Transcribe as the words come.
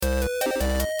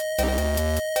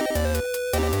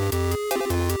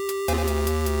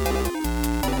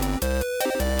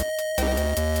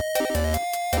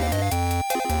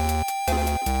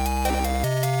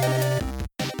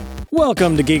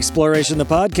Welcome to Geek Exploration, the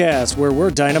podcast, where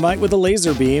we're dynamite with a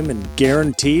laser beam and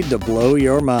guaranteed to blow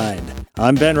your mind.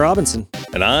 I'm Ben Robinson.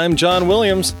 And I'm John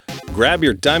Williams. Grab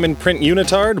your diamond print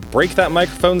unitard, break that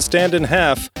microphone stand in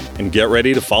half, and get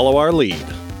ready to follow our lead.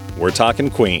 We're talking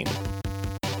Queen.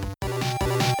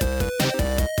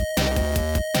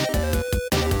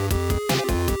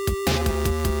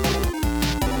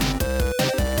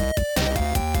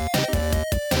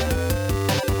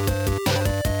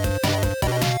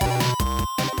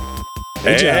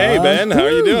 Hey, Ben, how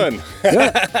are you doing?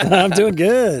 Good. I'm doing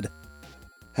good.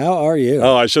 How are you?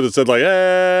 Oh, I should have said like,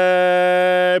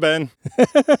 hey, Ben.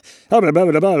 How's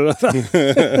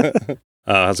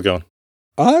it going?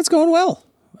 Oh, it's going well.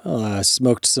 I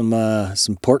smoked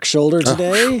some pork shoulder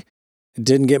today.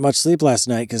 Didn't get much sleep last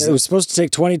night because it was supposed to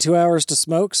take 22 hours to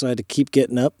smoke, so I had to keep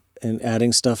getting up and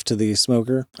adding stuff to the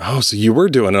smoker. Oh, so you were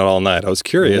doing it all night. I was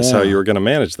curious how you were going to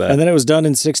manage that. And then it was done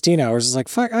in 16 hours. It's like,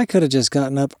 fuck, I could have just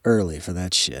gotten up early for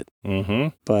that shit. Mm-hmm.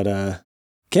 But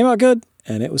came out good,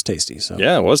 and it was tasty. So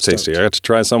yeah, it was tasty. I got to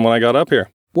try some when I got up here.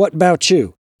 What about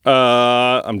you?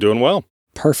 I'm doing well.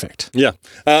 Perfect. Yeah.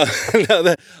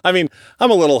 I mean, I'm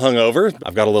a little hungover.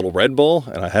 I've got a little Red Bull,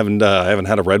 and I haven't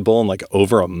had a Red Bull in like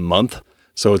over a month.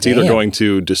 So it's either going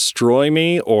to destroy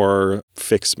me or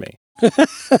fix me.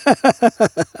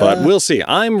 But we'll see.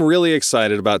 I'm really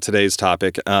excited about today's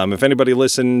topic. If anybody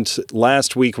listened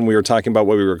last week when we were talking about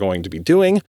what we were going to be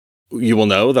doing, you will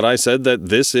know that I said that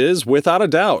this is, without a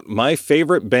doubt, my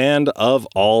favorite band of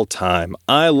all time.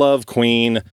 I love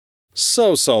Queen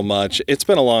so much. It's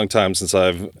been a long time since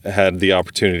I've had the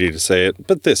opportunity to say it,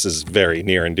 but this is very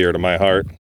near and dear to my heart.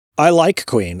 I like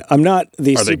Queen. I'm not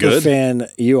the Are they super good? fan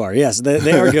you are. Yes,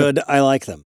 they are good. I like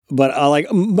them. But I like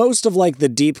most of like the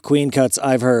deep Queen cuts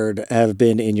I've heard have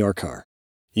been in your car.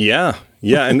 Yeah.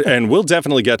 And we'll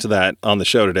definitely get to that on the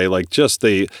show today. Like just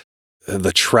the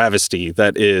travesty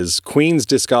that is Queen's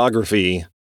discography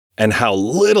and how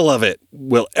little of it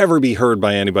will ever be heard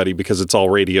by anybody because it's all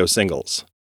radio singles.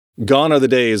 Gone are the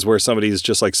days where somebody's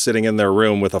just like sitting in their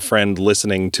room with a friend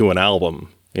listening to an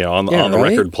album, on the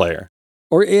record player.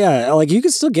 Or like you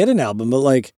can still get an album, but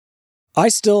like I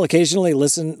still occasionally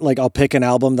listen, like I'll pick an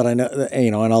album that I know,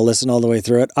 and I'll listen all the way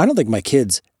through it. I don't think my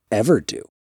kids ever do.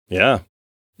 Yeah.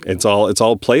 It's all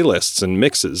playlists and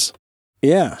mixes.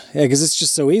 Yeah, because it's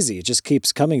just so easy. It just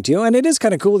keeps coming to you. And it is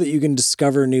kind of cool that you can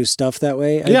discover new stuff that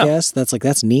way, I guess.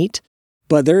 That's neat.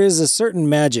 But there is a certain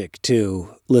magic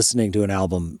to listening to an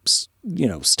album,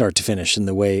 start to finish in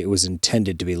the way it was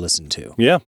intended to be listened to.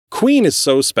 Yeah. Queen is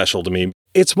so special to me.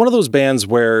 It's one of those bands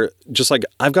where just like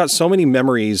I've got so many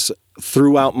memories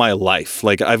throughout my life.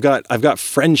 Like I've got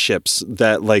friendships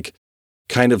that like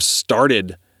kind of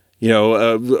started,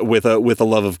 with a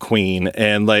love of Queen,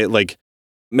 and like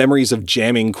memories of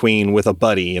jamming Queen with a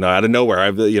buddy, out of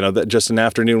nowhere. Just an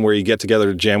afternoon where you get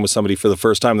together to jam with somebody for the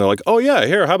first time. They're like, oh yeah,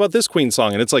 here, how about this Queen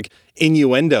song? And it's like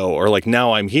Innuendo or like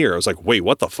Now I'm Here. I was like, wait,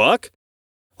 what the fuck?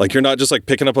 Like you're not just like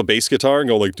picking up a bass guitar and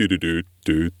go like do do do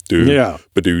do do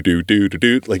ba do do do do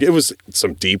do. Like it was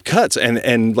some deep cuts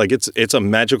and like it's a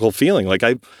magical feeling. Like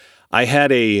I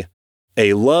had a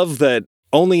love that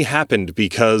only happened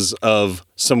because of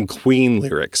some Queen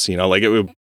lyrics. Like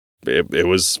it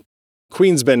was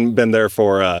Queen's been there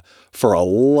for a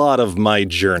lot of my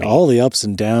journey. All the ups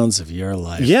and downs of your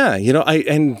life. Yeah,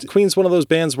 and Queen's one of those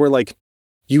bands where like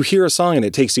you hear a song and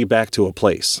it takes you back to a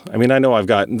place. I mean, I know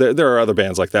there are other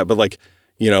bands like that, but like,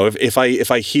 if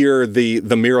I hear the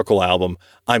Miracle album,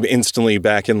 I'm instantly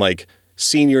back in like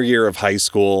senior year of high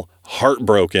school,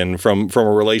 heartbroken from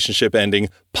a relationship ending,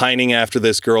 pining after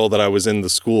this girl that I was in the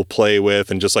school play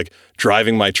with, and just like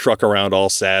driving my truck around all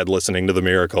sad listening to the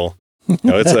Miracle.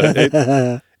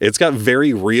 It's got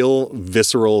very real,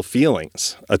 visceral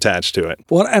feelings attached to it.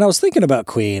 Well, and I was thinking about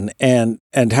Queen and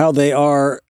how they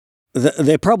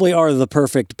probably are the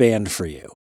perfect band for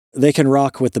you. They can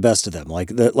rock with the best of them. Like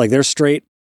their straight,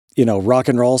 rock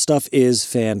and roll stuff is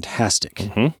fantastic.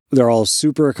 Mm-hmm. They're all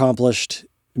super accomplished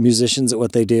musicians at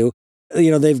what they do.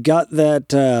 They've got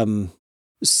that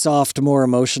soft, more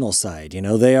emotional side.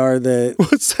 They are the...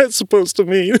 What's that supposed to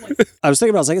mean? I was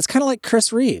thinking about, it's kind of like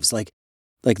Chris Reeves. Like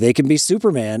they can be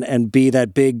Superman and be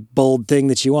that big, bold thing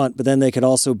that you want, but then they could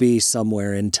also be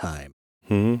Somewhere in Time.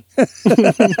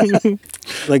 Mm-hmm.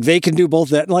 Like they can do both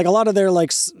that. And like a lot of their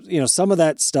some of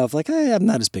that stuff, like I'm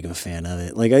not as big of a fan of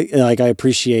it. Like I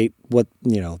appreciate what,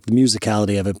 the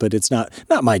musicality of it, but it's not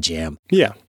my jam.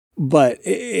 Yeah. But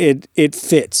it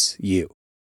fits you.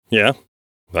 Yeah.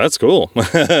 That's cool.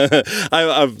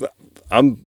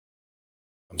 I'm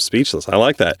speechless. I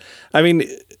like that. I mean,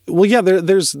 well, yeah,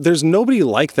 there's nobody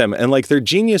like them, and like their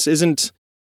genius isn't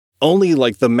only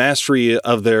like the mastery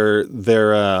of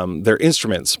their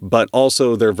instruments, but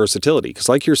also their versatility. Because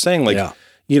like you're saying, like,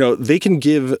 they can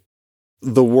give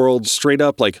the world straight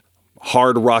up like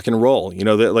hard rock and roll,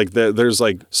 there's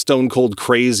like Stone Cold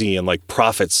Crazy and like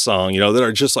Prophet's song, that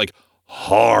are just like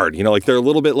hard, like they're a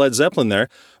little bit Led Zeppelin there,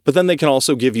 but then they can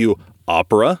also give you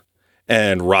opera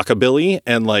and rockabilly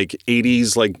and like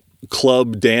 80s, like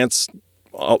club dance,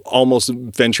 almost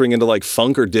venturing into like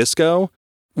funk or disco.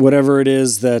 Whatever it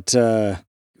is that,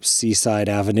 Seaside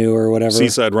Avenue or whatever.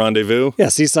 Seaside Rendezvous. Yeah,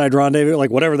 Seaside Rendezvous, like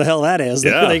whatever the hell that is.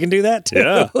 Yeah. They can do that too.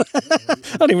 Yeah.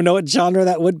 I don't even know what genre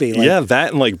that would be. Like, yeah,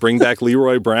 that and like Bring Back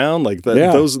Leroy Brown. Like that,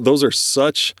 those are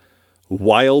such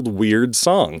wild, weird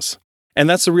songs. And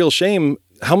that's a real shame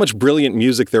how much brilliant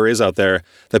music there is out there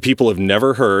that people have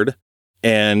never heard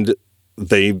and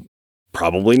they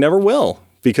probably never will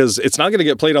because it's not going to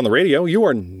get played on the radio. You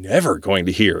are never going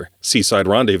to hear Seaside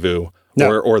Rendezvous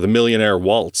or The Millionaire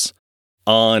Waltz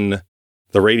on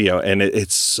the radio. And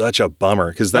it's such a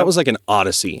bummer because that was like an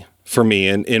odyssey for me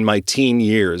in my teen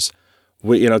years.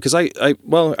 Because I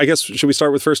guess, should we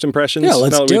start with first impressions? Yeah,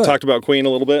 let's now that do we it. talked about Queen a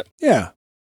little bit? Yeah.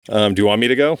 Do you want me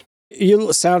to go?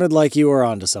 You sounded like you were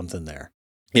onto something there.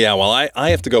 Yeah, well, I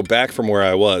have to go back from where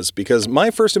I was because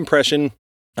my first impression,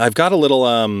 I've got a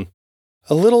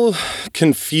little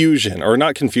confusion, or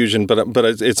not confusion, but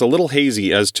it's a little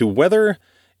hazy as to whether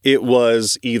it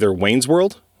was either Wayne's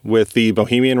World with the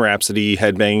Bohemian Rhapsody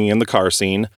headbanging in the car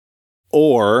scene,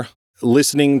 or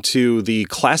listening to the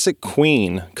classic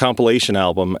Queen compilation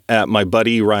album at my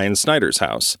buddy Ryan Snyder's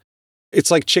house.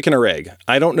 It's like chicken or egg.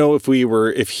 I don't know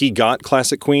if he got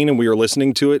classic Queen and we were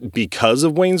listening to it because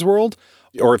of Wayne's World,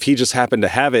 or if he just happened to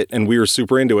have it and we were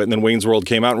super into it and then Wayne's World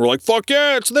came out and we're like, fuck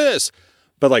yeah, it's this.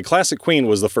 But like classic Queen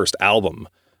was the first album.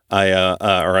 Do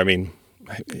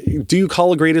you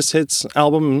call a greatest hits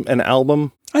album an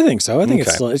album? I think so. I think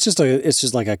it's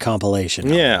just like a compilation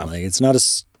album. Yeah. Like it's not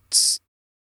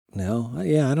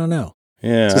I don't know.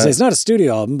 Yeah. It's not a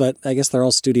studio album, but I guess they're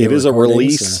all studio. It is a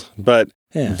release, but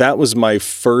that was my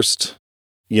first,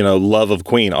 love of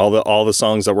Queen. All the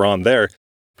songs that were on there.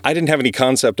 I didn't have any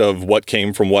concept of what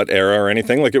came from what era or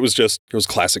anything. Like it was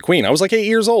classic Queen. I was like 8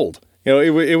 years old.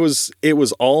 It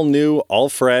was all new, all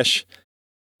fresh,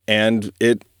 and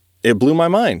it blew my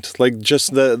mind. Like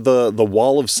just the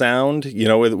wall of sound,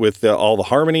 with all the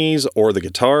harmonies or the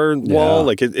guitar wall.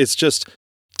 Like it's just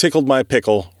tickled my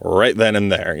pickle right then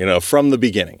and there. From the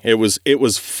beginning, it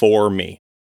was for me.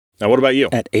 Now, what about you?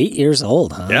 At 8 years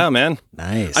old, huh? Yeah, man.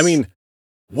 Nice. I mean,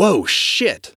 whoa,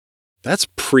 shit. That's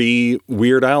pre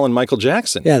Weird Al and Michael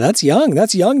Jackson. Yeah, that's young.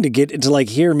 That's young to get into like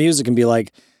hear music and be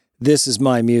like, this is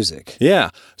my music. Yeah.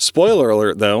 Spoiler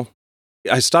alert, though.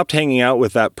 I stopped hanging out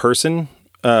with that person,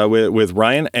 with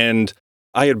Ryan, and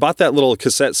I had bought that little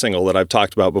cassette single that I've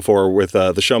talked about before with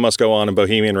The Show Must Go On and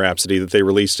Bohemian Rhapsody that they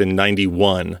released in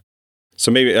 91.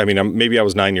 So maybe I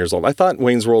was 9 years old. I thought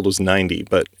Wayne's World was 90,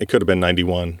 but it could have been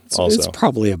 91 also. It's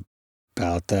probably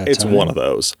about that It's time. one of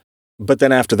those. But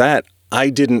then after that, I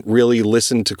didn't really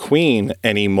listen to Queen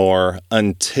anymore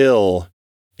until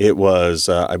it was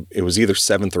either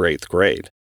 7th or 8th grade.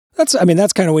 That's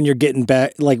kind of when you're getting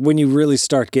back, like when you really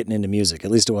start getting into music.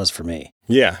 At least it was for me.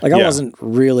 Yeah. Like I wasn't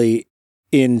really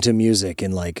into music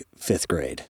in like 5th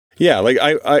grade. Yeah. Like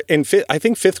I think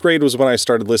 5th grade was when I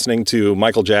started listening to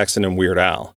Michael Jackson and Weird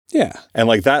Al. Yeah. And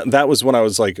like that was when I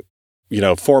was like,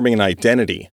 forming an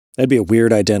identity. That'd be a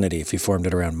weird identity if you formed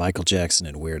it around Michael Jackson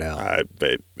and Weird Al.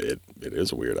 It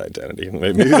is a weird identity.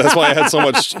 Maybe that's why I had so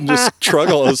much just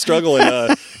struggle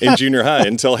in junior high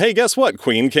until, hey, guess what?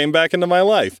 Queen came back into my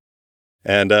life.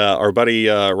 And our buddy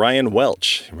Ryan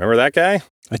Welch, remember that guy?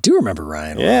 I do remember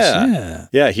Ryan Welch.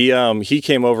 Yeah. He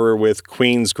came over with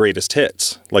Queen's greatest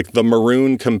hits, like the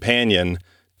maroon companion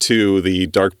to the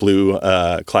dark blue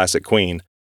classic Queen.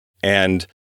 And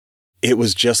it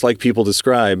was just like people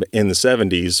describe in the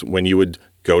 70s when you would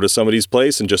go to somebody's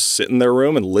place and just sit in their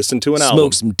room and listen to an album.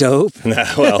 Smoke some dope.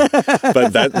 Well,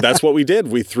 but that's what we did.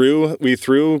 We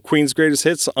threw Queen's greatest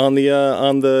hits on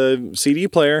the CD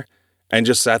player and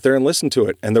just sat there and listened to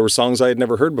it. And there were songs I had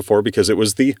never heard before because it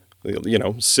was the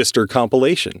sister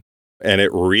compilation, and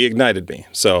it reignited me.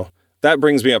 So that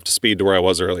brings me up to speed to where I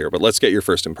was earlier. But let's get your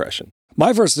first impression.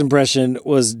 My first impression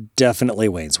was definitely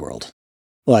Wayne's World.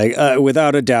 Like,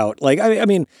 without a doubt. Like, I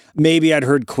mean, maybe I'd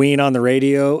heard Queen on the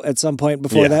radio at some point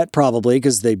before that, probably,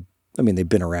 because they've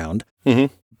been around.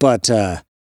 Mm-hmm. But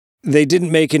they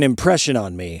didn't make an impression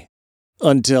on me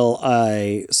until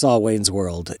I saw Wayne's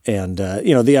World and, the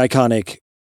iconic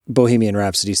Bohemian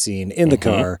Rhapsody scene in the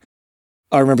car.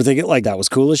 I remember thinking, like, that was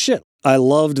cool as shit. I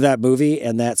loved that movie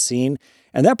and that scene.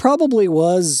 And that probably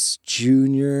was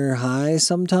junior high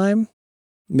sometime.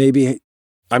 Maybe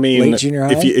I mean, late junior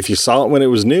high. if you saw it when it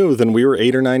was new, then we were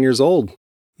 8 or 9 years old.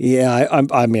 Yeah,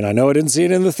 I mean, I know I didn't see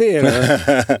it in the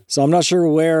theater, so I'm not sure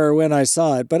where or when I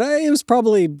saw it, but it was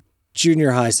probably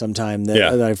junior high sometime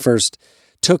that I first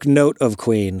took note of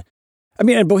Queen. I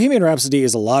mean, and Bohemian Rhapsody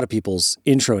is a lot of people's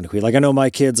intro into Queen. Like, I know my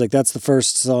kids, like, that's the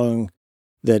first song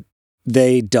that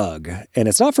they dug, and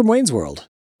it's not from Wayne's World,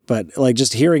 but like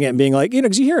just hearing it and being like,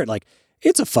 because you hear it, like,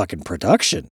 it's a fucking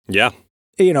production. Yeah.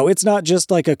 It's not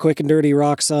just like a quick and dirty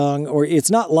rock song, or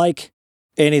it's not like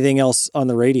anything else on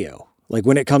the radio. Like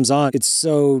when it comes on, it's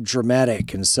so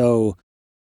dramatic and so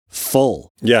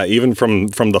full. Yeah, even from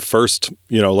the first,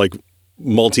 like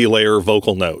multi-layer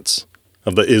vocal notes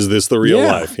of is this the real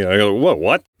life? I go,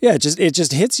 what? Yeah, it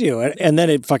just hits you. And then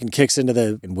it fucking kicks into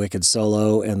the wicked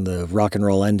solo and the rock and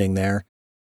roll ending there.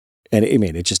 And I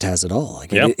mean, it just has it all.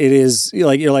 Like it is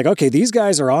like, you're like, okay, these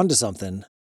guys are onto something.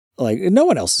 Like no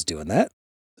one else is doing that.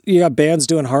 You got bands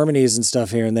doing harmonies and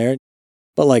stuff here and there.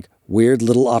 But like weird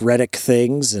little operatic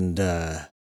things and,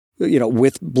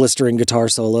 with blistering guitar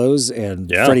solos and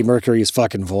Freddie Mercury's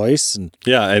fucking voice. And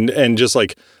and just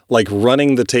like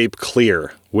running the tape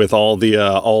clear with all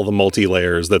the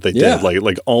multi-layers that they did,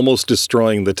 like almost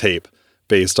destroying the tape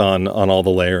based on all the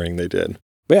layering they did.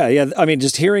 But yeah. I mean,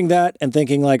 just hearing that and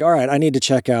thinking like, all right, I need to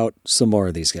check out some more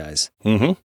of these guys.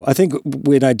 Mm-hmm. I think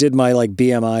when I did my like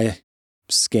BMI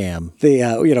scam,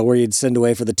 where you'd send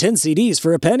away for the 10 CDs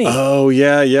for a penny. Oh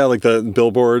yeah, like the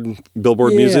Billboard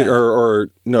music or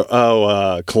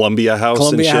no, Columbia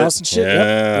House and shit.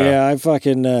 Yeah, I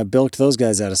fucking bilked those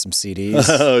guys out of some CDs.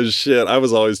 Oh shit, I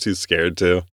was always too scared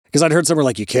to. Because I'd heard somewhere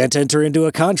like, you can't enter into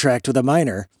a contract with a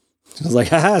minor. I was like,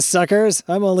 haha, suckers,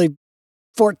 I'm only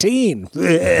 14.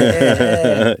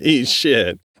 Eat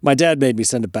shit. My dad made me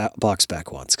send a box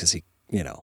back once because he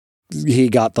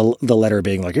got the letter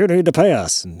being like, you need to pay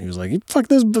us. And he was like, fuck,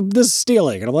 this is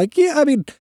stealing. And I'm like, yeah, I mean,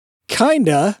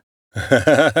 kinda.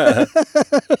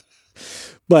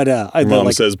 But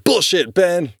Mom says, bullshit,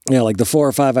 Ben. Like the 4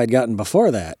 or 5 I'd gotten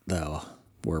before that, though,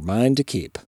 were mine to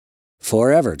keep.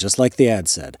 Forever, just like the ad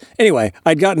said. Anyway,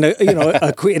 I'd gotten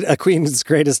a Queen's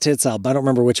greatest hits album. I don't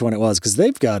remember which one it was because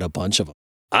they've got a bunch of them.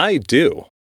 I do.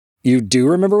 You do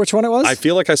remember which one it was? I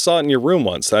feel like I saw it in your room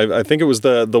once. I think it was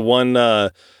the one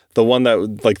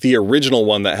that like the original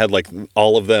one that had like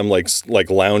all of them like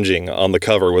lounging on the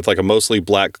cover with like a mostly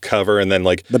black cover and then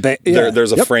like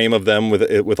there's a frame of them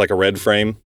with like a red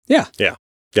frame. Yeah.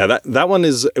 That one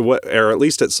is what, or at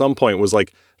least at some point was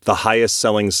like the highest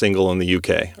selling single in the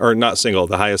UK, or not single,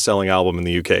 the highest selling album in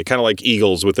the UK. Kind of like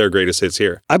Eagles with their greatest hits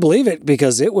here. I believe it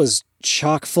because it was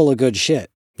chock full of good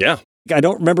shit. Yeah. I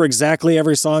don't remember exactly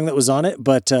every song that was on it,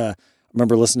 but I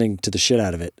remember listening to the shit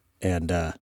out of it. And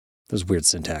there was weird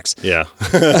syntax. Yeah.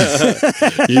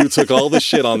 You took all the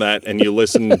shit on that and you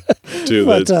listened to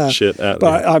the shit out of it.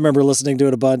 But I remember listening to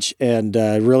it a bunch and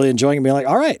really enjoying it, being like,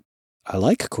 all right, I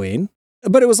like Queen.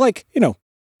 But it was like,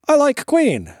 I like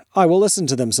Queen. I will listen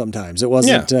to them sometimes. It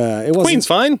wasn't Queen's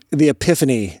fine. The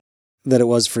epiphany that it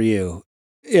was for you.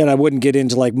 And I wouldn't get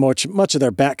into like much of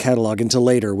their back catalog until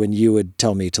later when you would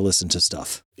tell me to listen to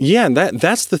stuff. Yeah, and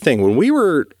that's the thing. When we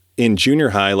were in junior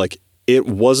high, like it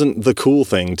wasn't the cool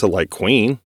thing to like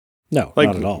Queen. No, like,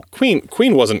 not at all.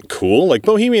 Queen wasn't cool. Like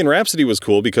Bohemian Rhapsody was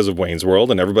cool because of Wayne's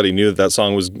World, and everybody knew that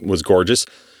song was gorgeous.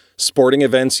 Sporting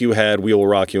events, you had We Will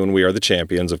Rock You and We Are the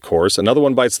Champions, of course. Another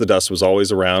One Bites the Dust was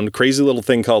always around. Crazy Little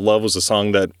Thing Called Love was a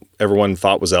song that everyone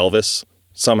thought was Elvis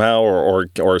somehow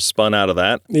or spun out of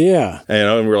that. Yeah.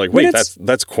 And we were like, wait,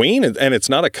 that's Queen and it's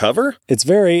not a cover? It's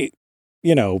very,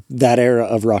 that era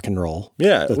of rock and roll.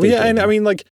 Yeah. And I mean,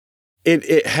 like,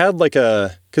 it had like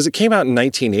because it came out in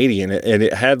 1980 and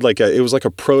it had like it was like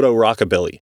a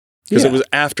proto-rockabilly. Because it was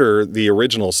after the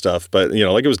original stuff, but,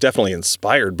 like it was definitely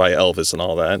inspired by Elvis and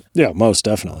all that. Yeah, most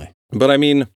definitely. But I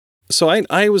mean, so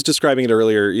I was describing it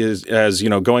earlier as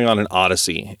going on an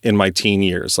odyssey in my teen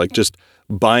years, like just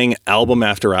buying album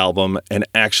after album and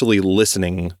actually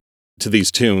listening to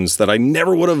these tunes that I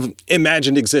never would have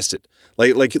imagined existed.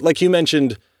 Like you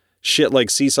mentioned shit like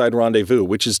Seaside Rendezvous,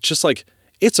 which is just like,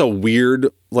 it's a weird,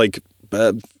 like...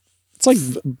 it's like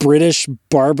British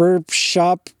barber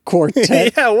shop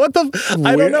quartet. Yeah, what the...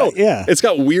 I don't know. Yeah. It's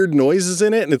got weird noises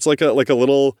in it, and it's like a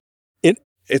little...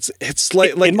 It's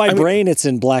like... In my brain, it's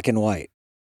in black and white.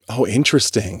 Oh,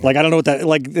 interesting. Like, I don't know what that...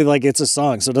 Like it's a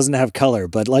song, so it doesn't have color,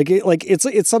 but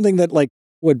it's something that like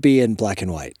would be in black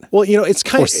and white. Well, it's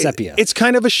kind or of... sepia. It's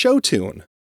kind of a show tune.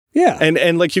 Yeah.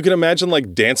 And like you can imagine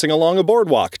like dancing along a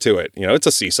boardwalk to it. It's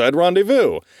a Seaside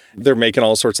Rendezvous. They're making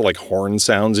all sorts of like horn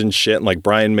sounds and shit. And like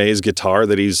Brian May's guitar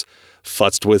that he's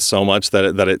futzed with so much that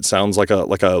it sounds like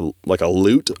a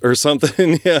lute or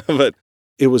something. Yeah, but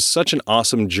it was such an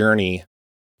awesome journey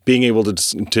being able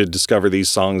to discover these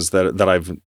songs that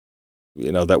I've,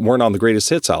 that weren't on the greatest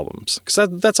hits albums. Because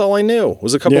that's all I knew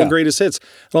was a couple of greatest hits.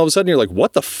 And all of a sudden you're like,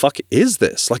 what the fuck is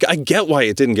this? Like, I get why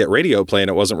it didn't get radio play and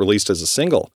it wasn't released as a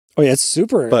single. Oh yeah, it's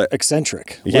super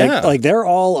eccentric. Yeah. Like they're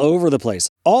all over the place.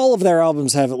 All of their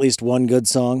albums have at least one good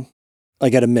song,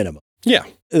 like at a minimum. Yeah.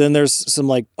 And then there's some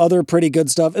like other pretty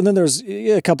good stuff. And then there's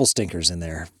a couple stinkers in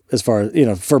there as far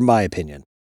as, for my opinion.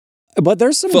 But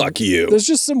there's some, fuck you. There's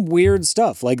just some weird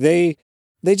stuff. Like they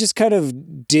just kind of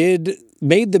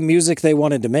made the music they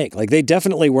wanted to make. Like they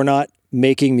definitely were not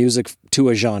making music to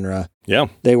a genre. Yeah.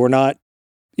 They were not,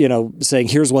 saying,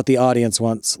 here's what the audience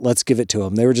wants, let's give it to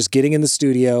them. They were just getting in the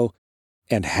studio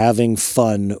and having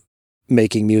fun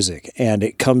making music. And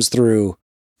it comes through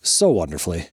so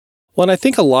wonderfully. Well, and I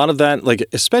think a lot of that, like,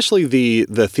 especially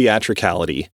the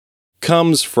theatricality,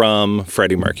 comes from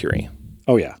Freddie Mercury.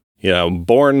 Oh, yeah.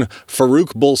 Born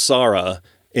Farouk Bulsara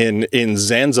in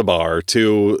Zanzibar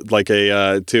to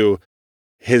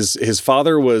his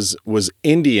father was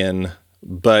Indian,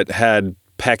 but had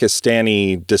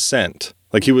Pakistani descent.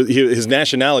 Like his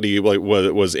nationality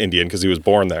was Indian because he was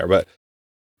born there. But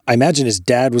I imagine his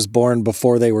dad was born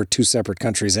before they were two separate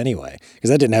countries anyway, because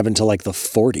that didn't happen until like the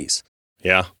 40s.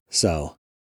 Yeah. So.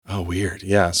 Oh, weird.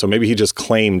 Yeah. So maybe he just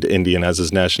claimed Indian as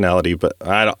his nationality, but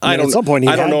I don't. At some point,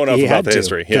 I don't know enough about the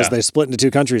history because they split into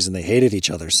two countries and they hated each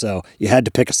other. So you had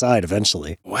to pick a side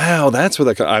eventually. Wow, that's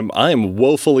where I'm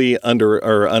woefully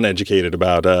uneducated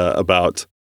about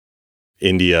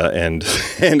India and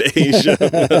Asia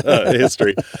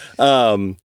history.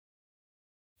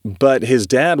 But his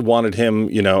dad wanted him,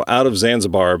 out of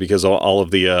Zanzibar because of all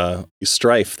of the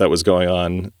strife that was going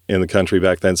on in the country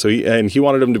back then. So he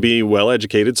wanted him to be well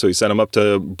educated. So he sent him up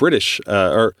to British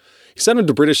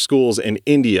schools in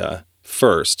India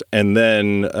first, and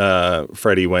then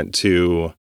Freddie went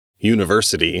to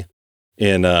university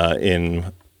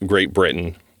in Great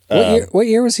Britain. What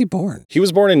year was he born? He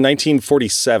was born in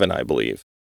 1947, I believe.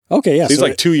 Okay, yeah. So he's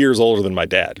like 2 years older than my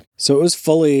dad. So it was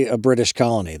fully a British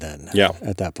colony then. Yeah.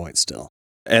 At that point still.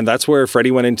 And that's where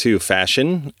Freddie went into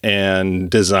fashion and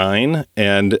design,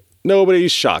 and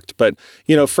nobody's shocked. But,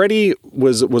 Freddie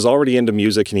was already into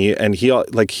music, and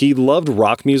he loved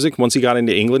rock music once he got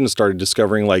into England and started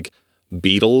discovering like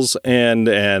Beatles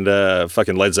and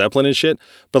fucking Led Zeppelin and shit.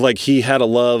 But like he had a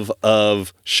love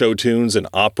of show tunes and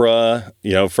opera,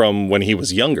 from when he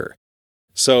was younger.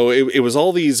 So it was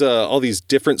all these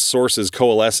different sources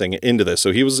coalescing into this.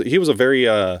 So he was a very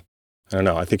I don't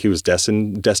know. I think he was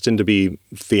destined to be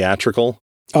theatrical.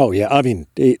 Oh yeah, I mean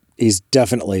he's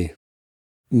definitely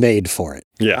made for it.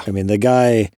 Yeah, I mean the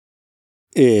guy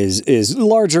is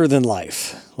larger than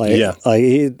life.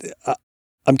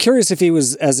 I'm curious if he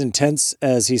was as intense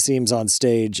as he seems on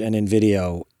stage and in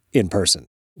video in person.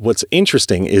 What's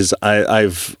interesting is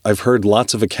I've heard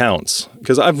lots of accounts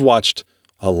because I've watched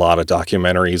a lot of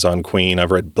documentaries on Queen.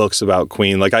 I've read books about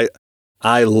Queen. Like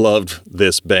I loved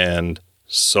this band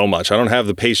so much. I don't have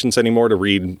the patience anymore to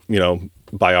read,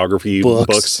 biography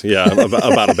books. Yeah,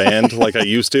 about a band like I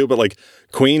used to. But like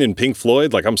Queen and Pink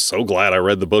Floyd, like I'm so glad I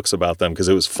read the books about them because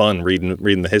it was fun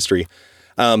reading the history.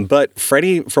 But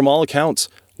Freddie, from all accounts,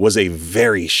 was a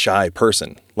very shy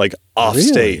person, like off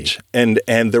stage. And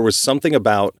there was something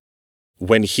about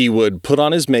when he would put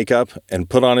on his makeup and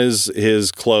put on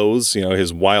his clothes,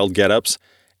 his wild get-ups,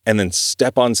 and then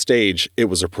step on stage, it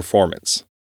was a performance.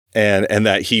 And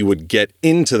that he would get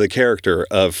into the character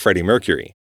of Freddie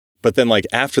Mercury. But then like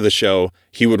after the show,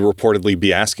 he would reportedly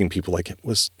be asking people like,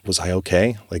 was I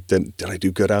okay? Like, did I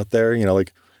do good out there?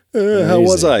 How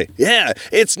was I? Yeah,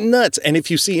 it's nuts. And if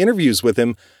you see interviews with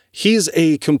him, he's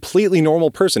a completely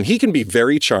normal person. He can be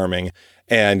very charming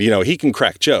and, he can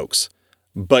crack jokes.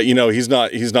 But he's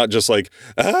not just like,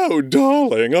 oh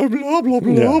darling, oh blah blah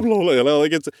blah blah.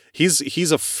 Like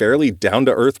he's a fairly down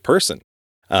to earth person.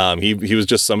 He was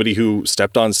just somebody who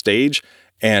stepped on stage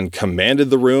and commanded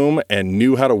the room and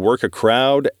knew how to work a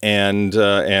crowd and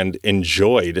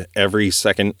enjoyed every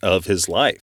second of his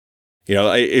life.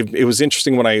 It was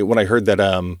interesting when I heard that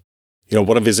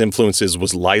one of his influences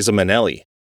was Liza Minnelli,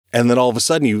 and then all of a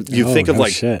sudden you think of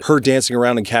her dancing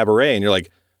around in Cabaret, and you're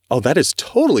like, oh, that is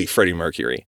totally Freddie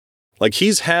Mercury. Like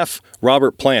he's half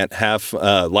Robert Plant, half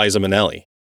Liza Minnelli.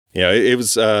 He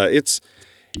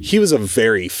was a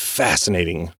very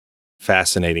fascinating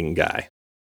guy.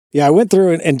 Yeah, I went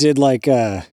through and did like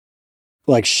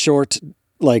short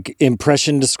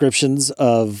impression descriptions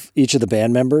of each of the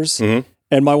band members. Mm-hmm.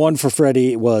 And my one for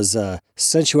Freddie was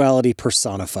sensuality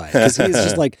personified. Because he's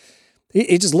just like,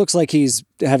 It just looks like he's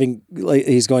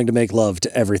he's going to make love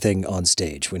to everything on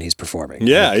stage when he's performing.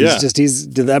 Yeah, he's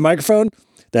that microphone.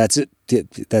 That's it.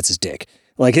 That's his dick.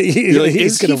 Like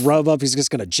he's going to rub up. He's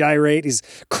just going to gyrate. He's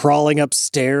crawling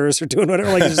upstairs or doing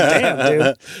whatever. Like, just damn, dude.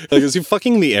 Like, is he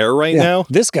fucking the air right now?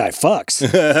 This guy fucks.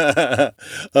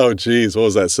 Oh, geez. What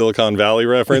was that? Silicon Valley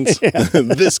reference?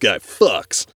 This guy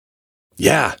fucks.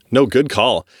 Yeah, no, good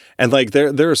call. And like,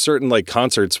 there are certain like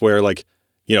concerts where like,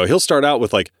 you know, he'll start out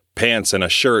with like pants and a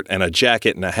shirt and a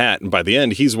jacket and a hat. And by the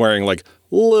end, he's wearing like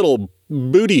little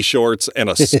booty shorts and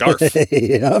a scarf. Yep.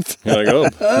 You're like,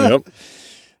 oh, yep.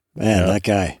 Man, that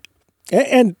guy.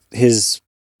 And his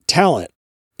talent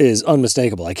is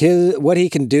unmistakable. Like what he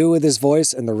can do with his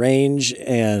voice and the range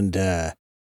and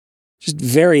just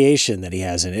variation that he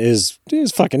has in it is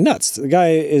fucking nuts. The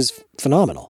guy is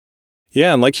phenomenal.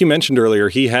 Yeah, and like you mentioned earlier,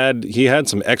 he had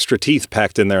some extra teeth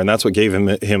packed in there, and that's what gave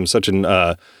him such an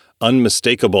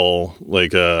unmistakable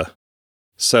like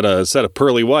set of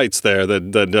pearly whites there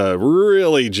that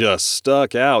really just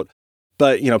stuck out.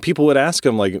 But you know, people would ask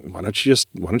him like, why don't you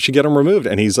get them removed?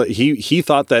 And he's like, he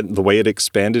thought that the way it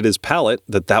expanded his palate,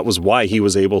 that was why he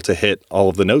was able to hit all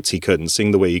of the notes he could and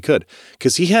sing the way he could,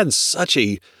 because he had such a,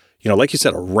 you know, like you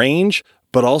said, a range,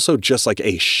 but also just like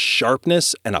a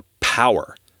sharpness and a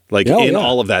power. Like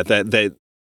all of that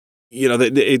you know,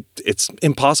 that it's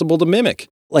impossible to mimic.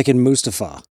 Like in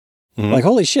Mustafa. Mm-hmm. Like,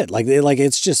 holy shit. Like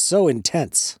it's just so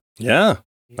intense. Yeah.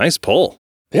 Nice pull.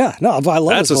 Yeah. No, I love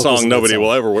that's a song nobody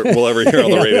will ever hear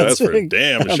on the radio. That's for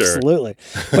damn sure. Absolutely.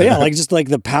 But yeah, like just like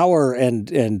the power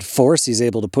and force he's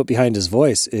able to put behind his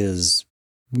voice is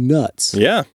nuts.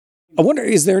 Yeah. I wonder,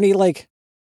 is there any like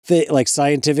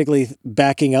scientifically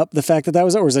backing up the fact that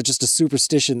was it, or is that just a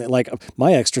superstition that like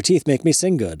my extra teeth make me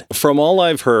sing good? From all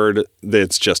I've heard,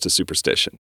 it's just a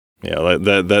superstition. Yeah,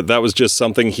 that was just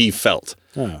something he felt.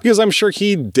 Oh. Because I'm sure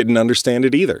he didn't understand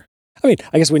it either. I mean,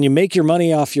 I guess when you make your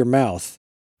money off your mouth,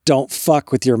 don't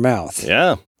fuck with your mouth.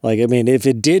 Yeah. Like, I mean, if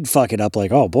it did fuck it up,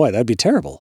 like, oh boy, that'd be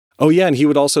terrible. Oh, yeah. And he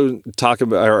would also talk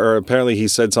about, or apparently he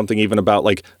said something even about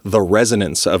like the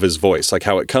resonance of his voice, like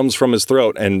how it comes from his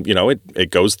throat and, you know,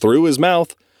 it goes through his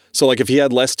mouth. So like if he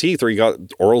had less teeth or he got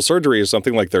oral surgery or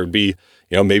something, like there'd be,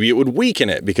 you know, maybe it would weaken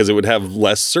it because it would have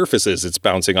less surfaces it's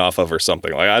bouncing off of or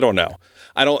something. Like, I don't know.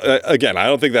 I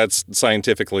don't think that's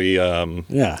scientifically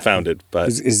founded, but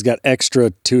he's got extra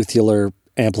toothular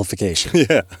amplification.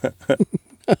 Yeah.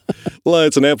 Well,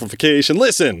 it's an amplification.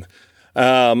 Listen,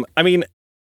 I mean,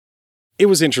 it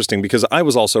was interesting because I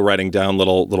was also writing down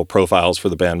little profiles for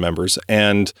the band members.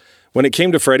 And when it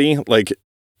came to Freddie, like,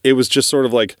 it was just sort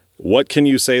of like, what can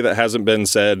you say that hasn't been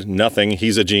said? Nothing.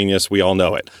 He's a genius. We all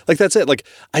know it. Like, that's it. Like,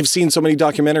 I've seen so many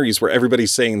documentaries where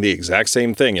everybody's saying the exact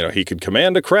same thing. You know, he could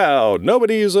command a crowd.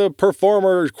 Nobody's a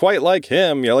performer quite like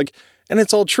him. You know, like, and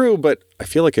it's all true, but I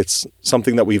feel like it's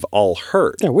something that we've all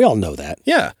heard. Yeah, we all know that.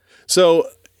 Yeah. So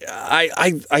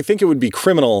I think it would be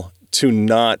criminal to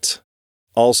not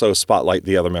also spotlight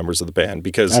the other members of the band,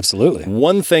 because absolutely,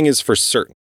 one thing is for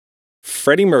certain.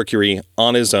 Freddie Mercury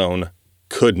on his own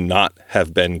could not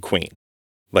have been Queen.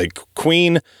 Like,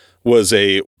 Queen was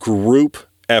a group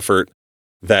effort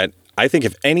that I think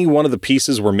if any one of the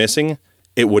pieces were missing,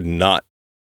 it would not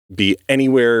be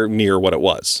anywhere near what it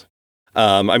was.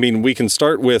 I mean, we can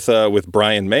start with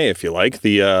Brian May, if you like,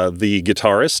 the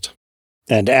guitarist.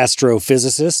 And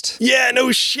astrophysicist. Yeah,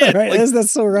 no shit. Right? Like,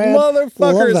 that's so rad.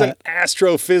 Motherfucker is an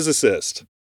astrophysicist.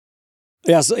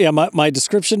 Yeah, so yeah, my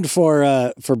description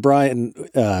for Brian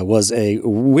was a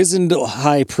wizened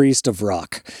high priest of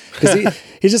rock, because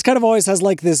he just kind of always has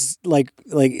like this like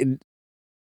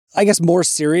I guess more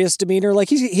serious demeanor. Like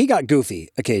he got goofy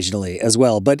occasionally as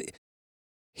well, but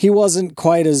he wasn't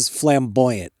quite as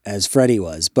flamboyant as Freddie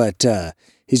was. But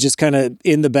he's just kind of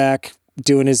in the back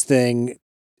doing his thing,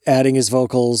 adding his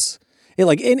vocals.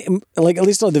 Like at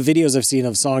least on the videos I've seen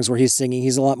of songs where he's singing,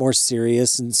 he's a lot more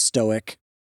serious and stoic.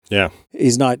 Yeah.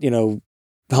 He's not,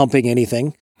 humping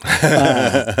anything.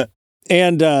 And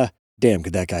damn,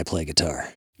 could that guy play guitar?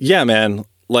 Yeah, man.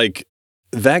 Like,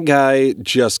 that guy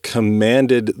just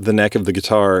commanded the neck of the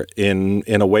guitar in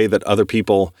a way that other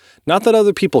people, not that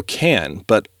other people can,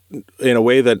 but in a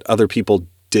way that other people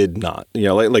did not.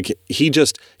 Like he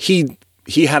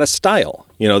had a style,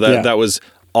 that was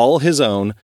all his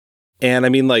own. And I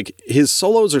mean, like, his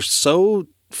solos are so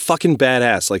fucking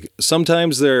badass. Like,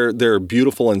 sometimes they're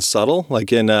beautiful and subtle,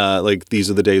 like in like These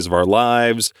Are the Days of Our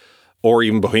Lives, or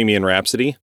even Bohemian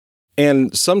Rhapsody.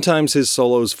 And sometimes his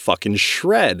solos fucking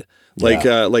shred,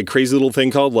 like Crazy Little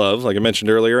Thing Called Love, like I mentioned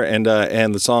earlier, and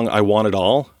the song I Want It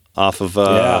All off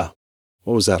of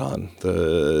what was that on?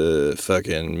 The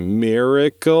fucking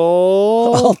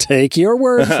Miracle? I'll take your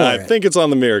word for I it. think it's on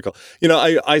the Miracle. You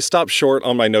know, I stopped short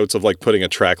on my notes of like putting a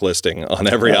track listing on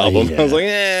every album. Yeah. I was like,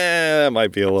 that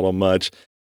might be a little much.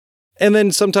 And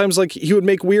then sometimes like he would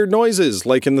make weird noises,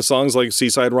 like in the songs like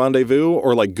Seaside Rendezvous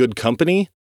or like Good Company.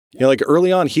 You know, like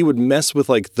early on, he would mess with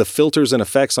like the filters and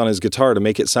effects on his guitar to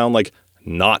make it sound like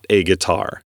not a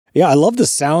guitar. Yeah, I love the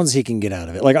sounds he can get out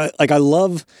of it. I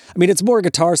love, I mean, it's more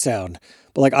guitar sound,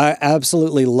 but like I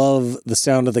absolutely love the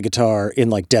sound of the guitar in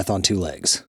like Death on Two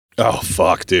Legs. Oh,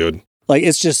 fuck, dude. Like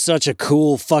it's just such a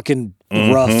cool fucking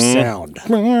rough sound.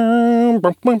 Oh,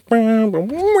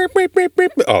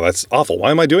 that's awful.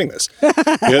 Why am I doing this?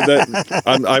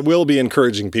 I will be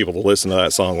encouraging people to listen to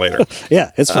that song later.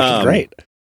 Yeah, it's fucking great.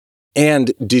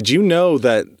 And did you know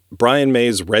that Brian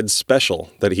May's Red Special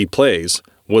that he plays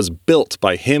was built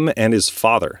by him and his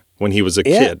father when he was a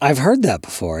kid? I've heard that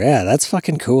before. Yeah, that's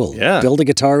fucking cool. Yeah. Build a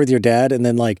guitar with your dad and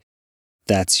then like,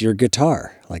 that's your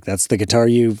guitar. Like that's the guitar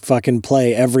you fucking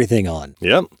play everything on.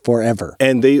 Yep. Forever.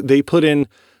 And they put in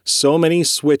so many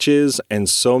switches and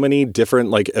so many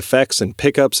different like effects and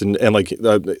pickups and like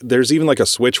there's even like a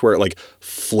switch where it like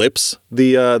flips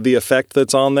the effect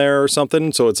that's on there or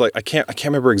something. So it's like I can't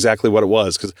remember exactly what it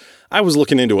was because I was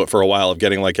looking into it for a while of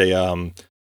getting like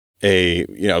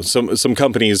some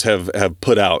companies have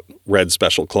put out Red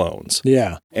Special clones.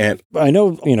 Yeah. And I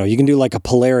know, you can do like a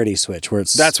polarity switch where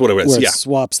that's what it is. Where Yeah. it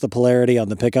swaps the polarity on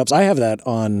the pickups. I have that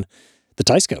on the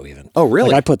Teisco even. Oh, really?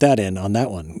 Like I put that in on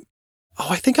that one. Oh,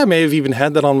 I think I may have even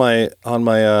had that on my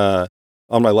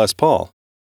Les Paul.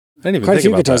 I didn't even Quite a think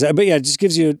few about guitars. that. But yeah, it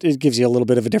gives you a little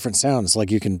bit of a different sound. It's like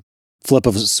you can flip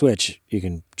a switch, you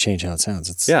can change how it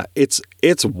sounds.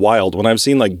 It's wild. When I've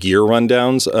seen like gear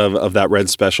rundowns of that Red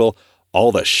Special,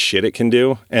 all the shit it can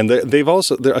do. And they've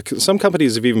also, some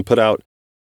companies have even put out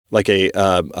like a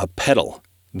pedal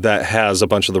that has a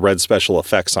bunch of the Red Special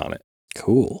effects on it.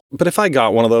 Cool. But if I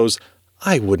got one of those,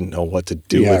 I wouldn't know what to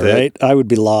do with right? it. I would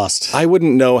be lost. I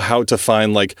wouldn't know how to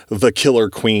find like the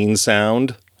Killer Queen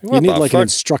sound. You need like an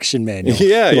instruction manual.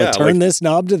 Yeah. Turn this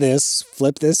knob to this,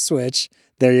 flip this switch.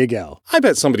 There you go. I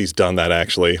bet somebody's done that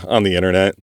actually on the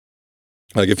internet.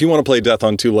 Like if you want to play Death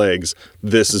on Two Legs,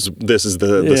 this is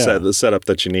the setup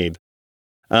that you need.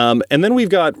 And then we've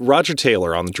got Roger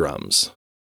Taylor on the drums.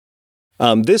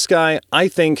 This guy, I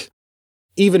think,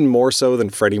 even more so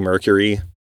than Freddie Mercury,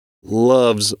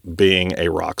 loves being a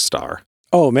rock star.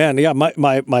 Oh man, yeah.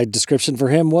 My description for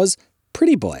him was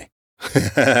pretty boy.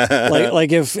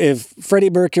 like if Freddie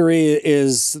Mercury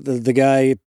is the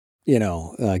guy,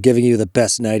 giving you the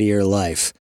best night of your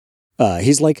life,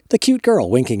 he's like the cute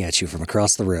girl winking at you from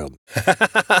across the room.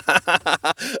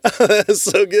 That's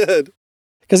so good.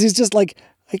 Because he's just like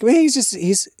man, he's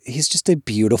just a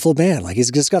beautiful man. Like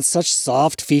he's just got such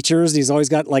soft features. And he's always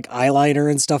got like eyeliner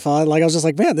and stuff on. Like I was just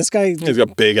like, man, this guy. He's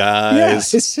got big eyes. Yeah,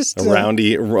 it's just a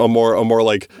roundy, a more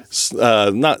like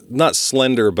not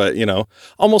slender, but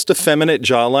almost effeminate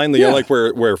jawline. Like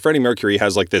where Freddie Mercury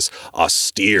has like this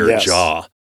austere jaw.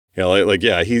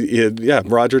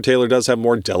 Roger Taylor does have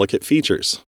more delicate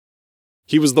features.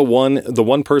 He was the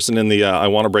one person in the I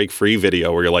Want to Break Free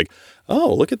video where you're like,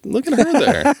 oh, look at her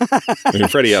there. I mean,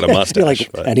 Freddie had a mustache.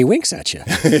 And he winks at you.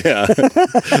 Yeah.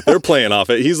 They're playing off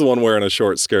it. He's the one wearing a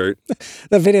short skirt.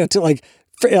 The video too, like,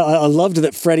 I loved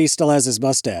that Freddie still has his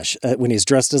mustache when he's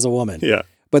dressed as a woman. Yeah.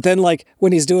 But then like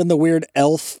when he's doing the weird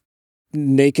elf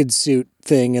naked suit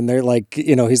thing and they're like,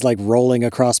 he's like rolling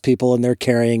across people and they're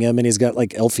carrying him and he's got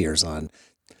like elf ears on.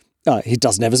 He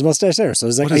doesn't have his mustache there. So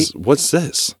it's like, what's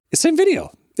this? Same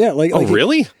video. Yeah.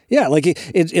 Really? Yeah. Like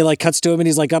it like cuts to him and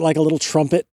he's like got like a little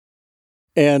trumpet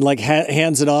and like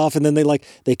hands it off and then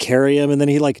they carry him and then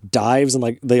he like dives and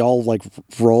like they all like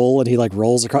roll and he like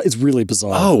rolls across. It's really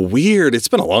bizarre. Oh, weird. It's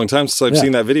been a long time since I've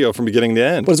seen that video from beginning to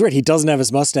end. But it's weird. He doesn't have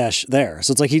his mustache there.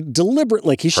 So it's like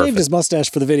he shaved his mustache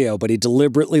for the video, but he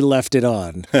deliberately left it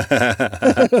on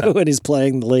when he's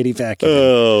playing the lady vacuum.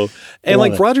 Oh, and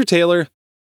like Roger Taylor,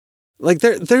 like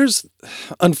there's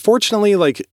unfortunately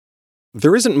like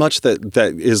there isn't much that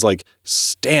is like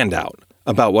standout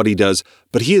about what he does,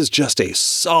 but he is just a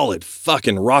solid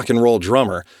fucking rock and roll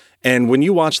drummer. And when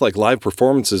you watch like live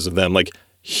performances of them, like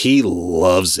he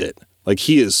loves it. Like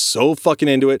he is so fucking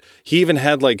into it. He even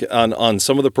had like on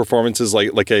some of the performances,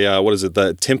 like a what is it,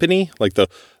 the timpani, like the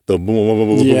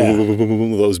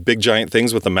those big giant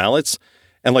things with the mallets,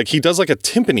 and like he does like a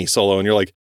timpani solo, and you're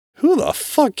like, who the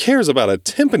fuck cares about a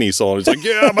timpani solo? And he's like,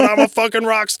 yeah, but I'm a fucking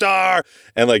rock star.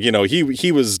 And like,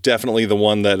 he was definitely the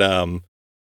one that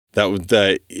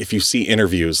that if you see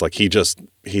interviews, like he just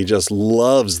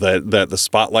loves that the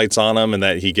spotlight's on him and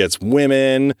that he gets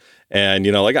women. And,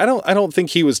 you know, like I don't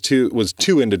think he was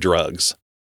too into drugs.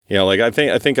 You know, like I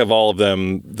think of all of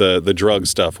them, the drug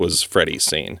stuff was Freddie's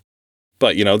scene.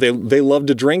 But, you know, they loved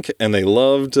to drink, and they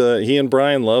loved, he and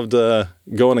Brian loved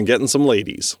going and getting some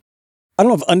ladies. I don't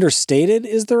know if understated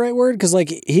is the right word, because like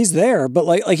he's there, but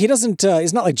like he doesn't,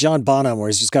 he's not like John Bonham where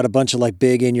he's just got a bunch of like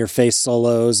big in your face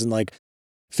solos and like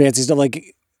fancy stuff.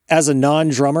 Like as a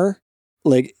non-drummer,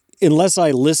 like unless I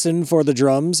listen for the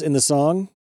drums in the song,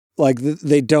 like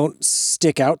they don't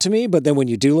stick out to me. But then when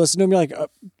you do listen to them, you're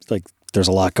like there's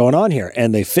a lot going on here,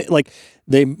 and they fit, like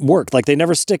they work, like they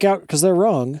never stick out because they're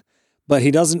wrong. But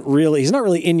he's not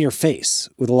really in your face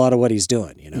with a lot of what he's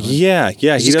doing, you know? Yeah.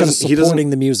 He's just kind of supporting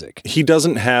the music. He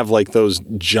doesn't have like those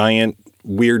giant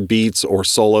weird beats or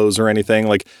solos or anything.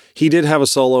 Like he did have a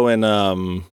solo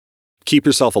in Keep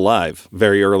Yourself Alive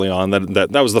very early on. That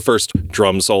was the first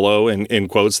drum solo in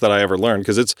quotes that I ever learned,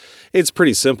 because it's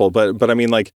pretty simple. But I mean,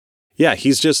 like, yeah,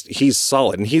 he's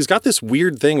solid. And he's got this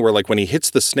weird thing where like when he hits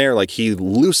the snare, like he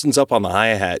loosens up on the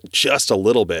hi-hat just a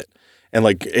little bit. And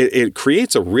like it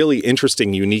creates a really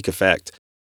interesting, unique effect.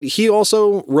 He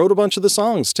also wrote a bunch of the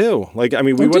songs too. Like, I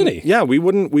mean, we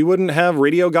wouldn't have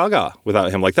Radio Gaga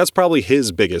without him. Like that's probably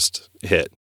his biggest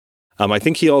hit. I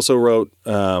think he also wrote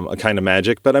A Kind of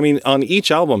Magic, but I mean, on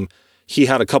each album, he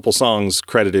had a couple songs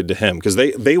credited to him, because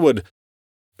they would,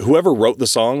 whoever wrote the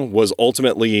song was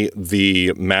ultimately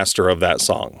the master of that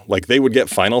song. Like they would get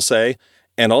final say,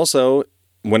 and also,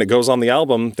 when it goes on the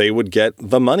album, they would get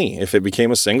the money if it became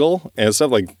a single and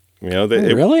stuff. Like, you know,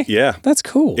 really? Yeah. That's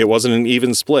cool. It wasn't an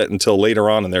even split until later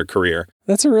on in their career.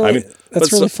 That's really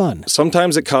fun.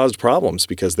 Sometimes it caused problems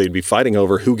because they'd be fighting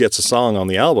over who gets a song on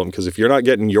the album. Because if you're not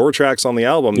getting your tracks on the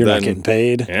album, you're then not getting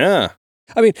paid. Yeah.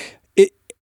 I mean,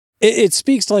 it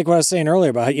speaks to like what I was saying earlier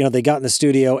about how, you know, they got in the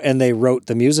studio and they wrote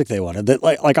the music they wanted. That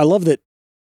like I love that,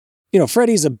 you know,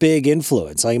 Freddie's a big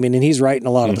influence. I mean, and he's writing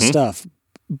a lot of the stuff.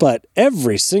 But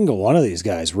every single one of these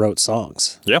guys wrote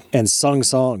songs, and sung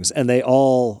songs, and they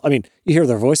all, I mean, you hear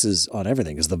their voices on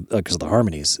everything because of the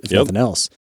harmonies, if nothing else.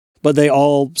 But they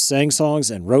all sang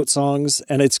songs and wrote songs,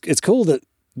 and it's cool that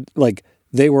like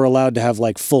they were allowed to have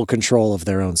like full control of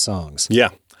their own songs. Yeah,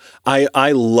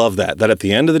 I love that at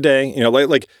the end of the day, you know,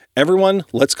 like everyone,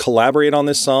 let's collaborate on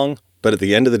this song. But at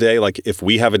the end of the day, like if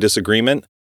we have a disagreement,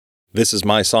 this is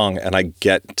my song, and I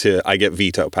get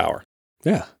veto power.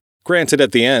 Yeah. Granted,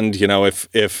 at the end, you know, if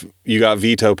you got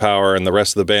veto power and the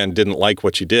rest of the band didn't like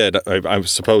what you did, I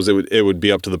suppose it would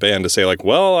be up to the band to say like,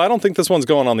 well, I don't think this one's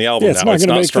going on the album now. It's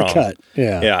not strong. The cut.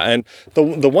 Yeah. Yeah. And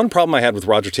the one problem I had with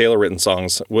Roger Taylor written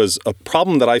songs was a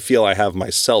problem that I feel I have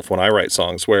myself when I write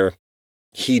songs, where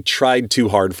he tried too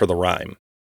hard for the rhyme.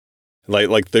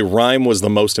 Like the rhyme was the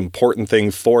most important thing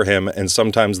for him, and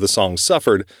sometimes the song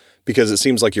suffered because it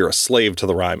seems like you're a slave to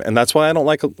the rhyme. And that's why I don't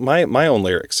like my own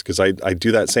lyrics, because I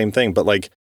do that same thing. But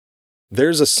like,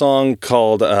 there's a song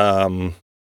called, why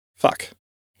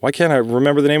can't I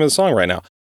remember the name of the song right now?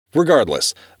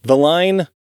 Regardless, the line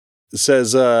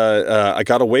says, I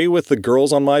got away with the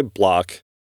girls on my block.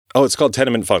 Oh, it's called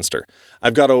Tenement Funster.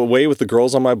 I've got away with the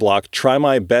girls on my block. Try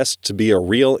my best to be a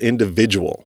real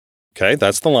individual. Okay,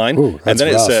 that's the line. Ooh, and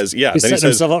then rough. It says, he's setting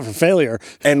himself up for failure.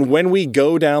 And when we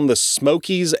go down the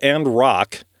Smokies and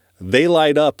rock, they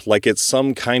light up like it's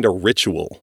some kind of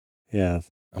ritual. Yeah.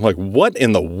 I'm like, what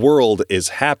in the world is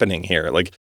happening here?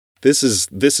 Like, this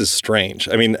is strange.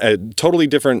 I mean, a totally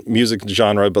different music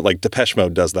genre, but like Depeche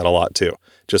Mode does that a lot too.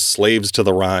 Just slaves to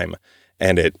the rhyme,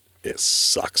 and it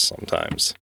sucks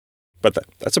sometimes. But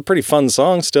that's a pretty fun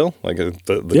song still. Like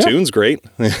the tune's great.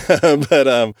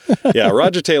 But yeah,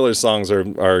 Roger Taylor's songs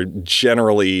are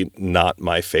generally not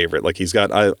my favorite. Like he's got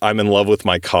I'm in Love with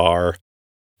My Car,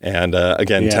 and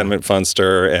again, Tenement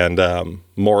Funster, and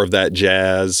more of that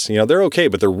jazz. You know, they're okay,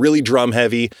 but they're really drum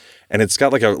heavy, and it's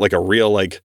got like a real,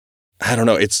 like, I don't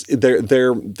know,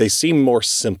 they seem more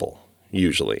simple.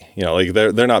 Usually, you know, like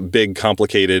they're not big,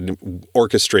 complicated,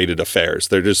 orchestrated affairs.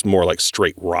 They're just more like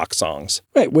straight rock songs.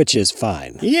 Right, which is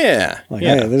fine. Yeah. Like,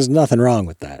 hey, there's nothing wrong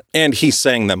with that. And he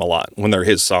sang them a lot when they're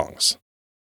his songs.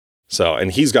 So,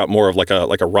 and he's got more of like a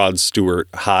Rod Stewart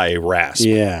high rasp.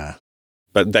 Yeah.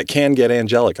 But that can get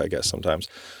angelic, I guess, sometimes.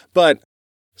 But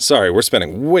sorry, we're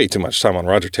spending way too much time on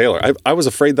Roger Taylor. I was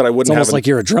afraid that I wouldn't have... It's almost like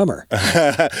you're a drummer.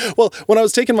 Well, when I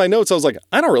was taking my notes, I was like,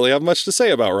 I don't really have much to say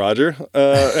about Roger.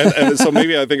 And so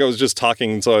maybe I think I was just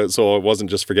talking so I wasn't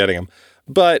just forgetting him.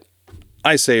 But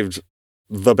I saved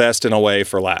the best in a way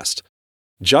for last.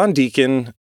 John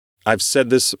Deacon, I've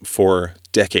said this for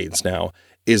decades now,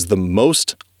 is the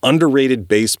most underrated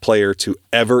bass player to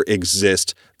ever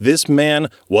exist. This man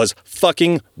was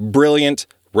fucking brilliant.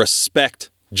 Respect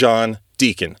John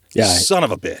Deacon. Yeah, son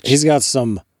of a bitch. He's got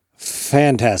some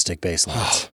fantastic bass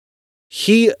lines.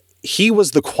 He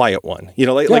was the quiet one. You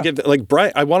know, like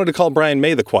Brian, I wanted to call Brian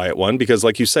May the quiet one because,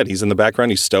 like you said, he's in the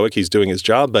background, he's stoic, he's doing his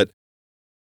job,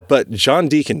 but John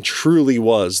Deacon truly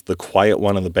was the quiet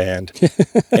one in the band.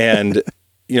 And,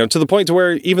 you know, to the point to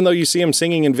where even though you see him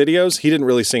singing in videos, he didn't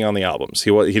really sing on the albums.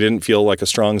 He didn't feel like a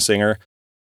strong singer,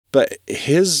 but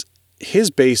his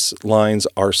bass lines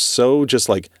are so just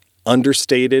like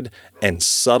understated and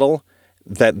subtle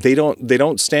that they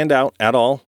don't stand out at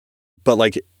all. But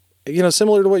like, you know,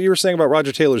 similar to what you were saying about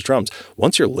Roger Taylor's drums,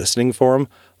 once you're listening for them,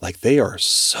 like they are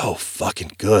so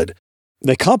fucking good.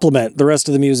 They complement the rest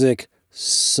of the music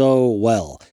so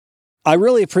well. I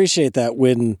really appreciate that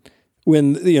when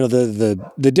you know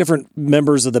the different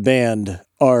members of the band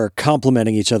are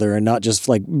complimenting each other and not just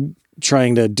like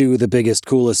trying to do the biggest,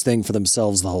 coolest thing for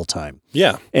themselves the whole time.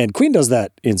 Yeah. And Queen does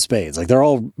that in spades. Like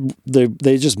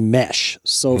they just mesh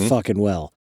so fucking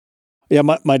well. Yeah,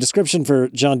 my description for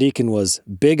John Deacon was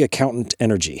big accountant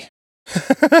energy.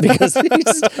 Because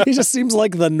he just seems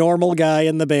like the normal guy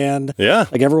in the band. Yeah.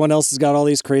 Like everyone else has got all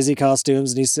these crazy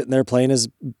costumes and he's sitting there playing his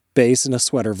bass in a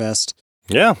sweater vest.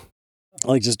 Yeah.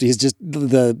 Like he's just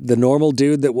the normal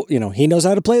dude that, you know, he knows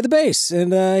how to play the bass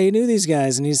and he knew these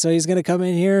guys and he's going to come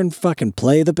in here and fucking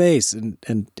play the bass and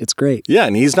it's great. Yeah,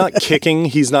 and he's not kicking,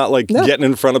 he's not like getting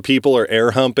in front of people or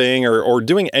air humping or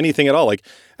doing anything at all. Like,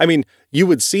 I mean, you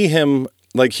would see him,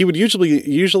 like he would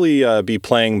usually be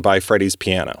playing by Freddie's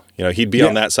piano. You know, he'd be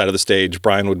on that side of the stage,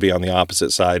 Brian would be on the opposite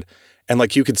side. And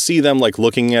like you could see them like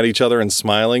looking at each other and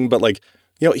smiling, but like,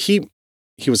 you know,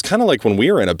 he was kind of like when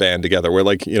we were in a band together where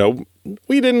like, you know,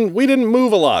 we didn't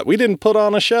move a lot. We didn't put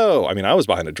on a show. I mean, I was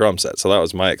behind a drum set, so that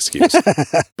was my excuse.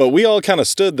 But we all kind of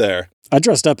stood there. I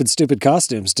dressed up in stupid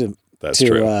costumes to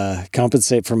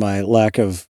compensate for my lack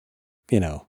of, you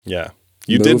know. Yeah.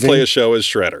 You moving. Did play a show as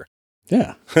Shredder.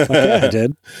 Yeah. Okay, I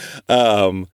did.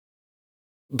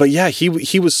 But yeah,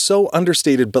 he was so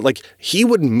understated, but like he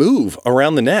would move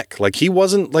around the neck. Like he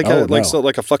wasn't like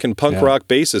like a fucking punk rock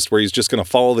bassist where he's just going to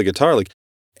follow the guitar. Like,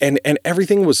 and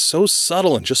everything was so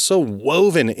subtle and just so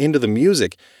woven into the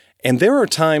music. And there are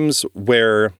times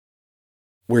where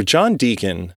John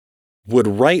Deacon would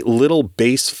write little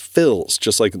bass fills,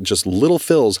 just little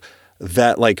fills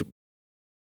that like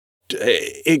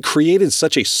it created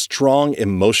such a strong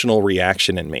emotional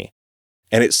reaction in me.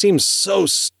 And it seems so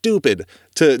stupid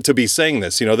to be saying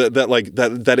this, you know,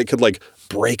 that it could like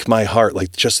break my heart,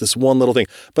 like just this one little thing.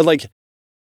 But like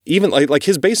even like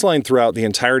his bass line throughout the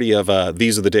entirety of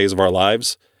These Are the Days of Our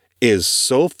Lives is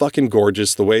so fucking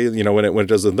gorgeous. The way, you know, when it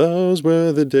does those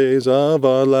were the days of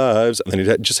our lives, and then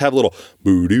you just have a little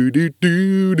boo doo doo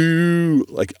doo doo,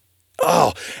 like.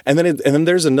 Oh, and then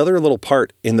there's another little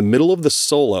part in the middle of the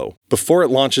solo before it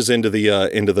launches into the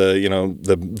you know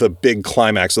the big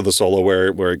climax of the solo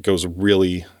where it goes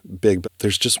really big. But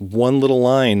there's just one little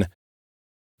line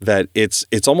that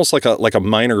it's almost like a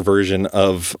minor version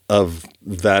of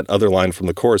that other line from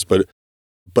the chorus, but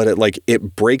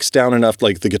it breaks down enough,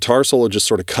 like the guitar solo just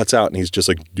sort of cuts out and he's just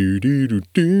like do do do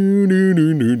do do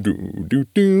do do do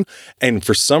do, and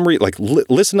for some reason, like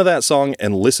listen to that song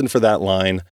and listen for that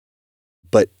line.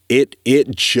 But it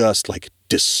just like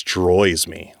destroys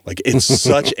me. Like it's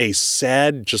such a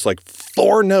sad, just like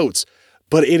 4 notes,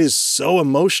 but it is so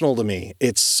emotional to me.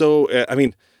 It's so, I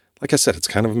mean, like I said, it's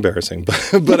kind of embarrassing,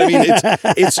 but I mean,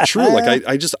 it's true. Like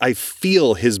I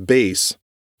feel his bass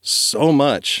so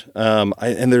much.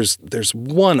 And there's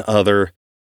one other,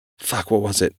 what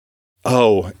was it?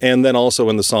 Oh, and then also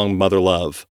in the song Mother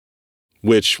Love,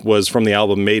 which was from the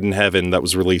album Made in Heaven that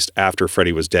was released after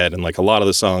Freddie was dead. And like a lot of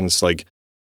the songs, like,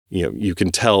 you know, you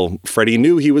can tell Freddie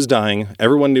knew he was dying.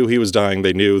 Everyone knew he was dying.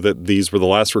 They knew that these were the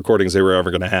last recordings they were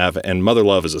ever going to have. And Mother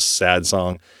Love is a sad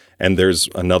song. And there's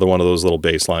another one of those little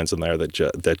bass lines in there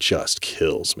that just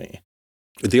kills me.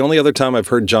 The only other time I've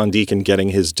heard John Deacon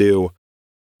getting his due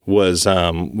was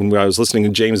when I was listening to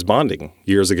James Bonding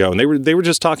years ago. And they were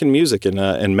just talking music,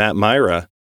 and Matt Myra,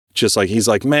 just like, he's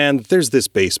like, man, there's this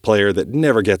bass player that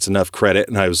never gets enough credit.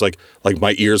 And I was like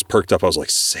my ears perked up. I was like,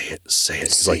 say it.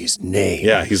 He's like, his name.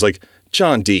 Yeah. He's like,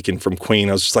 John Deacon from Queen.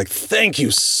 I was just like, thank you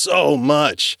so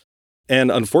much. And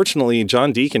unfortunately,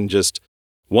 John Deacon just,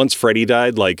 once Freddie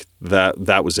died, like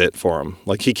that was it for him.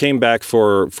 Like he came back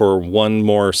for one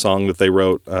more song that they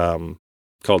wrote,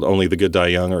 called Only the Good Die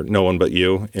Young, or No One But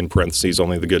You, in parentheses,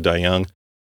 Only the Good Die Young.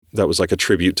 That was like a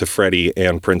tribute to Freddie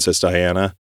and Princess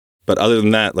Diana. But other than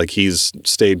that, like he's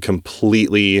stayed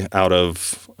completely out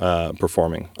of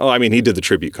performing. Oh, I mean, he did the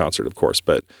tribute concert, of course,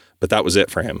 but that was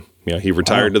it for him. You know, he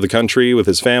retired to the country with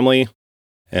his family.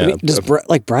 And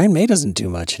Brian May doesn't do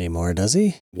much anymore, does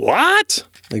he? What?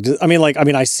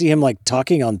 I see him like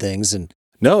talking on things and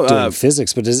doing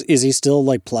physics, but is he still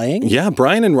like playing? Yeah,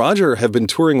 Brian and Roger have been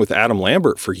touring with Adam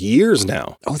Lambert for years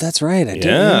now. Oh, that's right.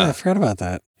 I forgot about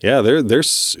that. Yeah, they're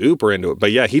super into it.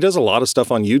 But yeah, he does a lot of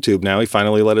stuff on YouTube now. He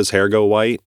finally let his hair go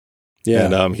white.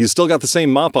 Yeah. And he's still got the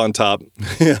same mop on top.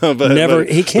 but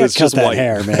he can't cut that white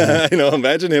hair, man. I know,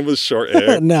 imagine him with short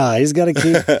hair. No, he's got to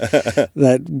keep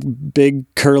that big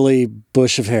curly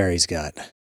bush of hair he's got.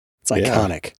 It's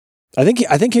iconic. I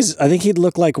think he'd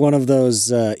look like one of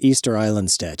those Easter Island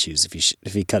statues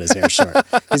if he cut his hair short.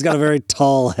 He's got a very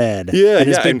tall head. Yeah, and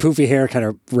his big poofy hair kind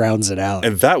of rounds it out.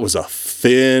 And that was a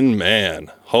thin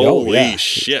man. Holy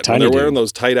shit. Tiny when they're wearing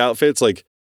those tight outfits, like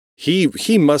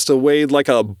he must have weighed like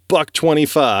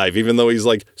 $125, even though he's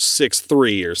like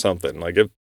 6'3" or something. Like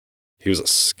he was a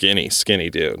skinny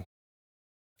dude.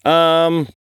 Talked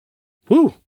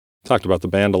about the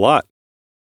band a lot.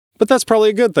 But that's probably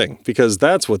a good thing, because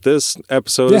that's what this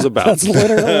episode is about. That's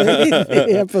literally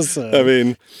the episode. I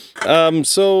mean,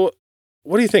 so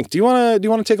what do you think? Do you want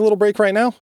to take a little break right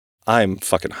now? I'm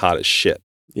fucking hot as shit.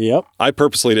 Yep. I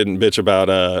purposely didn't bitch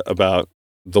about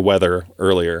the weather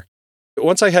earlier.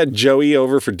 Once I had Joey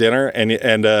over for dinner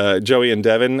and Joey and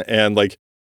Devin, and like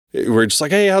we're just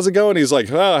like, hey, how's it going? He's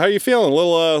like, oh, how you feeling? A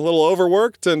little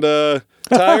overworked and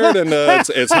tired, and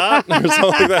it's hot or something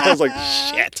like that. I was like,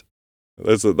 shit.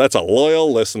 That's a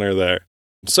loyal listener there.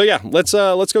 So yeah, let's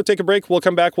go take a break. We'll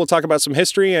come back. We'll talk about some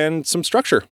history and some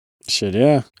structure. Shit,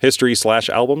 yeah. History /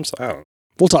 albums. I don't know.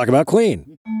 We'll talk about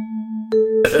Queen.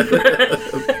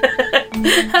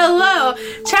 Hello!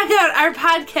 Check out our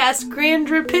podcast, Grand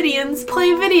Rapidians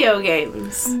Play Video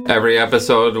Games. Every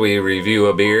episode, we review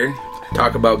a beer,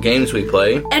 talk about games we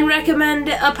play, and recommend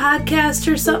a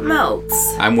podcast or something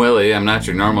else. I'm Willie. I'm not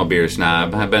your normal beer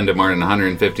snob. I've been to more than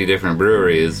 150 different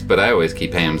breweries, but I always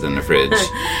keep hams in the fridge.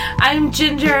 I'm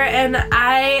Ginger, and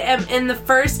I am in the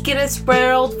first Guinness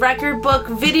World Record Book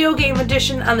video game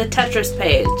edition on the Tetris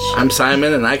page. I'm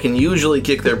Simon, and I can usually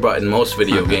kick their butt in most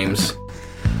video games.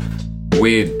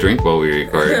 We drink while we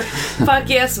record. Fuck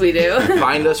yes, we do.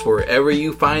 Find us wherever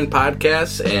you find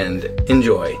podcasts and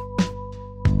enjoy.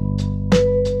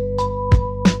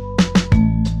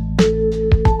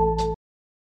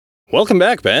 Welcome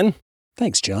back, Ben.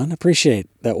 Thanks, John. Appreciate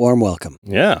that warm welcome.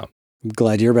 Yeah. I'm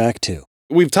glad you're back, too.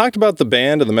 We've talked about the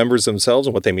band and the members themselves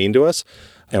and what they mean to us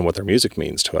and what their music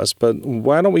means to us, but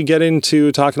why don't we get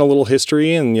into talking a little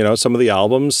history and, you know, some of the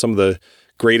albums, some of the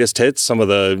greatest hits, some of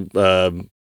the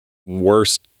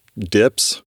worst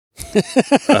dips.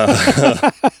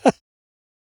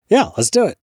 Yeah, let's do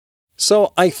it.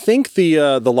 So I think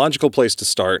the logical place to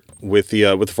start with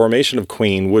the formation of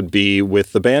Queen would be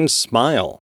with the band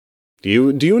Smile. Do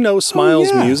you know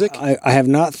Smile's music? I have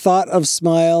not thought of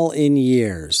Smile in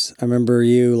years. I remember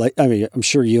I'm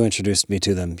sure you introduced me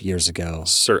to them years ago.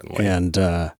 Certainly. And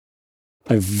I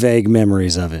have vague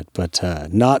memories of it, but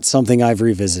not something I've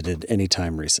revisited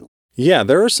anytime recently. Yeah,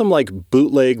 there are some like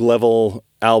bootleg level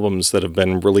albums that have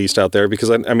been released out there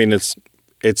because I mean it's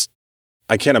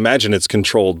I can't imagine it's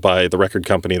controlled by the record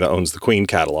company that owns the Queen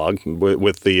catalog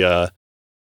with the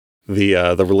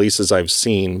releases I've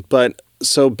seen. But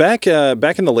so back in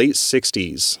the late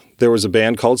 60s, there was a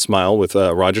band called Smile with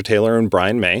Roger Taylor and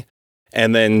Brian May,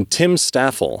 and then Tim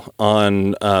Staffel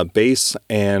on bass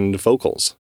and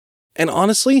vocals. And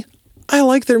honestly, I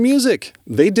like their music.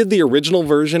 They did the original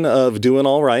version of Doing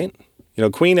All Right. You know,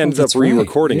 Queen ended up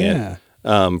re-recording it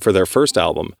for their first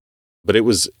album, but it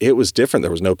was different.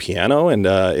 There was no piano, and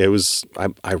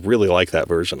I really like that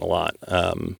version a lot.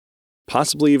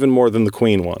 Possibly even more than the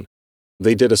Queen one.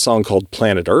 They did a song called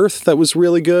Planet Earth that was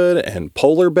really good, and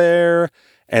Polar Bear,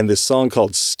 and this song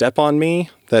called Step on Me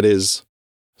that is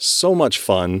so much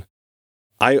fun.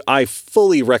 I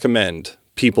fully recommend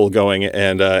people going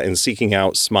and seeking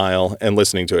out Smile and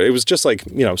listening to it. It was just like,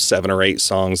 7 or 8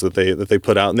 songs that they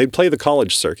put out, and they'd play the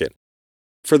college circuit.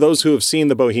 For those who have seen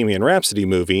the Bohemian Rhapsody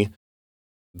movie,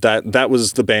 that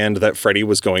was the band that Freddie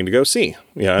was going to go see,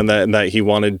 and that he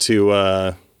wanted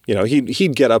to,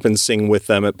 he'd get up and sing with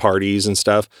them at parties and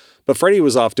stuff. But Freddie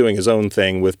was off doing his own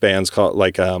thing with bands called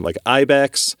like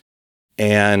Ibex.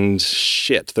 And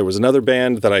shit, there was another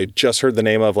band that I just heard the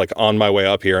name of like on my way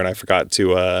up here, and I forgot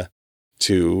to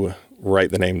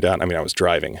write the name down. I mean, I was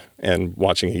driving and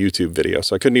watching a YouTube video,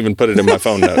 so I couldn't even put it in my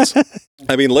phone notes.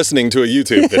 I mean, listening to a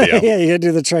YouTube video. Yeah, you gotta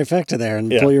do the trifecta there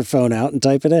and pull your phone out and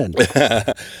type it in.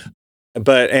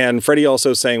 And Freddie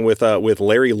also sang with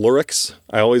Larry Lurix.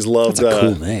 I always loved That's a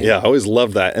cool name. Yeah, I always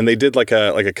loved that. And they did like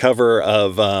a cover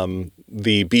of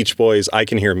the Beach Boys' "I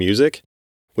Can Hear Music,"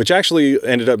 which actually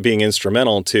ended up being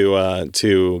instrumental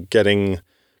to getting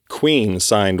Queen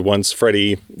signed once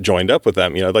Freddie joined up with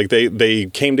them. You know, like they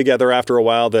came together after a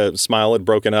while. The Smile had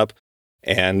broken up,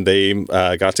 and they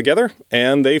got together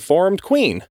and they formed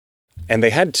Queen. And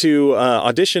they had to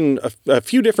audition a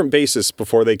few different bassists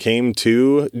before they came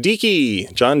to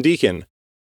John Deacon.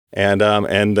 And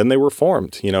then they were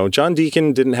formed. You know, John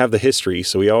Deacon didn't have the history,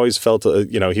 so he always felt,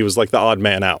 he was like the odd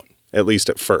man out, at least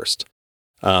at first.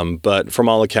 But from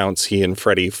all accounts, he and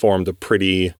Freddie formed a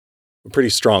pretty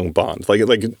strong bond.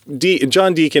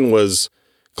 John Deacon was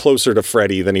closer to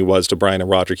Freddie than he was to Brian and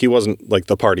Roderick. He wasn't like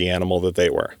the party animal that they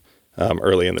were.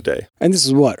 Early in the day. And this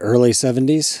is what, early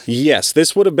 70s? Yes,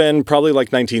 this would have been probably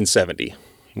like 1970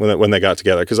 when they got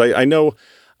together. Because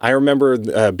I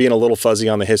remember being a little fuzzy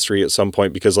on the history at some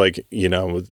point because, like, you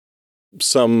know,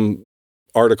 some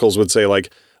articles would say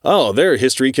like, oh, their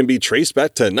history can be traced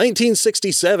back to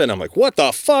 1967. I'm like, what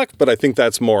the fuck? But I think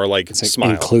that's more like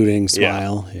Smile. Including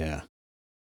Smile, yeah.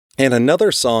 And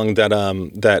another song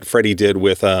that Freddie did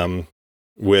with Larry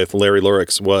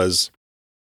Lurix was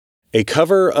a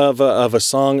cover of a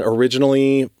song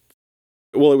originally.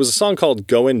 Well, it was a song called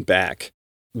Going Back.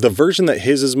 The version that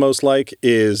his is most like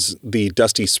is the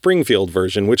Dusty Springfield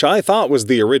version, which I thought was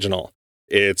the original.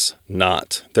 It's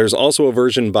not. There's also a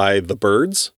version by The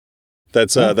Byrds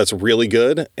that's really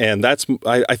good, and I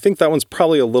think that one's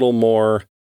probably a little more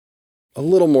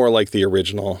like the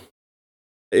original.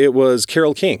 It was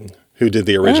Carole King who did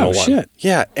the original one. Shit.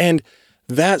 Yeah, and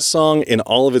that song in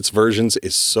all of its versions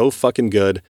is so fucking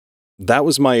good. That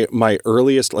was my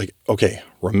earliest, like, okay,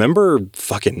 remember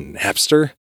fucking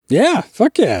Napster? Yeah,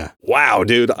 fuck yeah. Wow,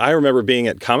 dude. I remember being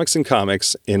at Comics and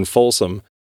Comics in Folsom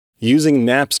using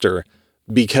Napster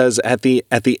because at the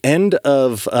end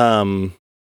of one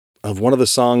of the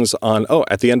songs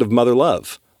at the end of Mother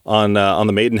Love on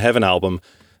the Made in Heaven album,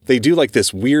 they do like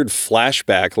this weird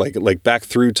flashback, like back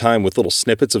through time with little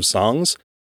snippets of songs.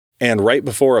 And right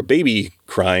before a baby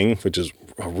crying, which is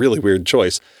a really weird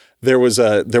choice, there was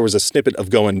a snippet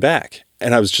of Going Back.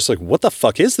 And I was just like, what the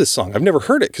fuck is this song? I've never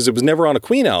heard it because it was never on a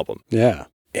Queen album. Yeah.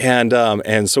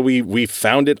 And so we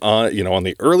found it on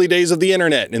the early days of the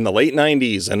internet in the late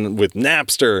 90s and with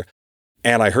Napster.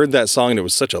 And I heard that song and it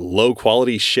was such a low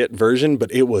quality shit version,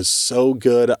 but it was so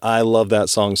good. I love that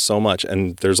song so much.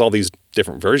 And there's all these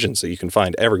different versions that you can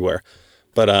find everywhere.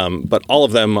 But all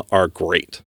of them are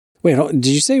great. Wait, did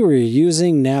you say we were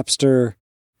using Napster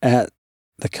at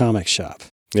the comic shop?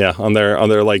 Yeah, on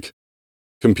their like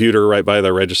computer right by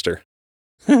their register.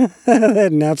 They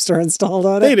had Napster installed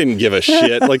on it? They didn't give a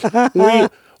shit. Like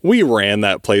we ran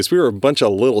that place. We were a bunch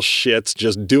of little shits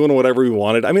just doing whatever we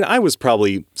wanted. I mean, I was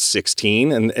probably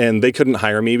 16 and they couldn't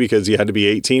hire me because you had to be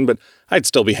 18, but I'd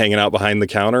still be hanging out behind the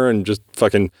counter and just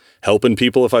fucking helping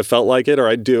people if I felt like it, or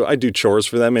I'd do chores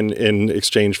for them in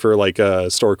exchange for like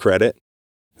store credit.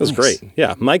 It was great.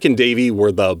 Yeah. Mike and Davey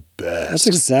were the best. That's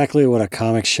exactly what a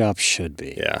comic shop should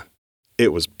be. Yeah.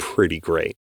 It was pretty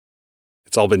great.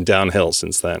 It's all been downhill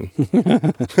since then.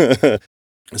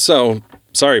 So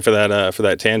sorry for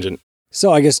that tangent.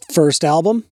 So I guess first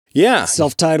album? Yeah.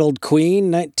 Self-titled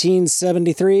Queen,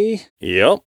 1973.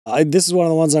 Yep. This is one of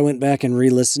the ones I went back and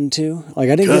re-listened to. Like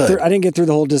I didn't get through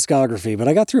the whole discography, but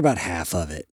I got through about half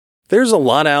of it. There's a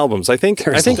lot of albums. I think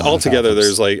altogether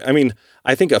there's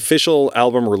I think official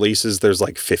album releases there's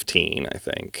like 15, I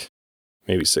think.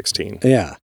 Maybe 16.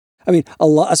 Yeah. I mean, a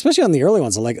lot, especially on the early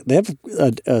ones, like they have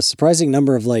a surprising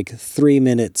number of like 3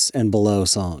 minutes and below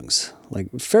songs, like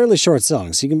fairly short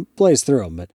songs. You can blaze through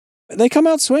them, but they come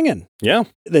out swinging. Yeah.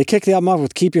 They kick the album off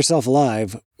with Keep Yourself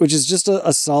Alive, which is just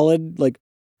a solid, like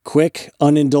quick,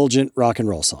 unindulgent rock and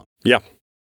roll song. Yeah.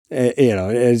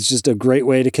 It's just a great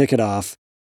way to kick it off.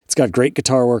 It's got great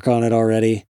guitar work on it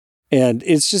already. And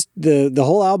it's just the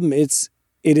whole album. It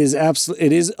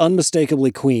is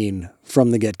unmistakably Queen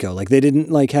from the get-go. Like they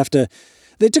didn't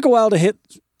they took a while to hit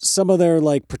some of their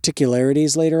like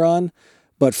particularities later on,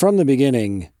 but from the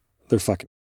beginning, they're fucking.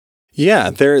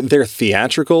 Yeah, they're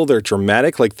theatrical, they're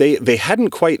dramatic. Like they hadn't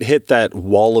quite hit that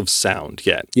wall of sound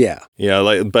yet. Yeah.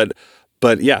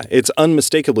 But yeah, it's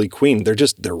unmistakably Queen.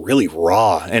 They're really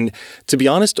raw. And to be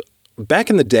honest, back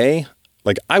in the day,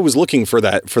 like I was looking for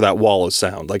that wall of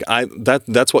sound. Like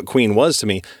that's what Queen was to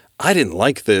me. I didn't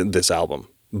like this album,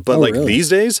 but really? These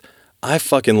days, I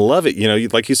fucking love it. You know,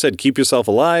 like you said, Keep Yourself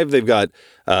Alive. They've got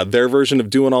their version of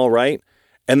Doing All Right,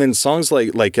 and then songs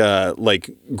like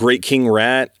Great King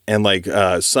Rat and like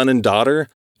Son and Daughter.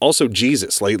 Also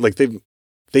Jesus. Like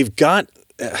they've got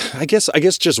I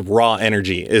guess just raw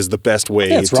energy is the best way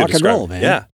Yeah, it's to rock and describe roll, it. man.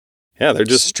 Yeah. Yeah, they're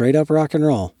just straight up rock and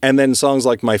roll. And then songs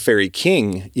like My Fairy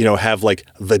King, have like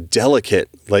the delicate,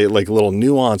 like little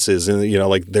nuances, and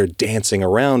like they're dancing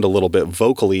around a little bit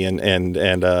vocally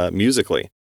and musically.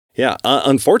 Yeah,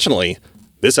 unfortunately,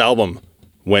 this album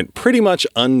went pretty much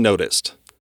unnoticed.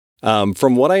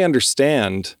 From what I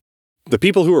understand, the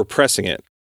people who were pressing it,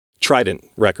 Trident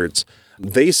Records,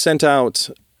 they sent out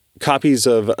copies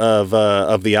of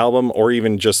the album, or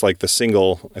even just like the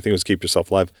single. I think it was "Keep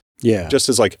Yourself Alive." Yeah. Just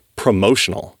as like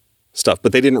promotional stuff,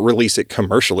 but they didn't release it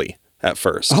commercially at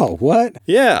first. Oh, what?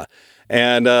 Yeah.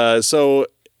 And so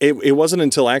it wasn't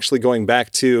until actually going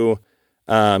back to,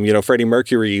 Freddie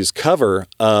Mercury's cover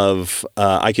of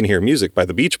I Can Hear Music by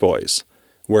the Beach Boys,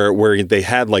 where they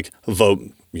had like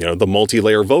the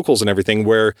multi-layer vocals and everything,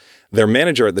 where their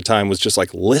manager at the time was just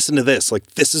like, listen to this, like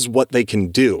this is what they can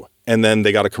do. And then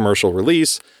they got a commercial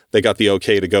release. They got the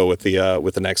okay to go with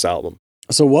the next album.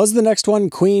 So was the next one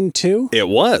Queen 2? It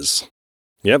was.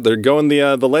 Yep, they're going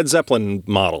the Led Zeppelin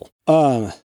model.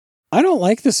 I don't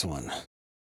like this one.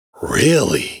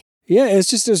 Really? Yeah, it was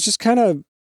just kind of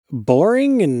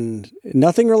boring and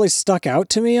nothing really stuck out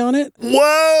to me on it.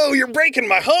 Whoa, you're breaking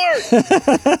my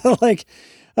heart. Like,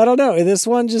 I don't know. This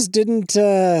one just didn't,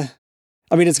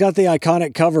 it's got the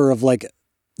iconic cover of like,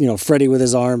 Freddie with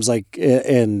his arms like,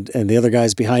 and the other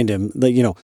guys behind him,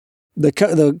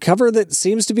 the cover that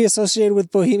seems to be associated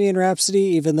with Bohemian Rhapsody,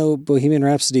 even though Bohemian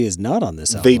Rhapsody is not on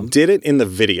this album. They did it in the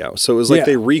video. So it was like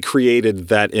they recreated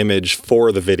that image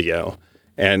for the video.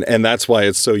 And that's why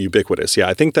it's so ubiquitous. Yeah,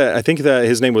 I think that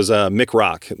his name was Mick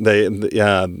Rock.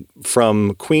 They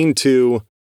from Queen 2,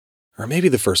 or maybe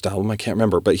the first album, I can't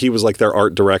remember, but he was like their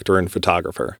art director and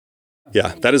photographer.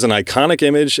 Yeah, that is an iconic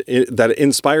image that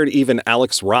inspired even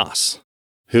Alex Ross.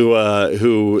 Who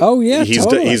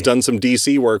he's done some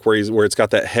DC work where it's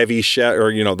got that heavy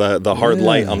the hard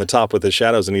light on the top with the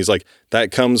shadows, and he's like,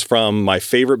 that comes from my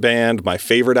favorite band, my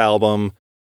favorite album.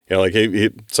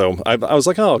 So I was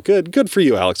like, oh, good for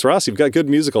you, Alex Ross. You've got good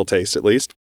musical taste, at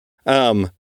least.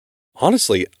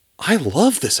 Honestly, I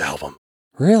love this album.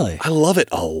 Really? I love it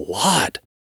a lot.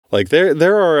 Like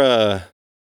there are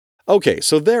okay,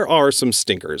 so there are some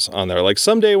stinkers on there. Like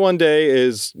Someday One Day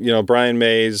is, Brian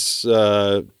May's,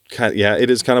 it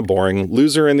is kind of boring.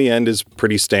 Loser in the End is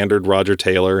pretty standard Roger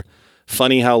Taylor.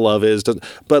 Funny How Love Is.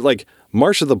 But like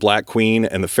March of the Black Queen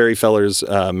and the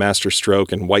Fairyfellers, Master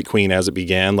Stroke and White Queen As It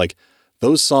Began, like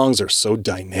those songs are so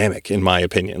dynamic in my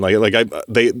opinion.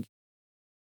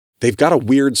 They've got a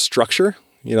weird structure.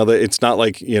 It's not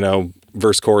like,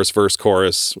 verse,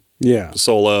 chorus, yeah,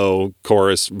 solo,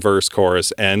 chorus, verse,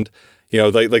 chorus, end.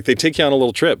 They take you on a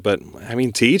little trip, but I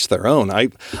mean, to each their own. I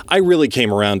really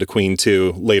came around to Queen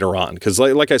 2 later on, because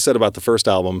like I said about the first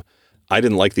album, I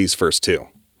didn't like these first two.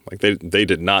 Like they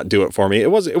did not do it for me.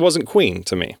 It wasn't Queen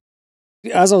to me.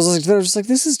 As I was listening to it, I was just like,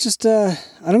 this is just I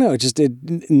don't know.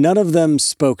 None of them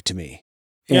spoke to me,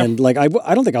 and like I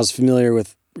don't think I was familiar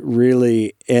with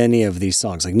really any of these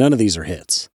songs. Like none of these are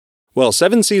hits. Well,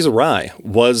 Seven Seas of Rye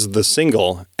was the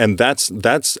single, and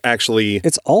that's actually...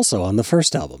 It's also on the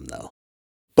first album, though.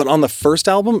 But on the first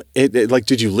album,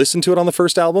 did you listen to it on the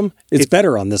first album? It's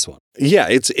better on this one. Yeah,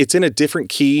 it's in a different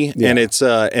key, and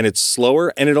it's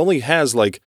slower, and it only has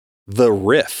like the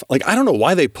riff. Like I don't know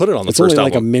why they put it on the first album. It's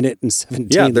only like a minute and 17.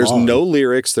 Yeah, there's long. no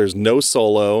lyrics, there's no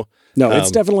solo. No,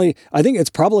 it's definitely. I think it's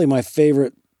probably my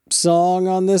favorite song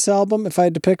on this album, if I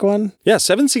had to pick one. Yeah,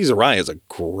 Seven Seas of Rye is a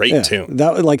great tune.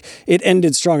 That it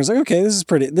ended strong. It's like, okay,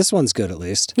 this one's good at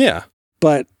least. Yeah.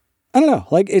 But I don't know,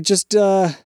 like it just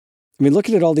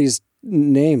looking at all these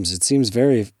names, it seems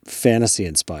very fantasy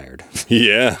inspired.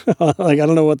 Yeah. Like I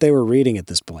don't know what they were reading at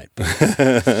this point.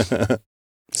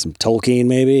 Some Tolkien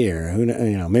maybe, or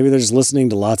maybe they're just listening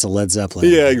to lots of Led Zeppelin.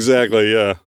 Yeah, exactly,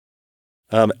 yeah.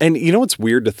 And what's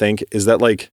weird to think is that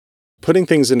like putting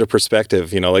things into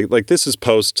perspective, like this is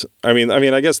post. I mean,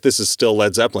 I guess this is still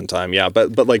Led Zeppelin time, yeah.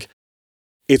 But like,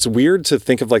 it's weird to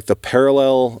think of like the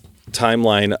parallel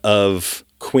timeline of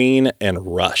Queen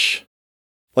and Rush.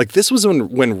 Like this was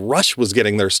when Rush was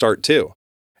getting their start too,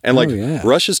 and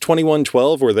Rush's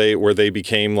 2112, where they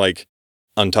became like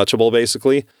untouchable,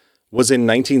 basically, was in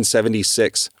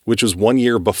 1976, which was 1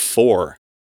 year before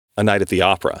A Night at the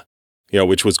Opera.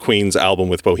 Which was Queen's album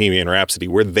with Bohemian Rhapsody,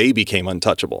 where they became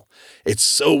untouchable. It's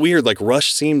so weird. Like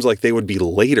Rush seems like they would be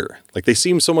later. Like they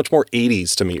seem so much more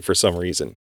 80s to me for some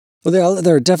reason. Well,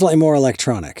 they're definitely more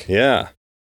electronic. Yeah.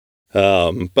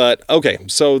 But okay.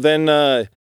 So then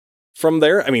from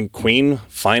there, Queen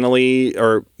finally,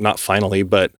 or not finally,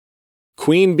 but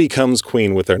Queen becomes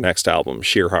Queen with their next album,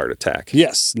 Sheer Heart Attack.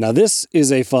 Yes. Now this is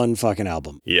a fun fucking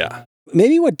album. Yeah.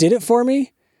 Maybe what did it for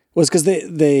me was because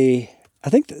I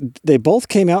think they both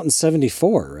came out in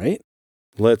 74, right?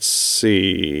 Let's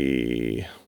see.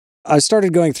 I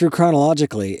started going through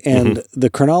chronologically, and the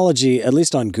chronology, at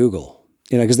least on Google,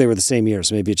 because they were the same year,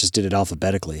 so maybe it just did it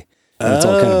alphabetically. And it's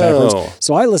all kind of backwards.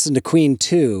 So I listened to Queen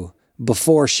 2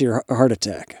 before Sheer Heart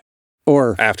Attack.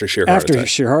 Or after Sheer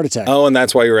Heart Attack. Oh, and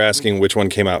that's why you were asking which one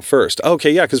came out first.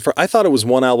 Okay, yeah, because I thought it was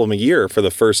one album a year for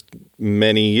the first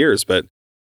many years, but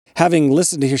having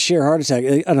listened to Sheer Heart Attack,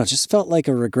 I don't know, it just felt like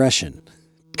a regression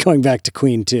going back to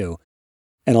Queen 2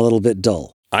 and a little bit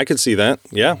dull. I could see that,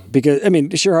 yeah. Because,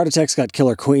 Sheer Heart Attack's got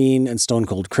Killer Queen and Stone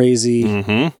Cold Crazy.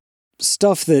 Mm-hmm.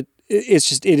 Stuff that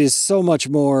it is so much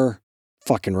more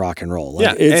fucking rock and roll.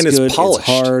 Like, yeah, and it's good, polished. It's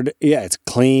hard. Yeah, it's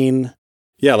clean.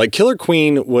 Yeah, like Killer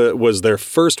Queen was their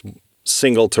first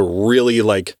single to really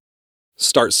like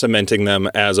start cementing them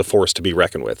as a force to be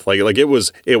reckoned with. Like it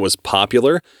was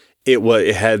popular.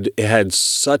 It had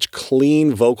such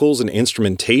clean vocals and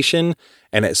instrumentation,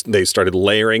 and they started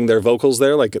layering their vocals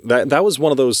there. Like that was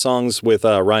one of those songs with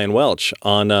Ryan Welch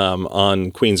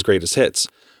on Queen's Greatest Hits,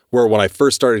 where when I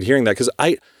first started hearing that, because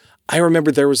I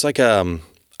remember there was like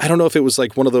I don't know if it was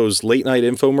like one of those late night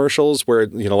infomercials where,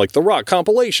 like the rock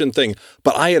compilation thing,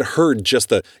 but I had heard just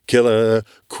the Killer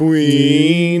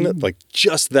Queen, like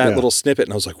just that little snippet.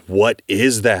 And I was like, what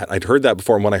is that? I'd heard that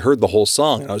before. And when I heard the whole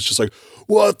song, I was just like,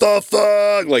 what the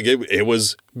fuck? Like it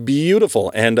was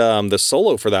beautiful. And the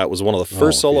solo for that was one of the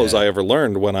first solos I ever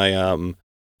learned when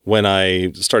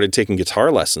I started taking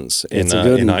guitar lessons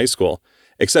in high school.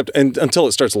 Except until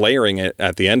it starts layering it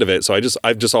at the end of it. So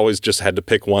I've just always just had to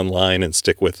pick one line and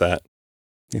stick with that.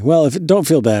 Well, don't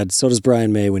feel bad. So does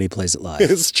Brian May when he plays it live.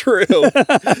 It's true.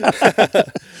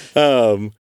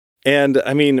 And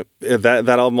I mean, that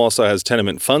album also has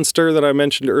Tenement Funster that I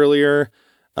mentioned earlier.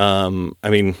 I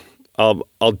mean,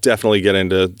 I'll definitely get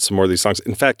into some more of these songs.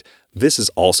 In fact, this is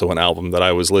also an album that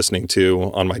I was listening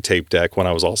to on my tape deck when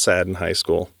I was all sad in high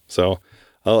school. So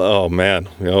Oh man.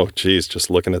 Oh geez,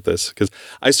 just looking at this. Because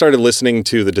I started listening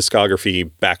to the discography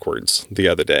backwards the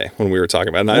other day when we were talking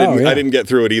about it. And I didn't get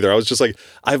through it either. I was just like,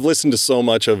 I've listened to so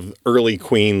much of early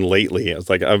Queen lately. I was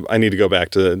like, I need to go back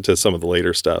to some of the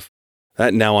later stuff.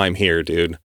 That Now I'm Here,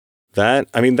 dude. That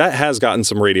has gotten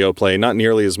some radio play, not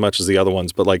nearly as much as the other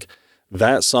ones, but like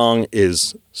that song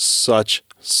is such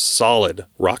solid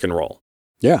rock and roll.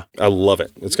 Yeah. I love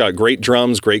it. It's got great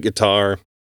drums, great guitar.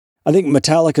 I think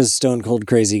Metallica's Stone Cold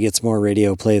Crazy gets more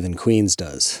radio play than Queen's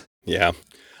does. Yeah.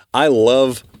 I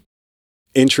love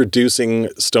introducing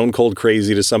Stone Cold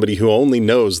Crazy to somebody who only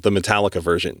knows the Metallica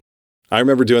version. I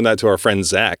remember doing that to our friend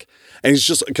Zach. And he's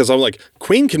just, because I'm like,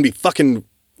 Queen can be fucking,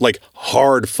 like,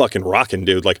 hard fucking rocking,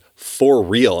 dude. Like, for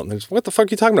real. And there's, what the fuck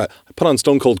are you talking about? I put on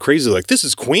Stone Cold Crazy, like, this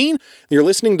is Queen? And you're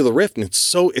listening to the riff, and it's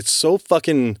so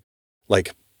fucking,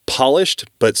 like, polished,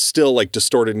 but still like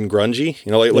distorted and grungy,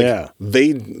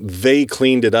 they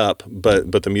cleaned it up,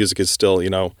 but the music is still,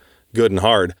 good and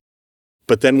hard.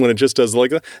 But then when it just does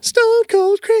like the Stone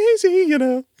Cold Crazy,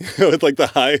 with like the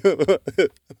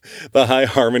high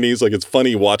harmonies, like it's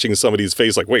funny watching somebody's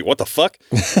face like, wait, what the fuck?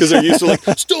 Because they're used to like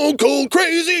Stone Cold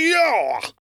Crazy, yeah.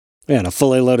 Yeah, and a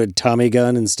fully loaded Tommy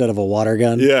gun instead of a water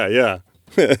gun. Yeah.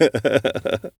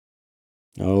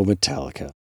 Oh,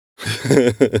 Metallica.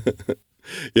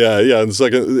 Yeah. It's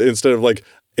like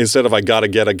instead of I gotta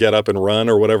get up and run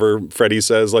or whatever Freddie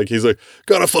says, like he's like,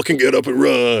 gotta fucking get up and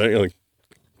run. You're like,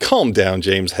 calm down,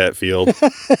 James Hetfield.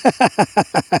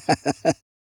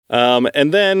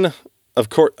 And then, of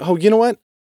course, you know what?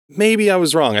 Maybe I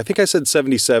was wrong. I think I said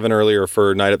 77 earlier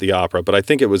for Night at the Opera, but I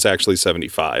think it was actually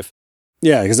 75.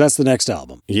 Yeah, because that's the next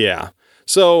album. Yeah.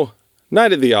 So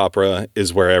Night at the Opera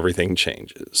is where everything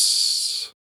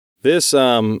changes. This,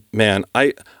 man,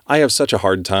 I have such a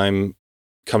hard time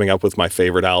coming up with my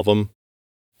favorite album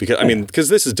because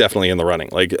this is definitely in the running.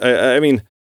 Like, I mean,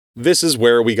 this is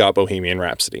where we got Bohemian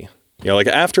Rhapsody. Like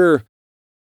after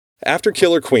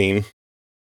Killer Queen,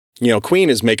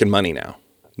 Queen is making money now.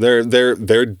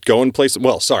 They're going places.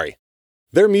 Well, sorry,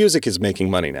 their music is making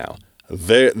money now.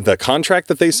 The contract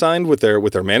that they signed with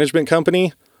their management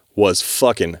company was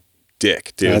fucking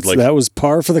dick, dude. That was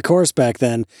par for the course back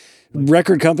then.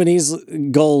 Record companies'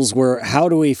 goals were, how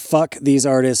do we fuck these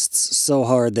artists so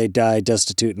hard they die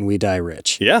destitute and we die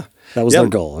rich? Yeah. That was their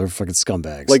goal. They're fucking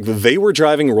scumbags. Like, they were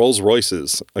driving Rolls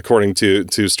Royces, according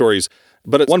to stories.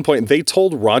 But at one point, they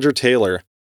told Roger Taylor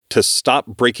to stop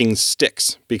breaking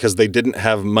sticks because they didn't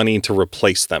have money to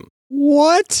replace them.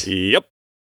 What? Yep.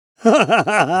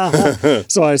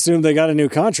 So I assume they got a new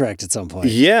contract at some point.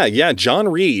 Yeah. John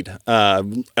Reed,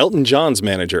 Elton John's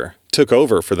manager, took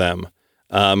over for them.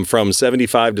 From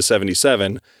 75 to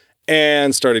 77.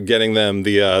 and started getting them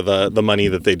the money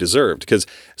that they deserved. Because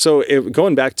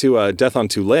going back to Death on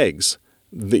Two Legs,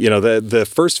 the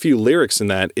first few lyrics in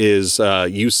that is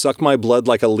you suck my blood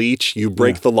like a leech, you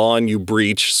break the law and you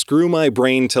breach, screw my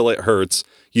brain till it hurts,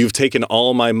 you've taken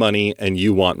all my money and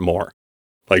you want more.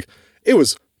 Like, it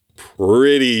was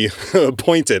pretty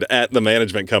pointed at the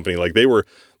management company. Like, they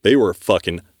were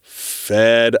fucking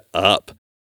fed up.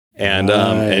 And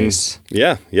nice.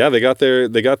 they got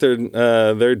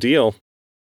their deal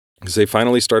because they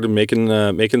finally started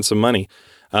making some money.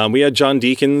 We had John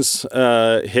Deacon's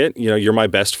hit, You're My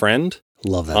Best Friend.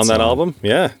 Love that on song. that album.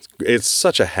 Yeah, it's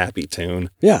such a happy tune.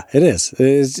 Yeah, it is.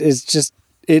 It's just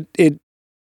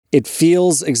it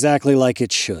feels exactly like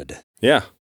it should. Yeah.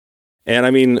 And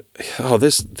I mean,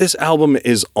 this album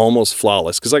is almost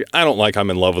flawless because I don't like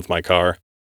I'm in love with my car.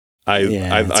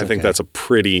 I think that's a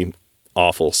pretty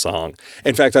awful song.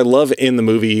 In fact, I love in the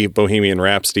movie Bohemian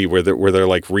Rhapsody where they're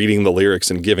like reading the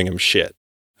lyrics and giving him shit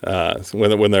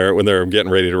when they're getting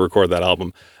ready to record that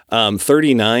album.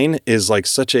 39 is like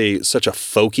such a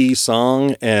folky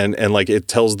song and like it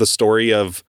tells the story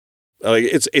of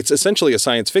it's essentially a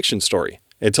science fiction story.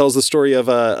 It tells the story of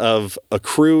a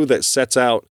crew that sets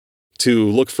out to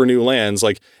look for new lands.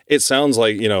 Like, it sounds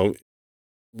like,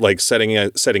 like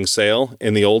setting sail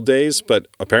in the old days, but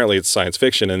apparently it's science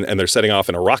fiction and they're setting off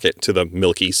in a rocket to the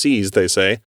Milky Seas, they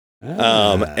say.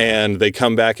 And they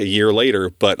come back a year later,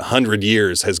 but 100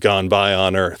 years has gone by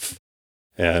on Earth.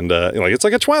 And it's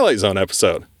like a Twilight Zone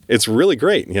episode. It's really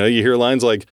great. You hear lines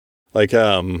like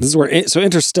this is where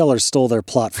Interstellar stole their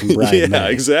plot from Brian May. Yeah,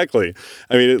 exactly.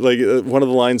 I mean, one of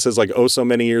the lines says like, "Oh, so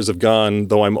many years have gone,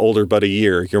 though I'm older but a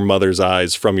year. Your mother's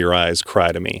eyes from your eyes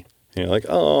cry to me." And you're like,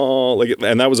 oh,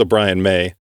 and that was a Brian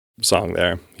May song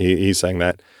there. He sang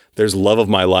that. There's Love of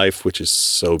My Life, which is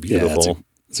so beautiful. Yeah,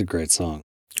 it's a great song.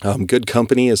 Good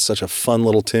Company is such a fun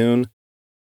little tune.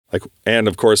 And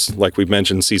of course, like we've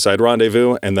mentioned, Seaside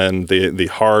Rendezvous, and then the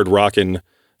hard rockin'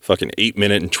 fucking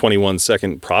 8-minute and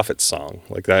 21-second Prophet song.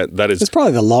 Like that is... It's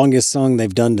probably the longest song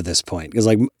they've done to this point. Because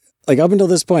like up until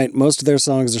this point, most of their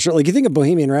songs are short. Like, you think of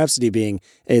Bohemian Rhapsody being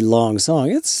a long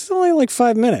song, it's only like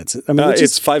 5 minutes. I mean,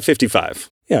 it's 5:55.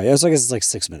 Yeah, so I guess it's like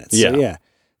 6 minutes. Yeah. So, yeah.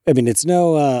 I mean, it's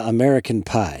no American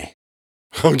Pie.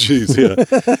 Oh, geez, yeah.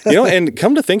 And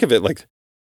come to think of it, like,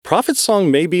 Prophet's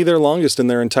song may be their longest in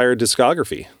their entire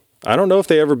discography. I don't know if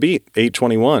they ever beat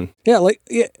 8:21. Yeah, like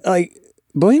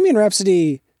Bohemian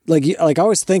Rhapsody, I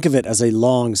always think of it as a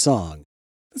long song.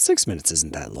 But 6 minutes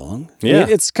isn't that long. Yeah. I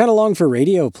mean, it's kind of long for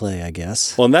radio play, I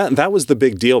guess. Well, and that was the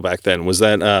big deal back then, was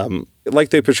that, like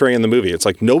they portray in the movie, it's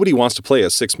like nobody wants to play a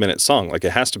 6-minute song. Like,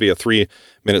 it has to be a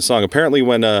 3-minute song. Apparently,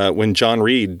 when John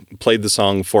Reed played the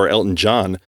song for Elton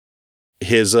John,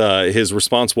 his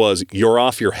response was, "You're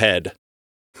off your head."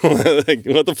 Like,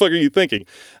 what the fuck are you thinking?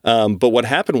 But what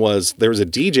happened was there was a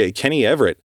DJ, Kenny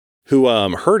Everett, who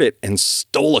heard it and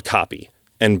stole a copy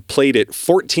and played it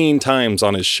 14 times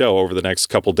on his show over the next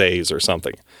couple days or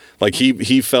something. Like,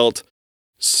 he felt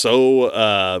so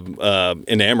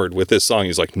enamored with this song.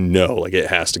 He's like, no, like, it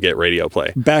has to get radio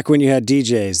play. Back when you had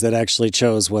DJs that actually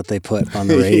chose what they put on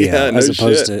the radio as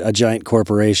opposed to a giant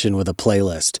corporation with a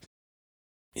playlist.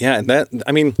 Yeah, and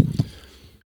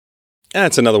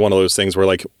that's another one of those things where,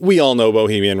 like, we all know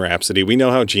Bohemian Rhapsody. We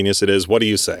know how genius it is. What do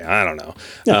you say? I don't know.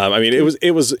 Yeah.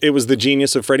 It was the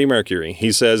genius of Freddie Mercury.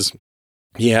 He says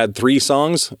he had 3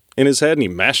 songs in his head and he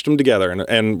mashed them together.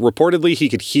 And reportedly he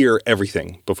could hear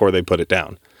everything before they put it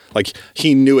down. Like,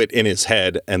 he knew it in his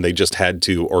head and they just had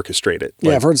to orchestrate it.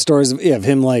 Yeah, I've heard stories of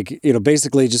him,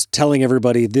 basically just telling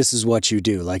everybody, this is what you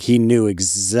do. Like, he knew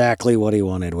exactly what he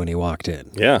wanted when he walked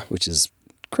in. Yeah. Which is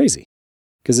crazy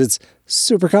because it's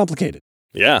super complicated.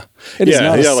 Yeah. It is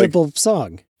not a simple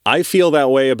song. I feel that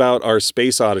way about our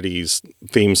Space Oddities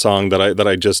theme song that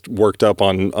I just worked up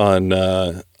on in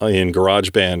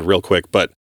GarageBand real quick,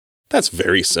 but that's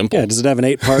very simple. Yeah, does it have an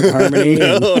 8-part harmony?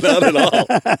 No, not at all.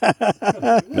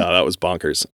 No, that was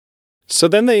bonkers. So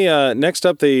then they next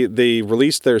up they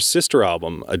released their sister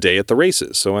album, A Day at the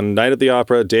Races. So on Night at the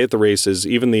Opera, A Day at the Races,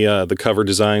 even the cover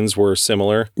designs were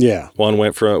similar. Yeah. One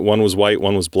was white,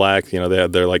 one was black. They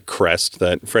had their like crest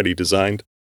that Freddie designed.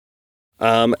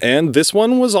 And this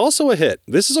one was also a hit.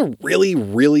 This is a really,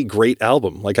 really great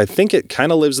album. Like, I think it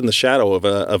kind of lives in the shadow of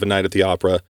a Night at the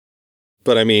Opera.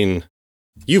 But I mean,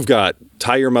 you've got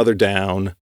Tie Your Mother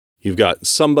Down. You've got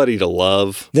Somebody to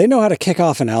Love. They know how to kick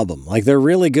off an album. Like, they're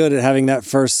really good at having that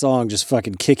first song just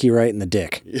fucking kick you right in the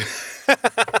dick.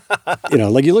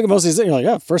 Like, you look at most of these things, you're like,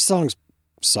 oh, first song's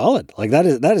solid. Like, that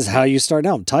is how you start an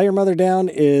album. Tie Your Mother Down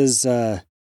is,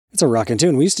 it's a rockin'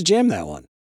 tune. We used to jam that one.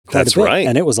 That's right.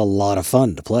 And it was a lot of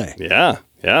fun to play. Yeah,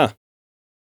 yeah.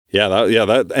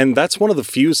 And that's one of the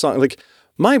few songs, like,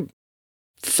 my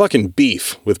fucking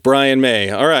beef with Brian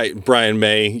May. All right, Brian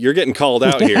May, you're getting called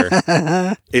out here.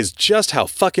 Is just how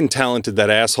fucking talented that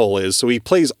asshole is. So he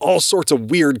plays all sorts of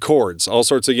weird chords, all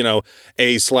sorts of,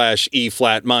 A/E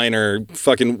flat minor,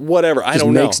 fucking whatever. I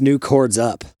don't know. Makes new chords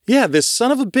up. Yeah, this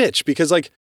son of a bitch, because like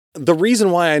the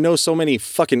reason why I know so many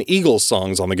fucking Eagles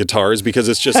songs on the guitar is because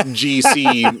it's just G,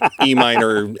 C, E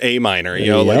minor, A minor,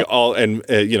 like all, and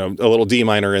a little D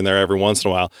minor in there every once in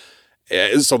a while.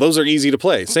 So those are easy to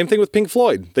play. Same thing with Pink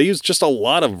Floyd. They use just a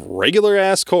lot of regular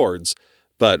ass chords.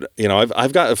 But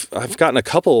I've gotten a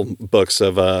couple books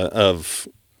of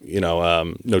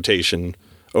notation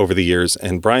over the years,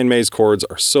 and Brian May's chords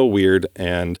are so weird.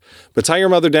 But Tie Your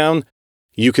Mother Down,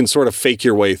 you can sort of fake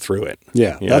your way through it.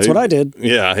 Yeah, that's what I did.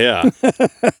 Yeah.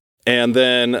 And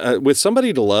then with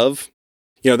Somebody to Love,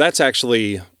 that's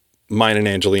actually mine and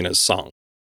Angelina's song.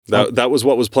 That was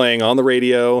what was playing on the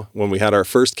radio when we had our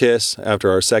first kiss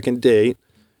after our second date,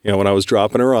 when I was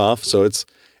dropping her off. So it's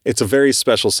a very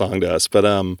special song to us. But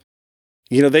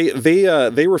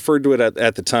they referred to it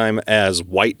at the time as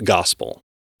white gospel,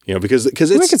 because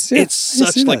it's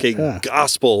such like a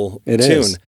gospel tune.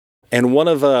 Is. And one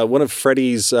of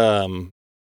Freddie's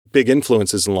big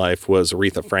influences in life was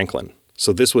Aretha Franklin.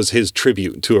 So this was his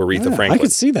tribute to Aretha Franklin. I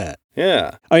could see that.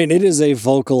 Yeah. I mean, it is a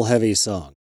vocal heavy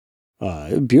song.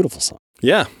 Beautiful song.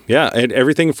 Yeah. And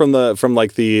everything from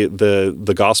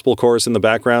the gospel chorus in the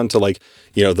background to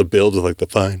the build of the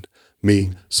find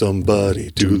me somebody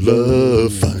to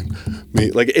love, find me.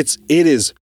 It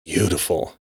is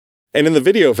beautiful. And in the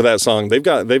video for that song, they've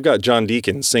got John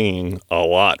Deacon singing a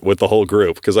lot with the whole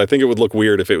group, because I think it would look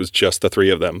weird if it was just the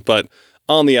three of them. But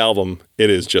on the album,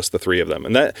 it is just the three of them.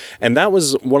 And that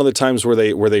was one of the times where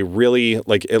they really,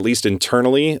 at least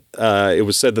internally, it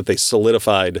was said that they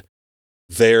solidified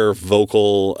their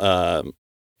vocal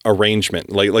arrangement,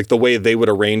 like the way they would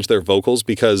arrange their vocals,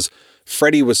 because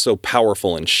Freddie was so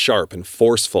powerful and sharp and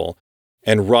forceful,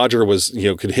 and Roger was,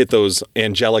 could hit those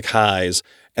angelic highs,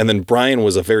 and then Brian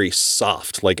was a very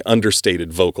soft,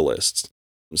 understated vocalist.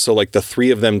 So the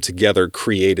three of them together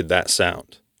created that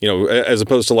sound, as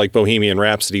opposed to Bohemian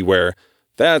Rhapsody, where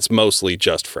that's mostly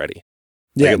just Freddie.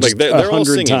 Yeah, they're all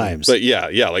singing times. But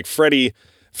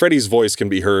Freddie's voice can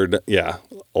be heard, a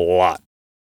lot.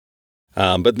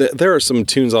 But there are some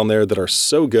tunes on there that are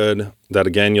so good that,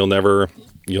 again, you'll never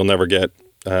get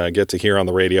to hear on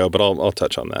the radio. But I'll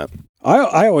touch on that.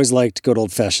 I always liked Good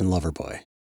Old Fashioned Lover Boy.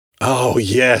 Oh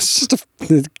yes, just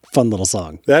a fun little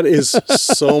song. That is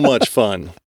so much fun.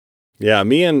 Yeah,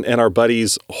 me and our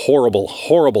buddy's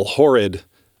horrid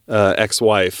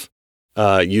ex-wife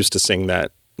used to sing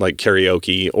that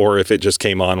karaoke, or if it just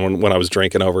came on when I was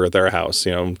drinking over at their house,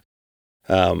 So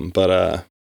I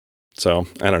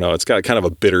don't know. It's got kind of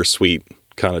a bittersweet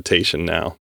connotation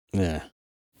now. Yeah.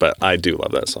 But I do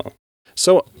love that song.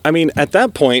 So, I mean, at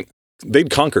that point, they'd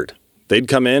conquered. They'd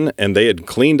come in and they had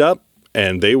cleaned up,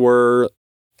 and they were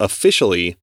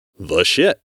officially the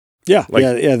shit. Yeah.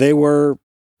 They were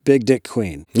Big Dick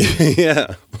Queen.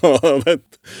 Yeah. Oh,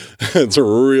 that's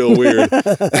real weird.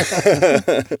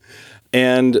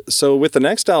 And so with the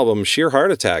next album, Sheer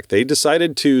Heart Attack, they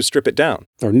decided to strip it down.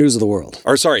 Or News of the World.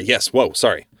 Or sorry, yes. Whoa,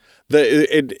 sorry.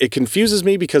 It confuses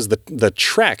me because the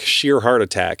track Sheer Heart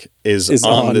Attack is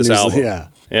on this album.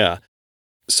 Yeah.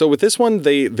 So with this one,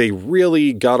 they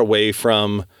really got away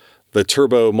from the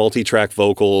turbo multi-track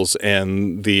vocals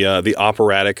and the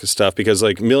operatic stuff, because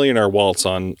Millionaire Waltz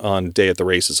on Day at the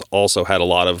Races also had a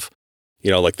lot of,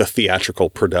 the theatrical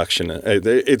production.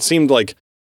 It seemed like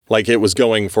it was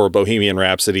going for Bohemian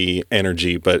Rhapsody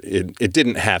energy, but it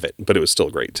didn't have it, but it was still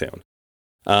a great tune.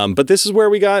 But this is where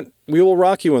we got We Will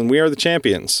Rock You and We Are the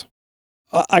Champions.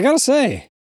 I gotta say,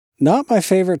 not my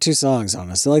favorite two songs,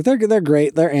 honestly. They're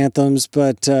great, they're anthems,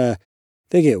 but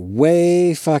they get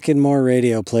way fucking more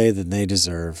radio play than they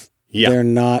deserve. Yeah. They're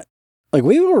not,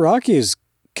 We Will Rock You is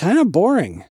kind of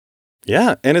boring.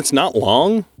 Yeah, and it's not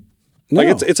long. No.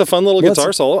 It's a fun little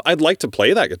guitar solo. I'd like to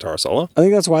play that guitar solo. I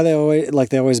think that's why they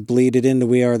always bleed it into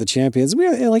We Are the Champions.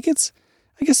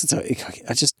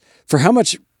 For how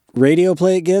much radio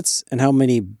play it gets and how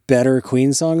many better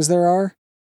Queen songs there are,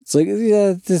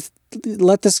 it's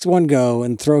let this one go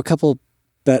and throw a couple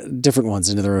different ones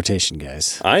into the rotation,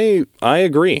 guys. I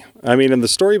agree. I mean, and the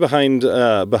story behind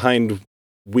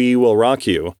We Will Rock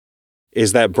You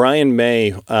is that Brian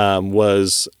May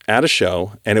was at a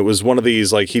show, and it was one of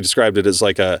these, he described it as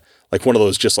one of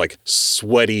those just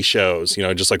sweaty shows,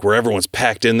 just where everyone's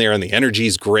packed in there and the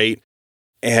energy's great.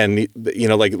 And,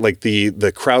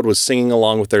 the crowd was singing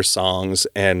along with their songs,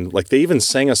 and they even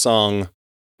sang a song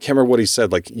can't remember what he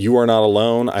said, like, "You are not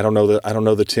alone." I don't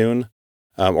know the tune,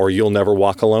 or "You'll Never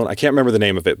Walk Alone." I can't remember the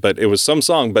name of it, but it was some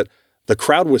song, but the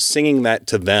crowd was singing that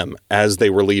to them as they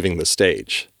were leaving the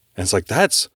stage. And it's like,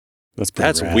 that's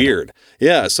rad. weird.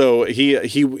 Yeah. So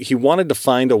he wanted to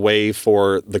find a way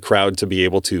for the crowd to be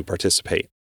able to participate.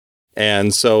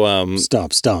 And so,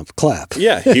 stomp, clap.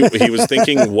 Yeah, he was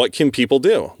thinking, what can people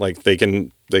do? Like they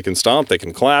can stomp, they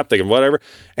can clap, they can whatever.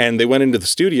 And they went into the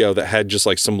studio that had just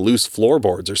like some loose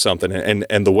floorboards or something.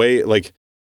 And the way, like,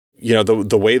 you know,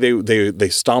 the way they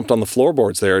stomped on the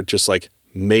floorboards there just like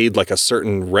made like a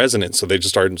certain resonance. So they just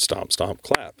started stomp,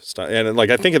 clap. And like,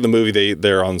 I think in the movie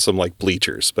they're on some like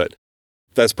bleachers, but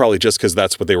that's probably just because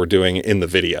that's what they were doing in the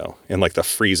video in like the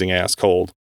freezing ass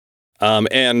cold.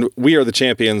 And We Are the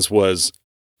Champions was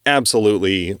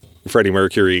absolutely Freddie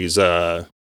Mercury's,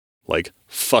 like,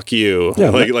 fuck you. Yeah,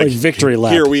 like victory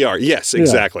lap. Here we are. Yes,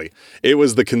 exactly. Yeah. It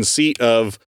was the conceit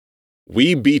of,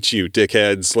 we beat you,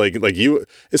 dickheads. Like you,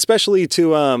 especially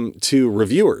to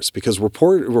reviewers, because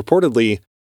reportedly,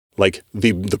 like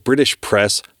the British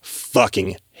press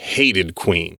fucking hated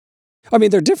Queen. I mean,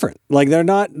 they're different. Like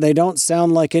they don't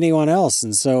sound like anyone else.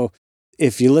 And so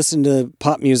if you listen to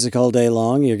pop music all day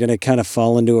long, you're going to kind of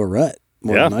fall into a rut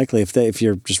more than likely. If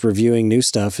you're just reviewing new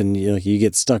stuff and you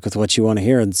get stuck with what you want to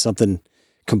hear and something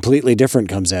completely different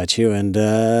comes at you. And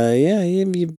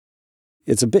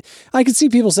it's a bit, I could see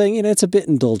people saying, it's a bit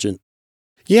indulgent.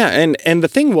 Yeah. And the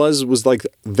thing was like,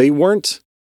 they weren't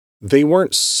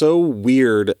so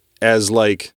weird as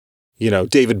like,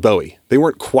 David Bowie. They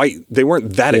weren't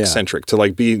that eccentric to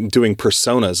like be doing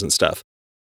personas and stuff.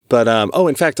 But,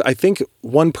 in fact, I think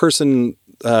one person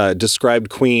described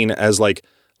Queen as like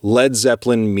Led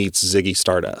Zeppelin meets Ziggy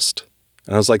Stardust.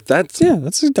 And I was like, I think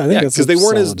that's because they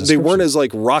weren't as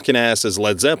like rockin' ass as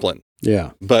Led Zeppelin.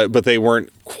 Yeah. But they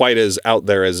weren't quite as out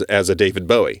there as a David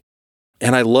Bowie.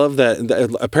 And I love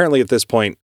that apparently at this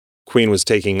point, Queen was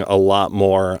taking a lot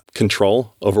more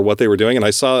control over what they were doing. And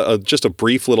I saw just a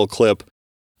brief little clip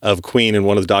of Queen in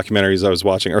one of the documentaries I was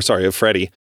watching, of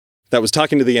Freddie, that was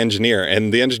talking to the engineer.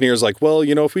 And the engineer's like, well,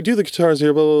 if we do the guitars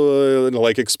here, blah, blah, blah, and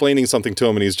like explaining something to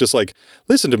him. And he's just like,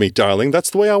 listen to me, darling, that's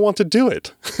the way I want to do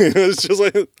it. It's just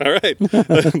like, all right,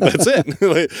 that's it.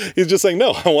 Like, he's just saying,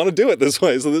 no, I want to do it this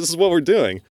way. So this is what we're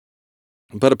doing.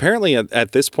 But apparently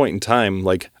at this point in time,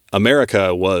 like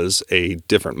America was a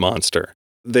different monster.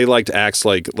 They liked acts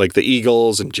like the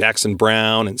Eagles and Jackson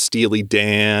Browne and Steely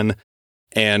Dan.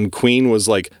 And Queen was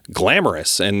like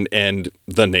glamorous and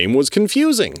the name was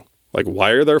confusing. Like, why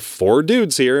are there 4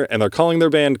 dudes here and they're calling their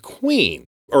band Queen?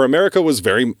 Or America was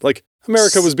very, like,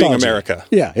 America was being America.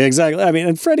 Yeah, exactly. I mean,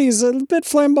 and Freddie's a bit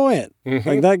flamboyant. Mm-hmm.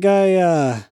 Like that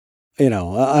guy,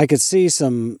 I could see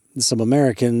some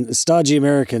stodgy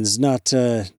Americans not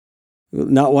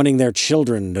wanting their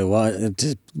children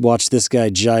to watch this guy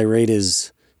gyrate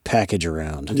his package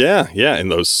around. Yeah, in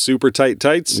those super tight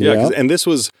tights. Yeah, and this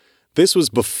was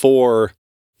before,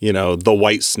 the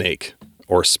White Snake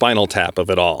or Spinal Tap of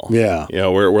it all. Yeah.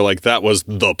 We're like, that was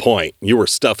the point. You were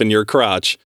stuffing your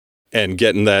crotch and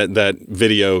getting that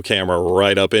video camera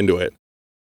right up into it.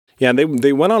 Yeah, and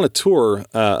they went on a tour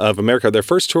of America. Their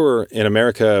first tour in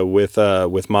America with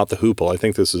Mott the Hoople. I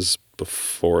think this is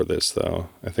before this, though.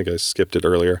 I think I skipped it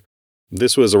earlier.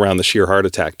 This was around the Sheer Heart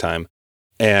Attack time.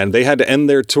 And they had to end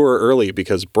their tour early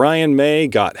because Brian May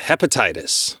got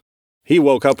hepatitis. He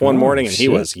woke up one morning and he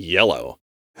was yellow.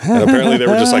 And apparently they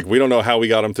were just like, we don't know how we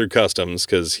got him through customs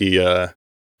because he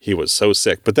was so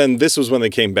sick. But then this was when they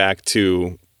came back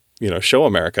to, show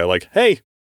America like, hey,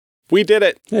 we did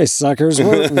it. Hey, suckers,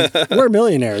 we're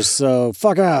millionaires, so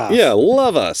fuck off. Yeah,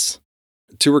 love us.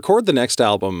 To record the next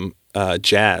album,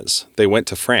 Jazz, they went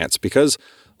to France because,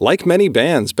 like many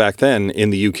bands back then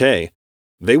in the UK,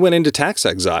 they went into tax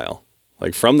exile,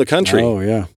 like from the country. Oh,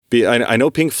 yeah. I know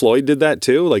Pink Floyd did that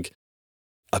too. Like,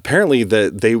 apparently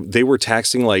they were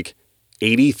taxing like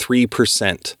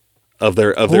 83% of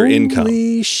their income.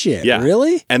 Holy shit! Yeah,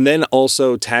 really? And then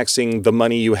also taxing the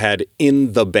money you had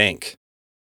in the bank.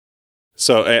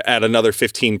 So at another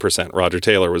 15%, Roger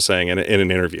Taylor was saying in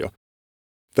an interview.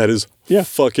 That is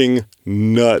fucking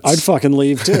nuts. I'd fucking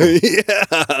leave too.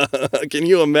 Yeah, can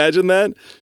you imagine that?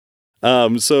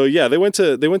 So yeah, they went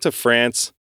to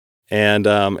France, and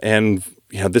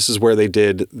this is where they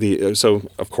did so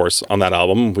of course on that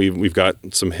album we've got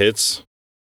some hits.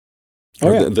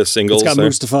 Oh yeah, the singles. It's got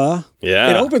Mustafa.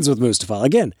 Yeah, it opens with Mustafa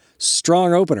again.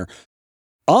 Strong opener,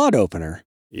 odd opener.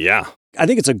 Yeah, I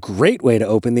think it's a great way to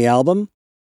open the album.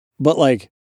 But like,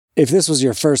 if this was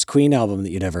your first Queen album that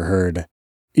you'd ever heard,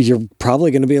 you're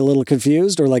probably going to be a little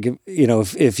confused, or like,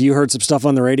 if you heard some stuff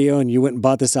on the radio and you went and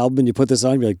bought this album and you put this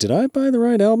on, you're like, did I buy the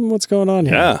right album? What's going on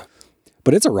here? Yeah.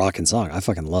 But it's a rocking song. I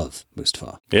fucking love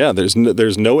Mustafa. Yeah, there's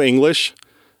no English.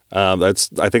 I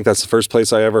think that's the first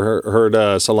place I ever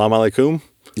heard Salam Alaikum.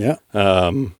 Yeah.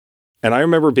 And I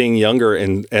remember being younger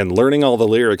and learning all the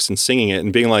lyrics and singing it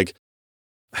and being like,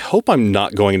 I hope I'm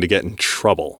not going to get in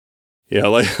trouble.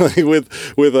 Like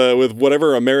with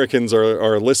whatever Americans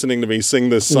are listening to me sing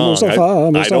this song. Mustafa,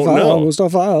 I don't know.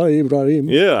 Mustafa Ibrahim.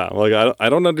 Yeah, like I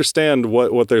don't understand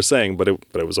what they're saying, but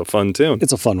it was a fun tune.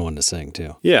 It's a fun one to sing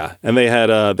too. Yeah, and they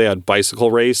had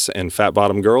Bicycle Race and Fat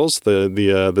Bottom Girls,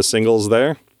 the singles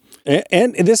there.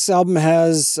 And this album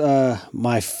has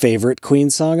my favorite Queen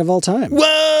song of all time.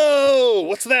 Whoa!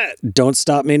 What's that? Don't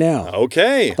Stop Me Now.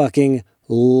 Okay. Fucking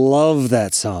love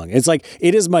that song. It's like,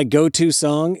 it is my go-to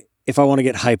song if I want to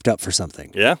get hyped up for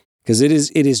something. Yeah. Because it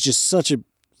is just such a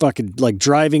fucking like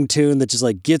driving tune that just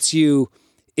like gets you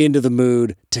into the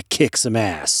mood to kick some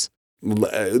ass.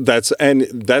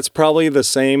 That's probably the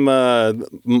same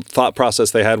thought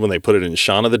process they had when they put it in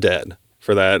Shaun of the Dead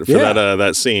for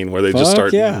that scene where they just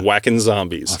start whacking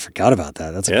zombies. Oh, I forgot about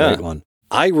that. That's a great one.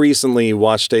 I recently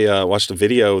watched a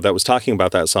video that was talking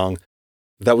about that song,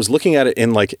 that was looking at it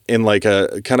in like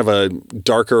a kind of a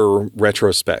darker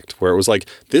retrospect, where it was like,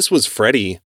 this was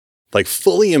Freddie like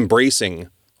fully embracing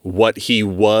what he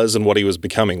was and what he was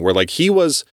becoming, where like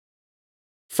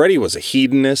Freddie was a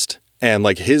hedonist, and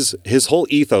like his whole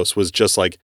ethos was just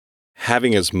like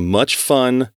having as much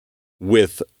fun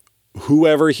with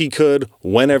whoever he could,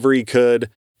 whenever he could,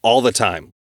 all the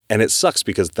time. And it sucks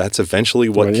because that's eventually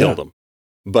what killed him.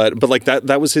 But like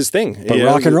that was his thing. But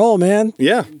rock and roll, man.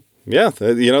 Yeah. Yeah.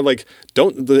 Like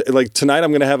tonight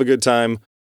I'm going to have a good time,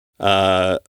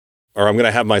 or I'm going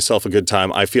to have myself a good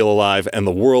time. I feel alive and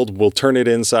the world will turn it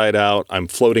inside out. I'm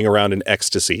floating around in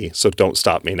ecstasy. So don't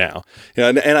stop me now.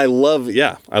 And I love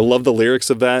the lyrics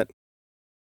of that.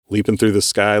 Leaping through the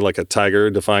sky like a tiger,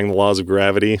 defying the laws of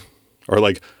gravity, or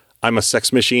like, I'm a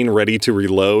sex machine ready to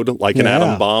reload, like an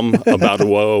atom bomb about to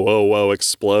whoa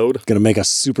explode. Gonna make a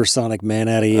supersonic man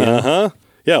out of you. Uh-huh.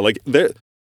 Yeah, like that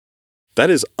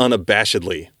is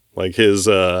unabashedly like his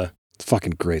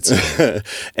fucking great song.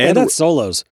 and that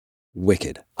solo's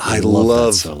wicked. I love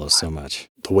that solo so much.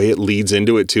 The way it leads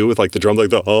into it too, with like the drums,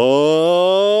 like the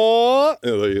oh,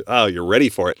 you're ready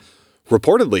for it.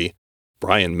 Reportedly,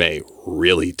 Brian May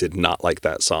really did not like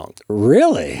that song.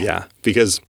 Really? Yeah,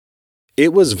 because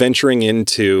it was venturing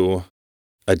into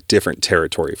a different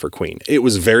territory for Queen. It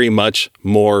was very much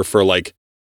more for like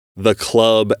the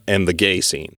club and the gay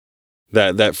scene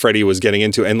that Freddie was getting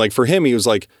into. And like for him, he was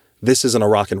like, this isn't a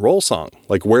rock and roll song.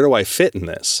 Like, where do I fit in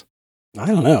this? I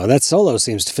don't know. That solo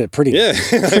seems to fit pretty I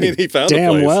mean, he found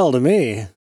damn a place. well to me.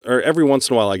 Or every once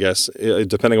in a while, I guess,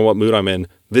 depending on what mood I'm in,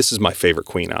 this is my favorite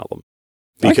Queen album.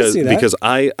 Because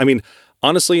I mean,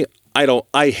 honestly,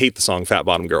 I hate the song Fat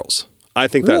Bottom Girls. I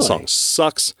think that song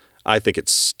sucks. I think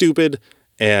it's stupid,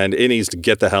 and it needs to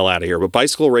get the hell out of here. But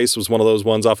Bicycle Race was one of those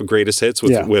ones off of Greatest Hits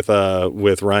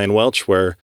with Ryan Welch,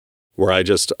 where I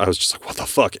was just like, what the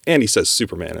fuck? And he says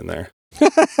Superman in there,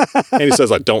 and he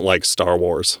says I don't like Star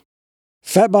Wars.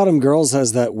 Fat Bottom Girls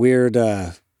has that weird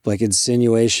like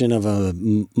insinuation of a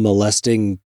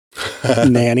molesting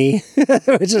nanny,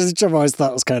 which I've always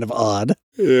thought was kind of odd.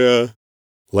 Yeah.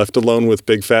 Left alone with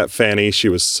Big Fat Fanny, she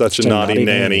was such a naughty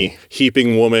nanny.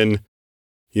 Heaping woman,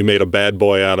 you made a bad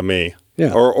boy out of me.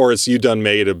 Yeah. Or it's you done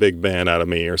made a big man out of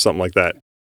me, or something like that.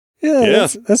 Yeah.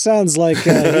 That sounds like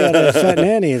he had a fat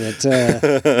nanny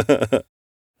that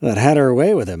had her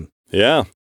way with him. Yeah.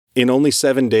 In Only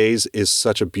 7 Days is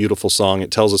such a beautiful song.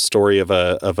 It tells a story of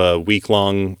a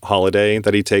week-long holiday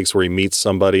that he takes where he meets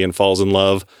somebody and falls in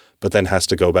love, but then has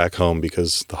to go back home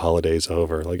because the holiday's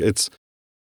over. Like it's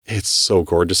so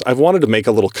gorgeous. I've wanted to make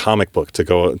a little comic book to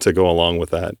go along with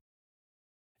that.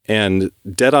 And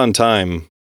Dead on Time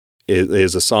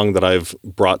is a song that I've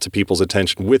brought to people's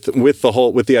attention with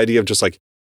the idea of just like,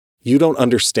 you don't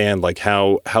understand like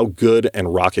how good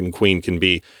and rockin' Queen can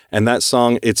be. And that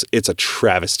song, it's a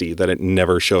travesty that it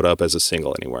never showed up as a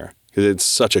single anywhere, because it's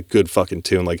such a good fucking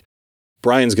tune. Like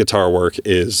Brian's guitar work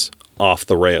is off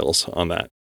the rails on that,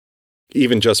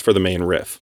 even just for the main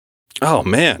riff. Oh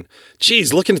man,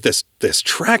 geez, looking at this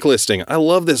track listing, I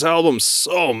love this album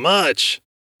so much.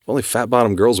 If only Fat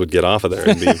Bottom Girls would get off of there,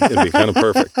 it'd be kind of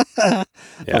perfect. Yeah.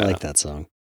 I like that song.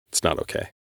 It's not okay.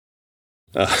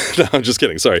 No, I'm just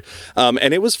kidding. Sorry.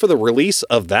 And it was for the release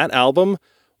of that album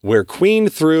where Queen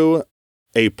threw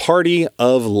a party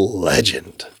of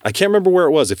legend. I can't remember where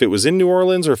it was, if it was in New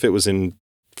Orleans or if it was in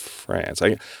France.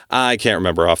 I can't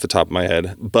remember off the top of my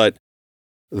head, but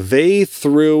They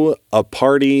threw a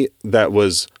party that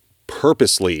was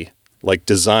purposely like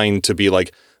designed to be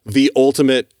like the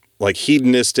ultimate like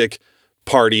hedonistic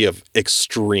party of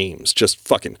extremes, just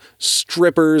fucking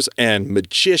strippers and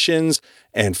magicians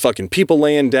and fucking people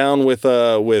laying down with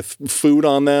food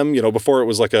on them. You know, before it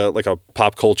was like a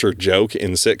pop culture joke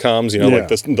in sitcoms, you know, like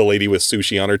the lady with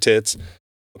sushi on her tits.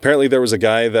 Apparently there was a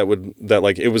guy that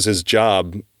it was his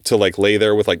job to like lay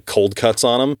there with like cold cuts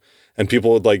on him, and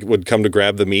people would come to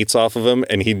grab the meats off of him,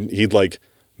 and he'd like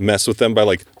mess with them by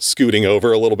like scooting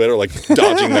over a little bit or like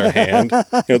dodging their hand. You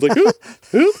know, it's like,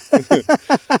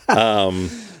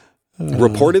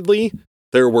 reportedly,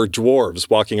 there were dwarves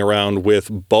walking around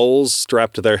with bowls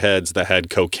strapped to their heads that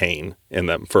had cocaine in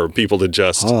them for people to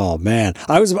just... Oh, man.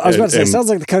 I was about to say, it sounds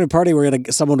like the kind of party where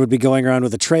someone would be going around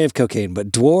with a tray of cocaine,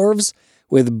 but dwarves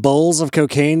with bowls of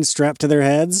cocaine strapped to their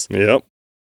heads? Yep.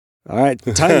 All right,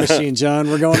 time machine, John.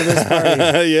 We're going to this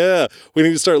party. Yeah. We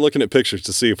need to start looking at pictures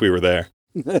to see if we were there.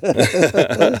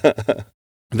 The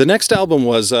next album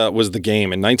was The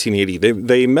Game in 1980.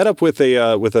 They met up with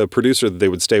a producer that they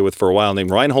would stay with for a while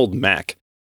named Reinhold Mack,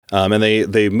 and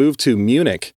they moved to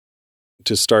Munich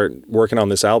to start working on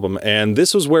this album. And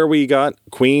this was where we got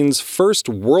Queen's first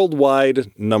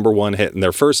worldwide number one hit, and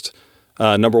their first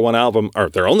number one album, or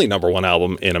their only number one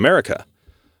album in America.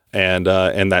 And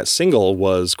that single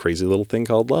was Crazy Little Thing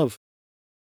Called Love.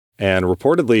 And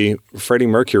reportedly, Freddie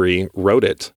Mercury wrote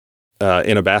it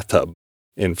in a bathtub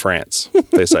in France,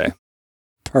 they say.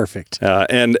 Perfect.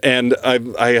 And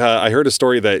I heard a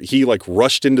story that he like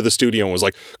rushed into the studio and was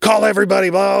like, call everybody,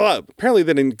 blah, blah, blah. Apparently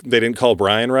they didn't call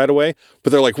Brian right away,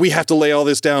 but they're like, we have to lay all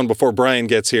this down before Brian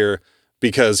gets here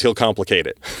because he'll complicate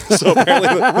it. So apparently,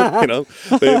 you know,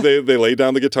 they laid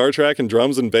down the guitar track and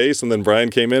drums and bass, and then Brian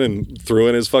came in and threw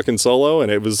in his fucking solo,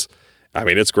 and it was... I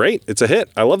mean, it's great. It's a hit.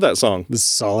 I love that song. This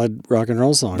solid rock and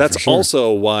roll song. That's for sure.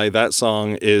 also why that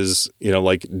song is, you know,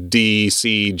 like D,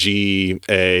 C, G,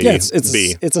 A,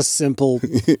 B. It's a simple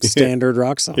standard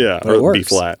rock song. Yeah, or B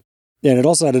flat. Yeah, and it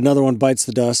also had another one, Bites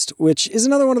the Dust, which is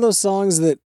another one of those songs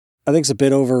that I think is a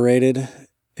bit overrated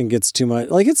and gets too much.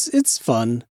 Like, it's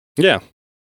fun. Yeah.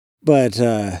 But,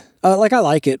 like, I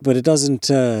like it, but it doesn't,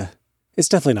 it's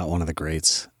definitely not one of the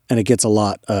greats. And it gets a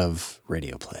lot of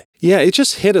radio play. Yeah, it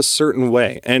just hit a certain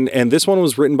way. And this one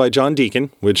was written by John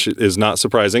Deacon, which is not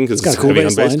surprising because it's cool heavy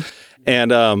on bass. line.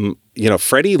 And, you know,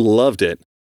 Freddie loved it.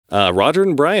 Roger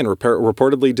and Brian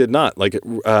reportedly did not. Like,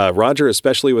 Roger,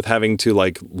 especially with having to,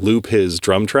 like, loop his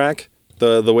drum track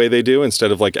the way they do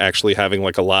instead of, like, actually having,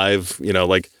 like, a live, you know,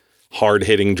 like,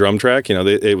 hard-hitting drum track. You know,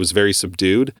 it was very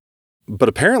subdued. But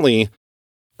apparently...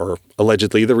 or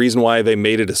allegedly, the reason why they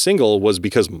made it a single was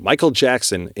because Michael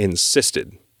Jackson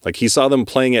insisted. Like, he saw them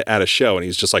playing it at a show, and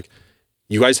he's just like,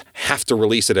 you guys have to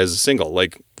release it as a single.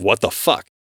 Like, what the fuck?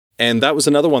 And that was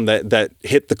another one that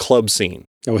hit the club scene.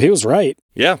 Oh, he was right.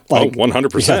 Yeah, like,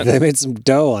 100%. Yeah, they made some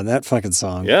dough on that fucking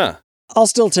song. Yeah. I'll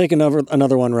still take another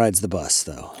one, Rides the Bus,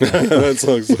 though. That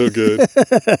song's so good.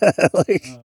 Like,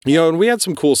 you know, and we had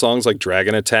some cool songs like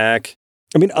Dragon Attack.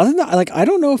 I mean, other than that, like, I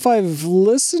don't know if I've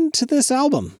listened to this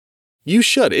album. You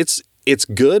should. It's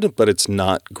good, but it's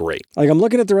not great. Like, I'm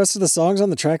looking at the rest of the songs on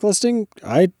the track listing.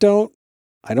 I don't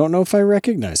know if I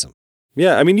recognize them.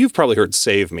 Yeah, I mean, you've probably heard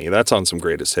Save Me. That's on some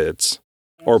greatest hits.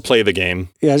 Or Play the Game.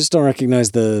 Yeah, I just don't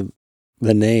recognize the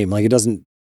name. Like, it doesn't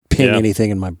ping anything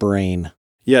in my brain.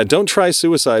 Yeah, Don't Try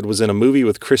Suicide was in a movie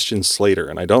with Christian Slater,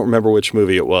 and I don't remember which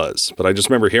movie it was, but I just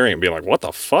remember hearing it and being like, what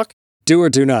the fuck? Do or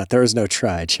do not. There is no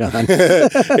try, John.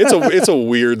 It's a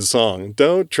weird song.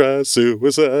 Don't try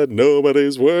suicide.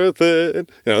 Nobody's worth it.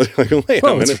 You know, like, wait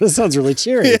a minute. That sounds really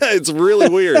cheery. Yeah, it's really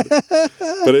weird.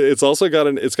 But it's also got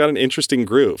an interesting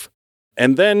groove.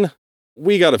 And then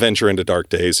we got to venture into dark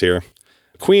days here.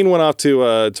 Queen went off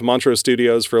to Montreux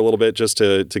Studios for a little bit just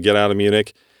to get out of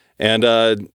Munich. And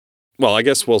well, I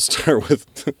guess we'll start with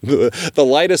the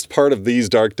lightest part of these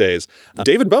dark days.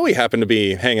 David Bowie happened to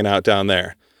be hanging out down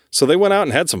there. So they went out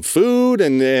and had some food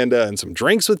and some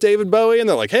drinks with David Bowie, and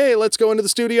they're like, hey, let's go into the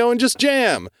studio and just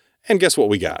jam. And guess what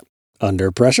we got?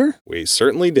 Under Pressure? We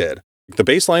certainly did. The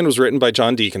bass line was written by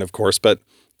John Deacon, of course, but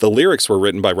the lyrics were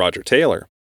written by Roger Taylor,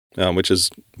 which is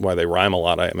why they rhyme a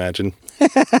lot, I imagine.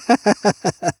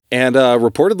 And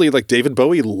reportedly, like, David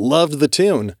Bowie loved the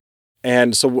tune.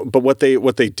 And so, but what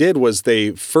they did was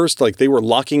they first, like, they were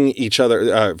locking each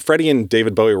other, Freddie and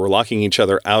David Bowie were locking each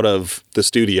other out of the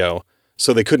studio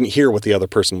so they couldn't hear what the other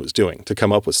person was doing to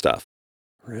come up with stuff.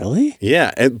 Really?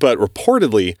 Yeah. But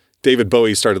reportedly, David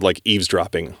Bowie started, like,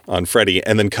 eavesdropping on Freddie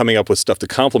and then coming up with stuff to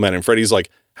compliment him. Freddie's like,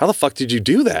 how the fuck did you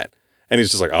do that? And he's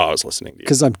just like, oh, I was listening to you.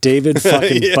 Because I'm David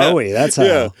fucking Bowie. That's how.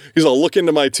 Yeah. He's all, look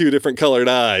into my 2 different colored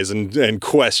eyes and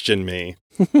question me.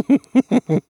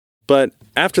 But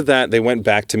after that, they went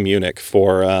back to Munich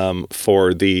for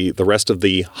the rest of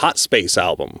the Hot Space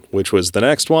album, which was the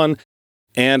next one.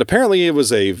 And apparently it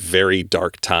was a very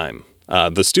dark time.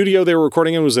 The studio they were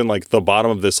recording in was in like the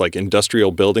bottom of this like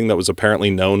industrial building that was apparently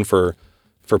known for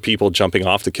people jumping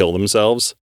off to kill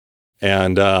themselves.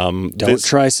 And don't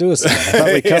try suicide. I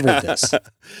thought we covered this.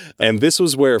 And this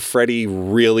was where Freddie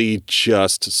really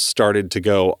just started to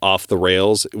go off the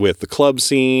rails with the club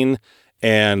scene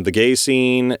and the gay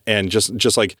scene and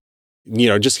just like, you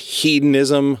know, just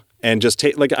hedonism and just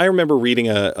like I remember reading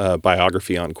a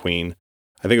biography on Queen.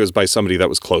 I think it was by somebody that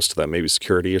was close to them, maybe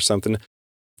security or something.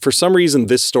 For some reason,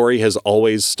 this story has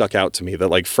always stuck out to me that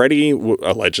like Freddie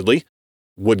allegedly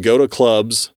would go to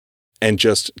clubs and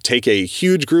just take a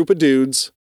huge group of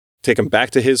dudes, take them back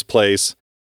to his place,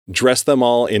 dress them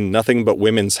all in nothing but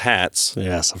women's hats.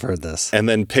 Yes, I've heard this. And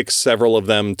then pick several of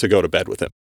them to go to bed with him.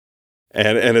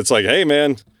 And it's like, hey,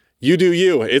 man, you do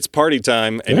you. It's party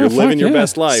time, and you're living your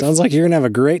best life. Sounds like you're going to have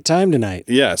a great time tonight.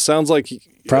 Yeah, sounds like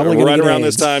probably right around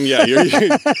AIDS. this time, yeah,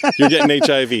 you're getting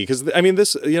HIV. Because, I mean,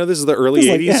 this is the early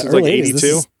 80s. It's like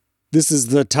 82. This is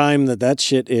the time that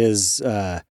shit is...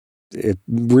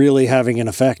 really having an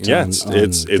effect. Yeah, on it's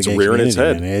the rearing its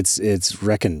head. And it's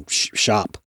wrecking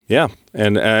shop. Yeah,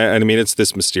 and I mean it's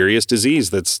this mysterious disease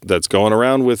that's going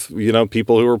around with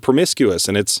people who are promiscuous,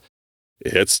 and it's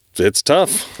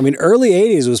tough. I mean, early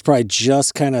 80s was probably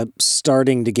just kind of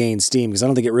starting to gain steam because I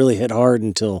don't think it really hit hard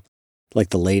until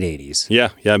like the late 80s.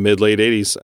 Yeah, mid-late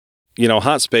 80s.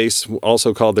 Hot Space,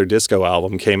 also called their disco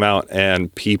album, came out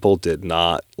and people did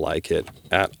not like it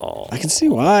at all. I can see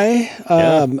why.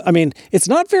 I mean, it's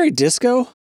not very disco.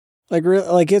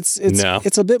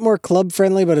 It's a bit more club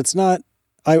friendly, but it's not.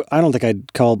 I don't think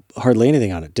I'd call hardly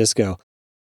anything on it disco.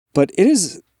 But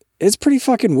it's pretty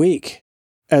fucking weak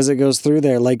as it goes through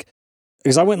there. Like,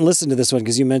 because I went and listened to this one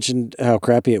because you mentioned how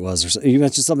crappy it was. Or you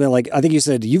mentioned something like, I think you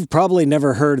said, you've probably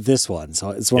never heard this one. So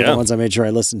it's one of the ones I made sure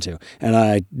I listened to. And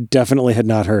I definitely had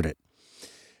not heard it.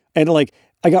 And like,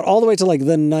 I got all the way to like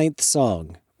the 9th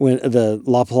song, when the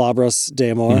La Palabras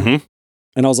de Amor. Mm-hmm.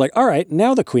 And I was like, all right,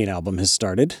 now the Queen album has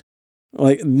started.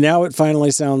 Like, now it finally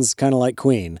sounds kind of like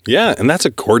Queen. Yeah, and that's a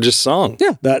gorgeous song.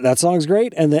 Yeah, that song's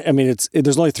great. And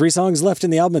there's only 3 songs left in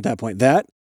the album at that point. That,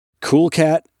 Cool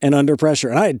Cat, and Under Pressure.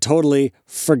 And I had totally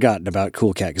forgotten about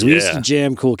Cool Cat because we used to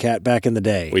jam Cool Cat back in the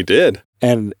day. We did.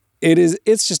 And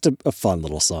it's just a fun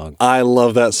little song. I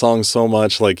love that song so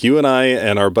much. Like you and I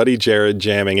and our buddy Jared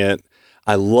jamming it.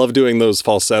 I love doing those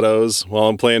falsettos while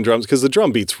I'm playing drums because the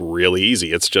drum beat's really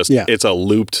easy. It's just, it's a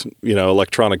looped,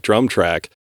 electronic drum track.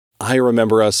 I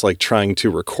remember us like trying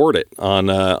to record it on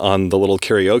the little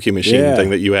karaoke machine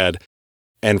thing that you had.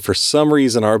 And for some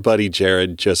reason, our buddy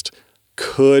Jared just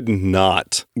could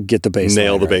not get the bass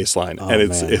nail line, the right? bass line. Oh, and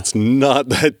it's not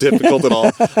that difficult at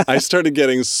all. I started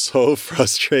getting so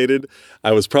frustrated.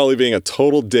 I was probably being a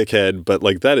total dickhead, but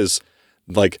like that's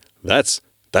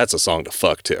a song to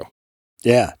fuck to.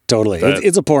 Yeah, totally.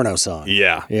 It's a porno song.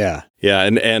 Yeah. Yeah. Yeah,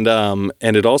 and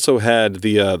it also had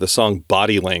the song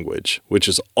Body Language, which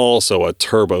is also a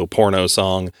turbo porno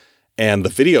song, and the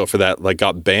video for that like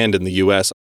got banned in the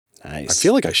US. Nice. I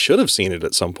feel like I should have seen it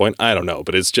at some point. I don't know,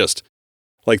 but it's just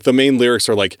like the main lyrics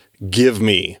are like, give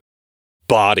me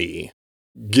body,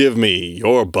 give me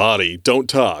your body, don't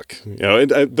talk.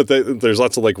 But there's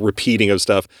lots of like repeating of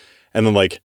stuff. And then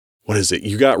like, what is it?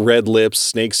 You got red lips,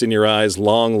 snakes in your eyes,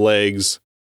 long legs,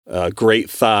 great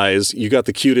thighs. You got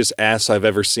the cutest ass I've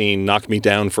ever seen. Knock me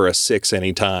down for a 6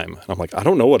 anytime. And I'm like, I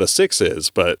don't know what a 6 is,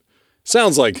 but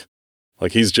sounds like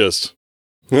he's just...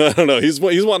 I don't know. He's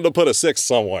wanting to put a 6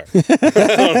 somewhere. I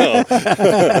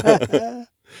don't know.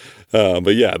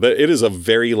 But yeah, it is a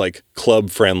very like club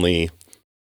friendly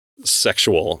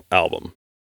sexual album.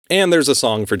 And there's a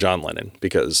song for John Lennon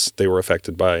because they were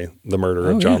affected by the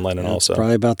murder of John Lennon also.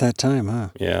 Probably about that time, huh?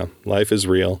 Yeah. Life is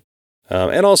Real.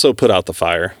 And also Put Out the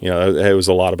Fire. It was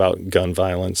a lot about gun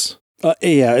violence.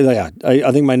 Yeah.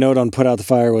 I think my note on Put Out the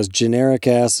Fire was generic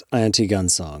ass anti-gun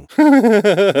song.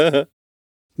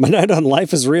 My note on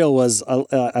Life is Real was,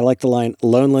 I like the line,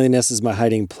 loneliness is my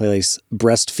hiding place,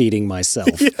 breastfeeding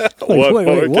myself. Yeah. What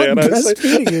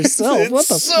breastfeeding yourself? What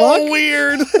the fuck?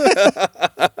 Weird.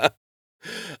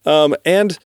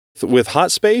 And with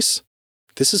Hot Space,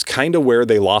 this is kind of where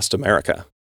they lost America.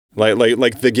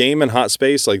 Like the game and Hot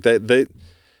Space, like they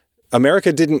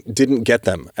America didn't get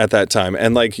them at that time.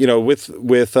 And like,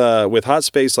 with Hot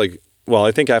Space, like, well,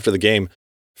 I think after the game,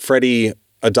 Freddie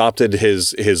adopted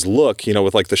his look,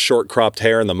 with like the short cropped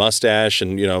hair and the mustache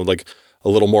and, like a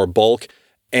little more bulk.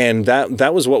 And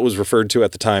that was what was referred to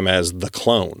at the time as the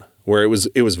clone, where it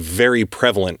was very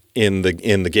prevalent in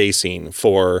the gay scene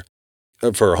for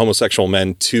homosexual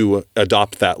men to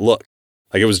adopt that look.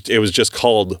 Like it was just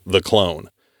called the clone.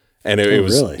 And it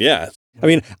was, really? Yeah. I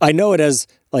mean, I know it as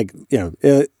like,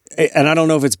 and I don't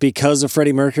know if it's because of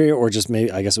Freddie Mercury or just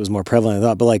maybe, I guess it was more prevalent than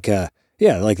I thought, but like,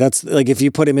 like that's like if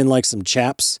you put him in like some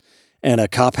chaps and a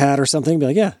cop hat or something, be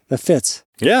like, yeah, that fits.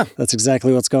 Yeah. That's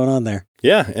exactly what's going on there.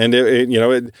 Yeah. And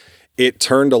it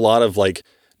turned a lot of like,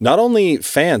 not only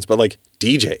fans, but like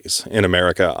DJs in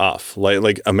America off.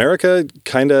 Like America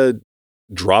kind of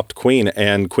dropped Queen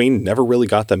and Queen never really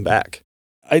got them back.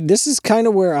 This is kind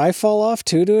of where I fall off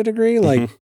too, to a degree. Like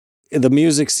the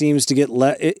music seems to get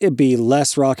it be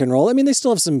less rock and roll. I mean, they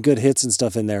still have some good hits and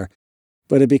stuff in there,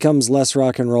 but it becomes less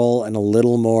rock and roll and a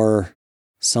little more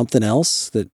something else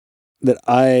that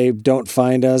I don't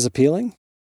find as appealing.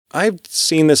 I've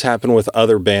seen this happen with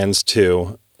other bands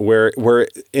too, where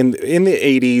in the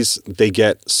 80s they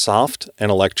get soft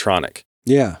and electronic.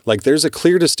 Yeah. Like there's a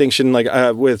clear distinction like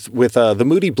with the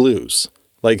Moody Blues.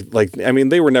 Like I mean,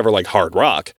 they were never like hard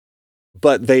rock,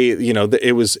 but they,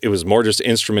 it was more just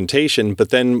instrumentation. But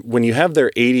then when you have their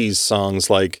 80s songs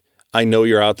like I Know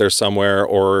You're Out There Somewhere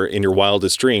or In Your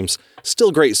Wildest Dreams,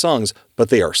 still great songs, but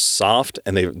they are soft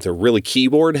and they're really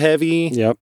keyboard heavy.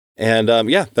 Yep. And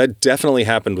that definitely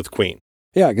happened with Queen.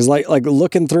 Yeah, because like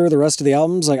looking through the rest of the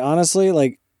albums, like honestly,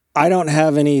 like I don't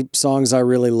have any songs I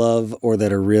really love or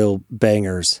that are real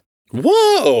bangers.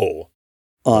 Whoa!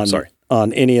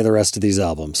 On any of the rest of these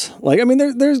albums. Like, I mean,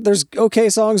 there's okay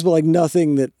songs, but like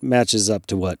nothing that matches up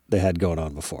to what they had going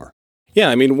on before. Yeah,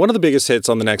 I mean, one of the biggest hits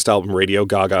on the next album, Radio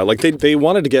Gaga, like they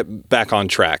wanted to get back on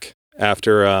track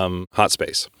after Hot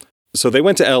Space. So they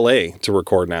went to LA to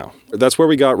record now. That's where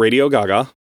we got Radio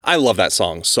Gaga. I love that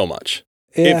song so much.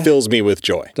 Yeah. It fills me with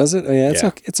joy. Does it? Yeah, it's Yeah.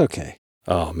 Okay. It's okay.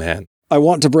 Oh, man. I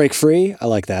Want to Break Free. I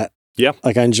like that. Yeah.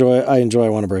 Like I enjoy I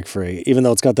Want to Break Free, even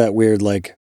though it's got that weird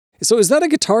like. So is that a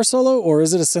guitar solo or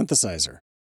is it a synthesizer?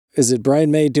 Is it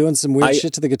Brian May doing some weird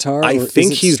shit to the guitar? I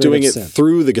think he's doing it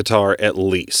through the guitar at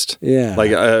least. Yeah.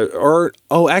 Like,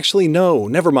 actually, no,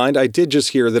 never mind. I did just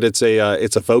hear that it's a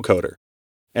vocoder,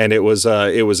 and it was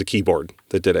a keyboard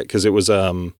that did it because it was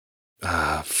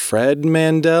Fred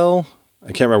Mandel.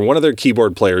 I can't remember, one of their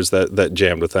keyboard players that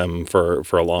jammed with them for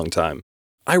a long time.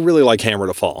 I really like Hammer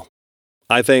to Fall.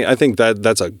 I think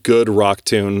that's a good rock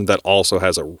tune that also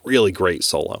has a really great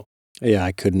solo. Yeah,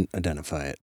 I couldn't identify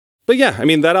it. But yeah, I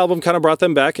mean, that album kind of brought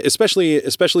them back,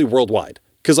 especially worldwide.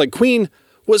 Because like Queen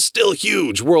was still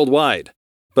huge worldwide.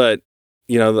 But,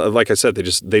 like I said,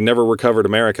 they never recovered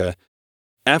America.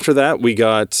 After that, we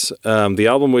got the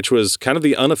album, which was kind of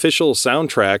the unofficial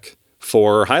soundtrack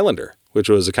for Highlander, which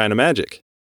was A Kind of Magic.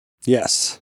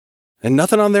 Yes. And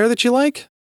nothing on there that you like?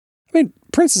 I mean,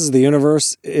 Princes of the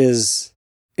Universe is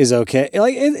okay.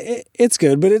 Like it's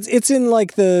good, but it's in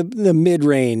like the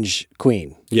mid-range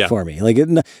Queen for me. Like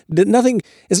nothing.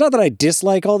 It's not that I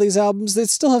dislike all these albums. They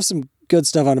still have some good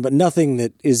stuff on it, but nothing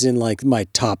that is in like my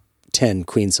top 10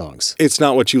 Queen songs. It's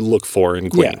not what you look for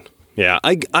in Queen. Yeah,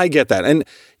 I get that. And,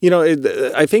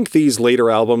 I think these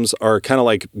later albums are kind of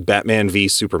like Batman v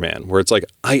Superman, where it's like,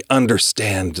 I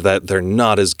understand that they're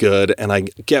not as good and I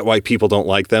get why people don't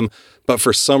like them. But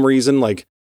for some reason, like,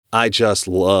 I just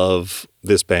love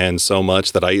this band so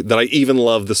much that I even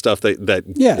love the stuff that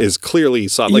is clearly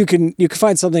solid. Like, you can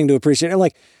find something to appreciate. And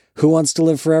like, Who Wants to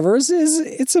Live Forever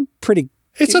it's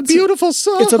a beautiful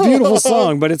song. It's a beautiful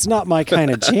song, but it's not my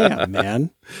kind of jam,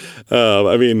 man.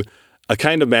 I mean, A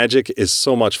Kind of Magic is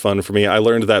so much fun for me. I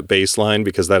learned that bass line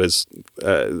because that is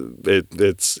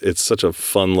it's such a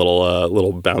fun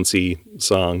little bouncy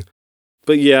song.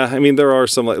 But yeah, I mean, there are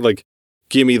some like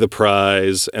Gimme the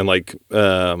Prize and like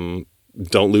Don't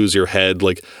Lose Your Head.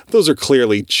 Like those are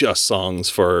clearly just songs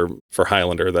for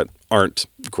Highlander that aren't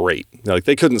great. Like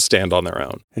they couldn't stand on their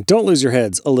own. And Don't Lose Your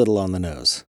Head's a little on the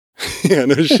nose. Yeah,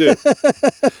 no shit.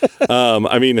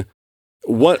 I mean,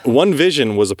 One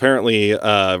Vision was apparently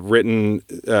written.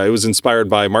 It was inspired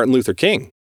by Martin Luther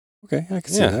King. Okay, I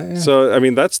can see that. Yeah. So I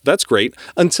mean, that's great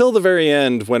until the very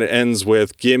end when it ends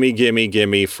with "Gimme, gimme,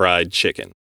 gimme fried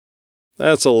chicken."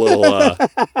 That's a little,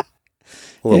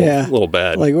 little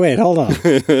bad. Like, wait, hold on.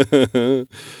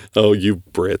 Oh, you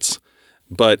Brits!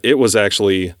 But it was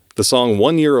actually the song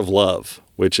 "1 Year of Love,"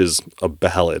 which is a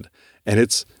ballad, and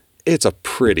it's a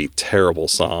pretty terrible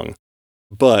song,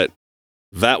 but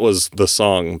that was the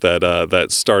song that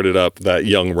started up that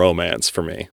young romance for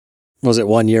me. Was it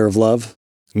 1 Year of Love?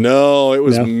 No, it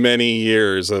was many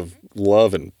years of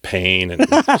love and pain. And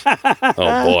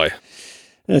oh boy.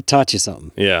 It taught you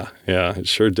something. Yeah, it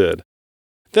sure did.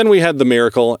 Then we had The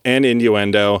Miracle and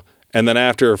Innuendo. And then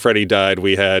after Freddie died,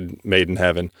 we had Made in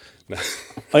Heaven.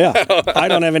 Oh, yeah. I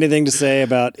don't have anything to say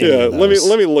about any of those.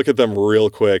 let me look at them real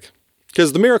quick.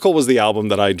 Because The Miracle was the album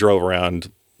that I drove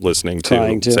around listening to.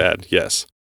 Crying to. Sad, yes.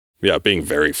 Yeah, being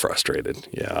very frustrated.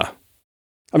 Yeah.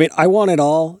 I mean, I Want It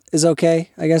All is okay,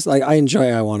 I guess. Like, I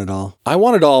enjoy I Want It All. I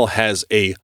Want It All has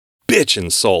a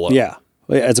bitchin' solo. Yeah.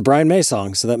 It's a Brian May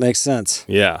song, so that makes sense.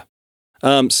 Yeah.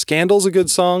 Scandal's a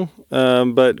good song.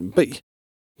 But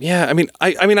yeah, I mean,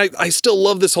 I still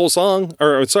love this whole song,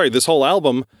 or sorry, this whole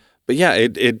album. But yeah,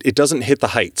 it doesn't hit the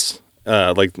heights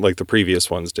like the previous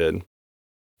ones did.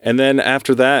 And then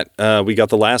after that, we got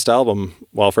the last album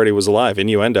while Freddie was alive,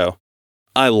 Innuendo.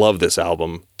 I love this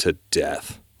album to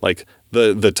death. Like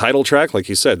the title track, like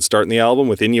you said, starting the album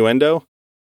with Innuendo.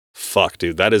 Fuck,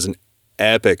 dude, that is an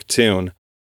epic tune.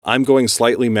 I'm Going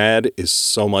Slightly Mad is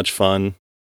so much fun.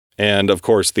 And of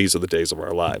course, These Are the Days of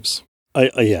Our Lives.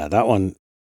 Yeah, that one.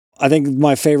 I think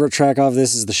my favorite track off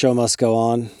this is The Show Must Go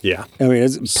On. Yeah. I mean,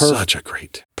 it's such a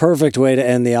great, perfect way to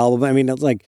end the album. I mean, it's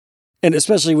like, and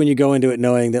especially when you go into it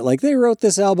knowing that like they wrote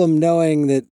this album knowing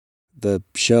that the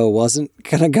show wasn't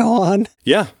going to go on.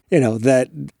 Yeah. You know, that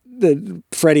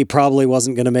Freddie probably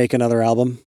wasn't going to make another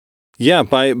album. Yeah.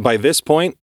 By this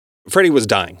point, Freddie was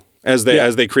dying as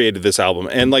they created this album.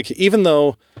 And like, even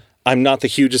though I'm not the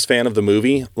hugest fan of the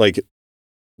movie, like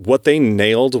what they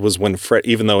nailed was when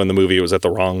even though in the movie it was at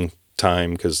the wrong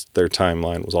time because their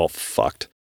timeline was all fucked.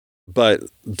 But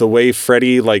the way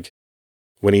Freddie, like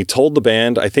when he told the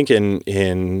band, I think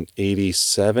in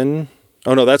 87,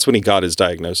 oh no, that's when he got his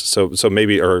diagnosis. So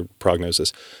maybe, or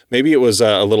prognosis, maybe it was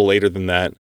a little later than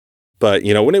that. But,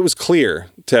 you know, when it was clear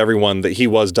to everyone that he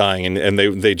was dying and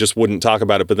they just wouldn't talk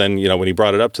about it. But then, you know, when he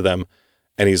brought it up to them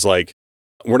and he's like,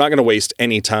 we're not going to waste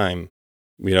any time,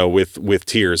 you know, with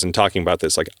tears and talking about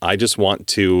this. Like, I just want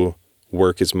to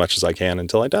work as much as I can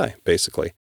until I die,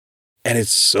 basically. And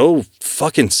it's so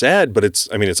fucking sad, but it's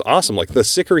awesome. Like the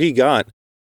sicker he got,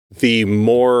 the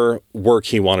more work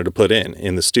he wanted to put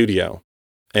in the studio.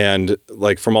 And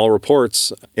like from all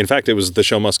reports, in fact, it was The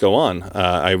Show Must Go On.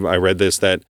 I read this,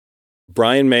 that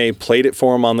Brian May played it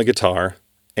for him on the guitar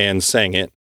and sang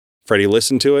it. Freddie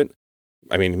listened to it.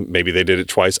 I mean, maybe they did it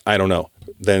twice. I don't know.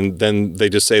 Then they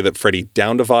just say that Freddie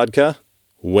downed a vodka,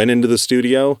 went into the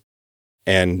studio,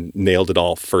 and nailed it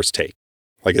all first take.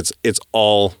 Like it's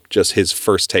all just his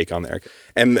first take on there.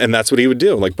 And that's what he would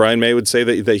do. Like Brian May would say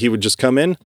that he would just come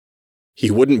in. He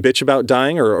wouldn't bitch about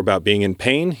dying or about being in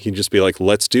pain. He'd just be like,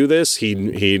 let's do this.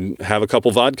 He'd have a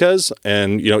couple vodkas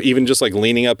and, you know, even just like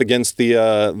leaning up against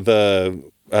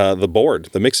the board,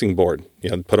 the mixing board, you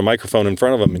know, put a microphone in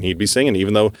front of him and he'd be singing,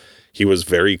 even though he was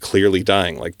very clearly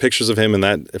dying. Like pictures of him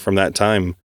from that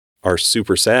time are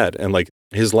super sad. And like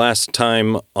his last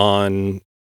time on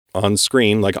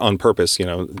screen, like on purpose, you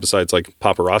know, besides like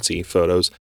paparazzi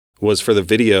photos, was for the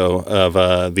video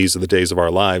of These Are the Days of Our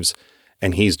Lives.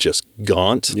 And he's just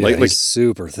gaunt. Yeah, like he's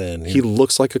super thin. He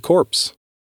looks like a corpse.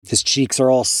 His cheeks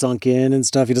are all sunk in and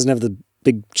stuff. He doesn't have the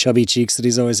big chubby cheeks that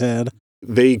he's always had.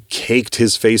 They caked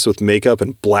his face with makeup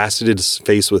and blasted his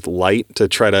face with light to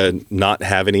try to not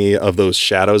have any of those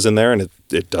shadows in there, and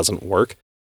it doesn't work.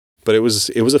 But it was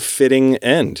a fitting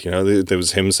end. You know, there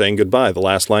was him saying goodbye. The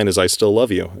last line is "I still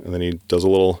love you," and then he does a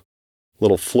little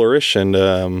flourish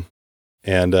and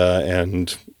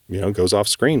you know, goes off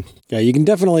screen. Yeah, you can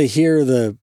definitely hear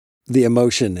the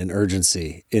emotion and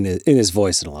urgency in his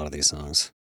voice in a lot of these songs.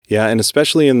 Yeah, and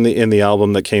especially in the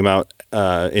album that came out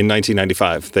in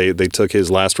 1995, they took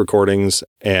his last recordings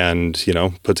and, you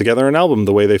know, put together an album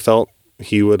the way they felt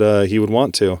he would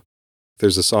want to.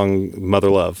 There's a song "Mother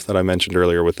Love" that I mentioned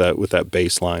earlier with that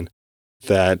bass line.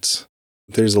 That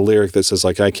there's a lyric that says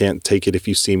like, "I can't take it if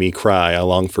you see me cry. I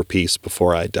long for peace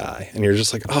before I die." And you're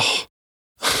just like, oh.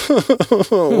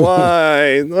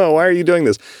 Why? Oh, why are you doing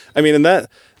this? I mean, in that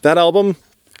album,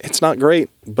 it's not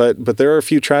great, but there are a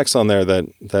few tracks on there that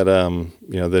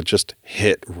you know, that just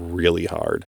hit really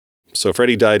hard. So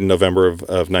Freddie died in November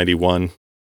of 91,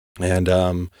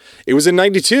 and it was in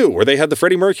 92 where they had the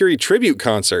Freddie Mercury tribute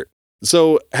concert.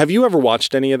 So have you ever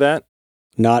watched any of that?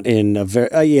 Not in a very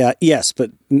yes, but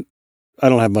I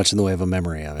don't have much in the way of a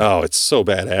memory of it. Oh, it's so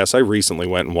badass. I recently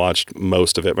went and watched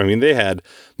most of it. I mean, they had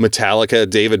Metallica,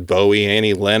 David Bowie,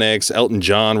 Annie Lennox, Elton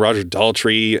John, Roger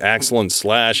Daltrey, Axl and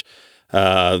Slash,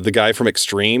 the guy from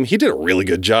Extreme. He did a really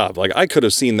good job. Like, I could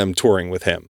have seen them touring with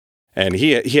him. And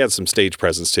he had some stage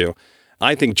presence too.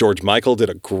 I think George Michael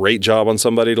did a great job on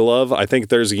Somebody to Love. I think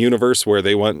there's a universe where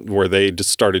they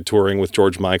just started touring with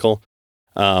George Michael.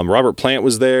 Robert Plant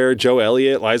was there, Joe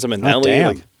Elliott, Liza Minnelli. Oh,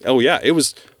 damn. Oh yeah, it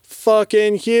was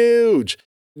fucking huge.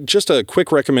 Just a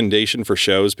quick recommendation for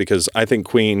shows, because I think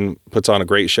Queen puts on a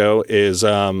great show, is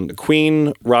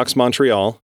Queen Rocks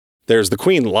Montreal. There's the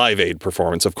Queen Live Aid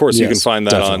performance. Of course, you can find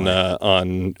that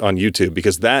on YouTube,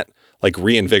 because that like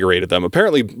reinvigorated them.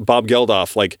 Apparently, Bob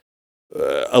Geldof like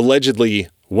allegedly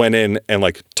went in and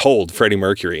like told Freddie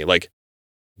Mercury, like,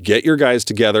 get your guys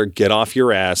together, get off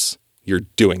your ass, you're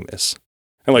doing this.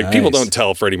 And like people don't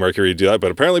tell Freddie Mercury to do that, but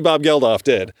apparently Bob Geldof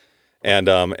did. And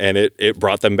it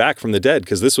brought them back from the dead,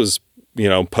 because this was, you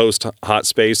know, post Hot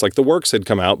Space. Like the Works had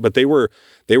come out, but they were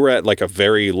at like a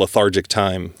very lethargic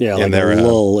time. Yeah, in like their a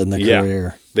lull in the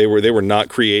career. They were not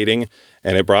creating,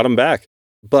 and it brought them back.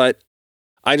 But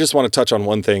I just want to touch on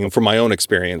one thing from my own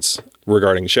experience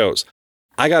regarding shows.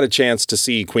 I got a chance to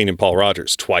see Queen and Paul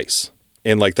Rodgers twice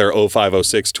in like their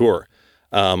 05-06 tour.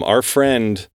 Our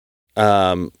friend,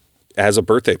 as a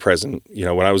birthday present, you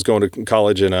know, when I was going to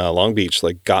college in Long Beach,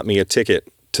 like got me a ticket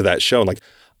to that show. And like,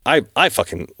 I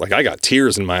fucking, like, I got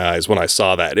tears in my eyes when I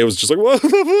saw that. It was just like, what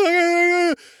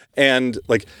the fuck? And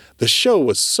like, the show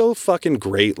was so fucking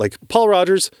great. Like Paul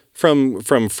Rodgers from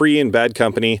Free and Bad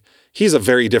Company, he's a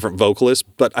very different vocalist,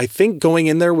 but I think going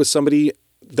in there with somebody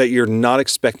that you're not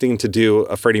expecting to do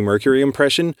a Freddie Mercury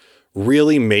impression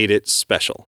really made it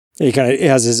special. He kind of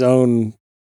has his own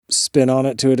spin on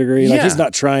it to a degree. Like he's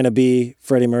not trying to be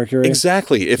Freddie Mercury.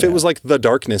 Exactly. If it was like the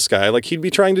Darkness guy, like he'd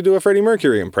be trying to do a Freddie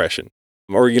Mercury impression,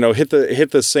 or, you know, hit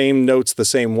the same notes the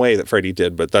same way that Freddie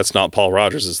did, but that's not Paul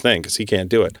Rodgers' thing, because he can't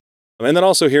do it. And then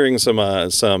also hearing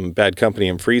some Bad Company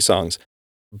and Free songs.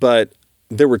 But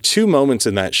there were two moments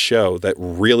in that show that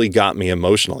really got me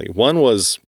emotionally. One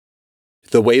was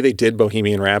the way they did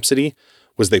Bohemian Rhapsody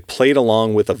was they played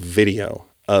along with a video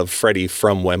of Freddie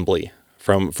from Wembley,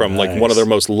 from like one of their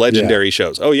most legendary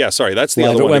shows. Oh yeah, sorry, that's the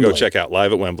other one to go check out.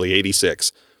 Live at Wembley,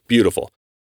 86. Beautiful.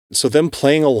 So them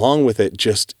playing along with it,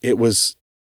 it was,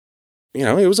 you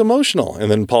know, it was emotional. And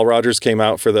then Paul Rodgers came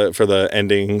out for the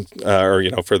ending, or,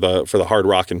 you know, for the hard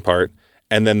rockin' part.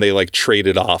 And then they like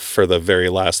traded off for the very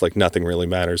last, like, nothing really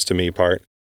matters to me part.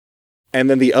 And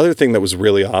then the other thing that was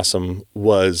really awesome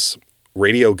was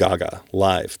Radio Gaga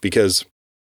live, because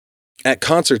at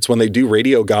concerts, when they do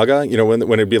Radio Gaga, you know, when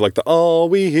it'd be like the all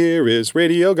we hear is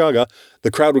Radio Gaga,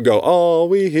 the crowd would go, all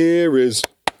we hear is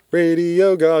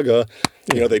Radio Gaga.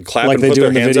 You know, they'd clap like and put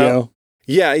their hands out.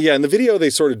 Yeah. In the video, they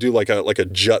sort of do like a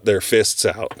jut their fists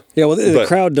out. Yeah, well, the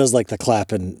crowd does like the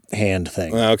clap and hand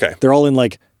thing. Okay. They're all in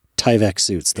like Tyvek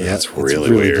suits. Yeah, it's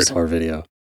really weird. Bizarre video.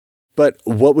 But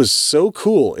what was so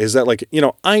cool is that, like, you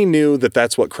know, I knew that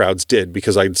that's what crowds did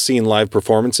because I'd seen live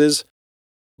performances,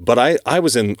 but I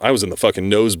was in the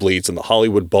fucking nosebleeds in the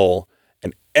Hollywood Bowl,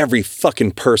 and every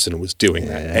fucking person was doing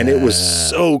that. And it was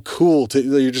so cool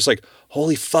you're just like,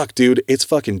 holy fuck, dude, it's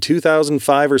fucking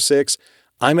 2005 or 6.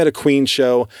 I'm at a Queen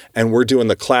show and we're doing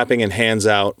the clapping and hands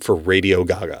out for Radio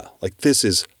Gaga. Like, this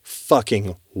is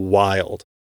fucking wild.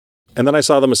 And then I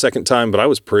saw them a second time, but I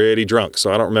was pretty drunk,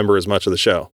 so I don't remember as much of the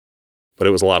show. But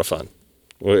it was a lot of fun,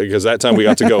 because that time we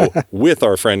got to go with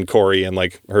our friend Corey and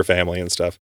like her family and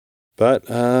stuff. But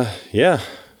yeah,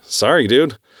 sorry,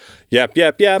 dude. Yep.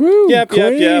 Woo, yep.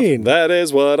 That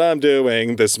is what I'm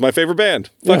doing. This is my favorite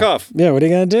band. Fuck off. Yeah, what are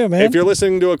you gonna do, man? If you're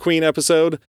listening to a Queen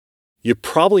episode, you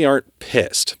probably aren't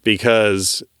pissed,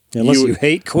 because unless you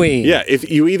hate Queen. Yeah, if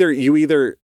you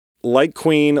either like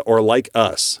Queen or like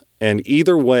us, and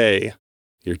either way,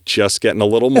 you're just getting a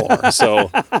little more.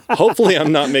 So hopefully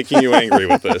I'm not making you angry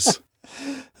with this.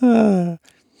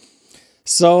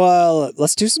 So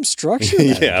let's do some structure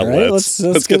then, yeah, right? let's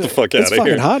get the fuck out of here. It's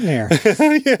fucking hot in here.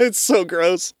 Yeah, it's so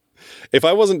gross. If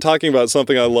I wasn't talking about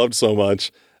something I loved so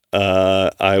much,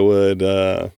 I would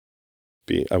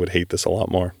hate this a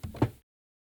lot more.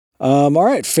 All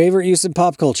right, favorite use in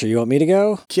pop culture. You want me to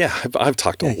go? Yeah, I've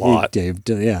talked a lot. Dave,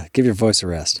 give your voice a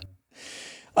rest.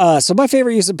 So my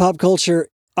favorite use in pop culture,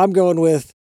 I'm going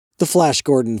with the Flash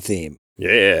Gordon theme.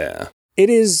 Yeah. It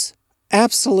is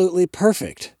absolutely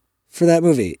perfect for that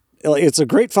movie. It's a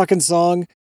great fucking song.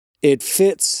 It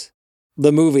fits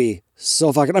the movie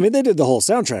so fucking... I mean, they did the whole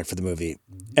soundtrack for the movie,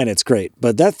 and it's great.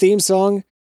 But that theme song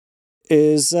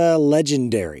is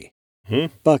legendary.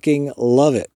 Fucking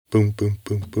love it. Boom, boom,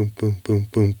 boom, boom, boom, boom,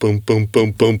 boom, boom, boom,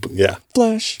 boom, boom. Yeah.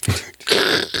 Flash.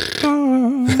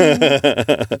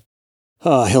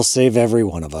 He'll save every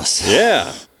one of us.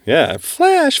 Yeah.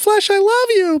 Flash, I love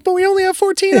you, but we only have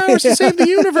 14 hours to save the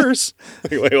universe.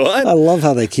 Wait, what? I love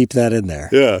how they keep that in there.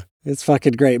 Yeah. It's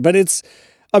fucking great. But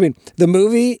the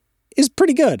movie is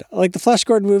pretty good. Like, the Flash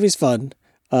Gordon movie's fun,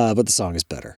 but the song is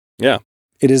better. Yeah.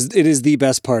 It is the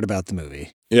best part about the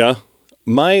movie. Yeah.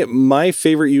 My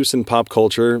favorite use in pop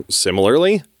culture,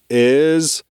 similarly,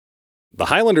 is the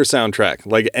Highlander soundtrack,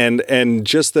 like, and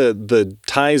just the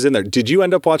ties in there. Did you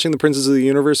end up watching the Princes of the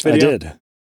Universe video? I did.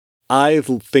 I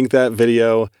think that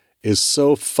video is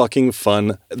so fucking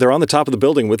fun. They're on the top of the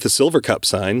building with the Silver Cup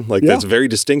sign. Like, that's very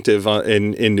distinctive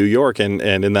in New York and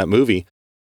in that movie.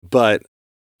 But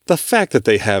the fact that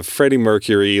they have Freddie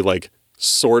Mercury, like,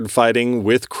 sword fighting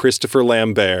with Christopher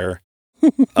Lambert,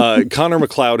 Connor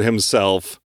McLeod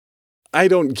himself, I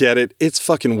don't get it. It's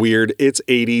fucking weird. It's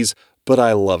 80s, but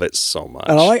I love it so much.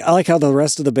 And I like how the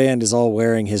rest of the band is all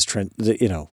wearing his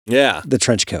the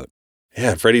trench coat.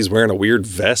 Yeah, Freddie's wearing a weird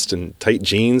vest and tight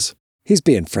jeans. He's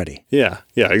being Freddie. Yeah,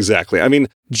 exactly. I mean,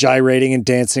 gyrating and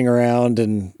dancing around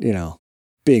and,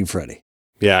 being Freddie.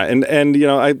 Yeah, and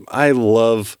I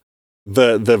love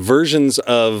the versions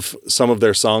of some of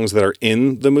their songs that are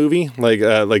in the movie, like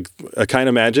A Kind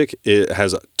of Magic. It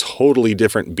has a totally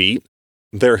different beat.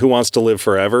 Their Who Wants to Live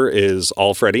Forever is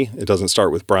all Freddie. It doesn't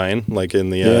start with Brian, like in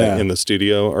the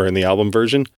studio or in the album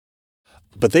version.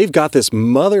 But they've got this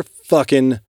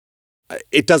motherfucking...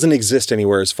 It doesn't exist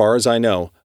anywhere as far as I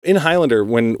know. In Highlander,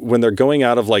 when they're going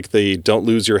out of like the Don't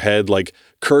Lose Your Head, like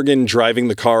Kurgan driving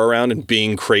the car around and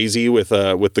being crazy with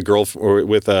the girl or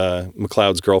with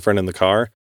McLeod's girlfriend in the car,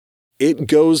 it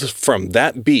goes from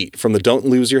that beat from the Don't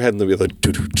Lose Your Head and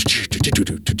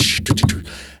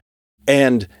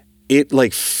and it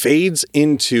like fades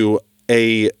into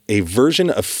a version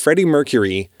of Freddie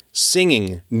Mercury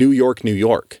singing New York, New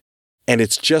York. And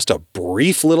it's just a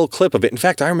brief little clip of it. In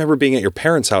fact, I remember being at your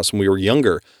parents' house when we were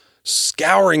younger,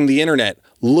 scouring the internet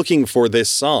looking for this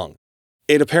song.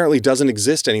 It apparently doesn't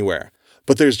exist anywhere.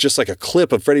 But there's just like a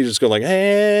clip of Freddie just going like,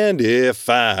 and if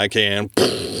I can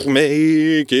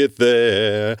make it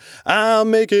there, I'll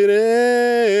make it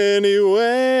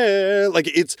anywhere. Like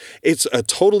it's a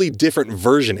totally different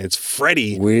version. It's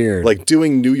Freddie. Weird. Like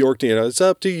doing New York, it's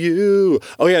up to you.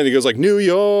 Oh yeah, and he goes like New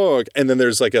York. And then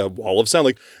there's like a wall of sound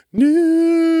like New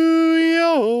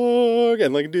York.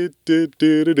 And like do,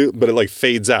 but it like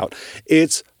fades out.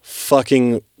 It's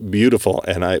fucking beautiful.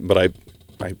 And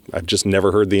I've just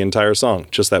never heard the entire song.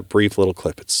 Just that brief little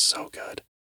clip. It's so good.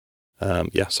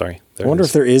 Sorry. I wonder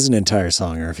if there is an entire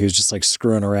song or if he was just like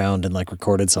screwing around and like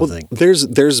recorded something. Well,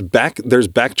 there's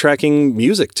backtracking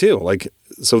music too. Like,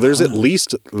 so there's at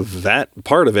least that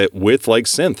part of it with like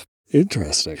synth.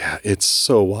 Interesting. Yeah, it's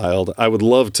so wild. I would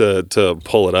love to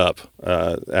pull it up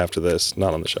after this.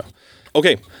 Not on the show.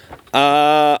 Okay.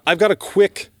 I've got a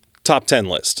quick top 10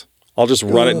 list. I'll just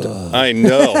run it. I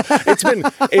know.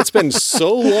 It's been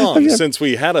so long since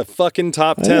we had a fucking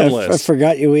top 10 list. I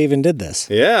forgot you even did this.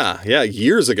 Yeah,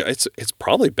 years ago. It's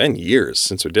probably been years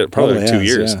since we did it. Probably like 2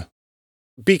 years. Yeah.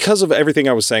 Because of everything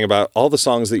I was saying about all the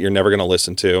songs that you're never going to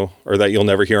listen to or that you'll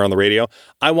never hear on the radio,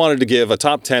 I wanted to give a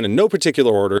top 10 in no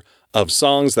particular order of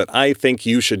songs that I think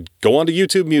you should go onto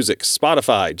YouTube Music,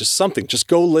 Spotify, just something. Just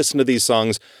go listen to these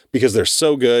songs because they're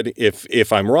so good.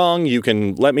 If I'm wrong, you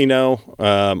can let me know.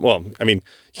 Well, I mean,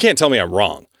 you can't tell me I'm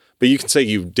wrong, but you can say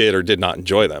you did or did not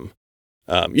enjoy them.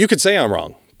 You could say I'm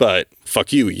wrong, but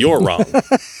fuck you, you're wrong.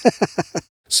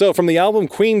 So from the album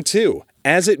Queen 2,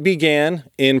 As It Began,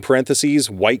 in parentheses,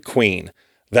 White Queen.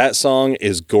 That song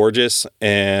is gorgeous,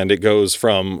 and it goes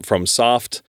from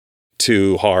soft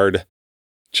to hard,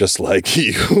 just like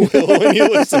you will when you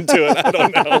listen to it. I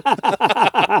don't know.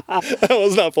 I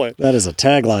was not playing. That is a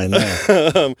tagline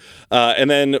there. And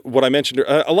then what I mentioned,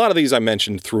 a lot of these I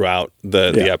mentioned throughout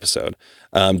the episode.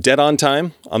 Dead on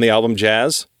Time on the album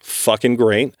Jazz, fucking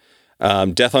great.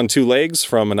 Death on Two Legs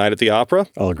from A Night at the Opera.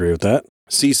 I'll agree with that.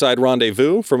 Seaside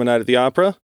Rendezvous from A Night at the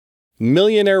Opera.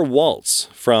 Millionaire Waltz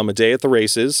from A Day at the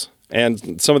Races.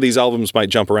 And some of these albums might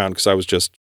jump around because I was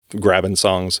just grabbing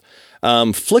songs.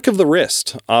 Flick of the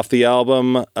Wrist off the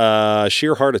album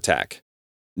Sheer Heart Attack.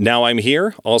 Now I'm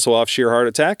Here, also off Sheer Heart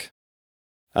Attack.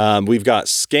 We've got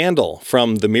Scandal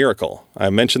from The Miracle. I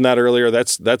mentioned that earlier.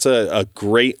 That's a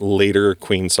great later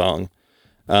Queen song.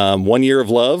 1 Year of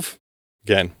Love.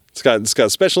 Again, it's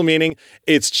got special meaning.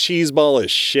 It's cheeseball as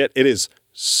shit. It is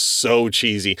so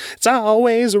cheesy. It's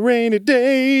always a rainy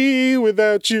day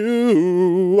without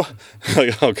you.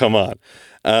 Like, oh, come on.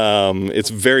 It's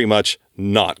very much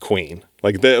not Queen.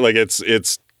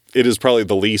 It is probably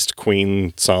the least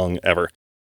Queen song ever.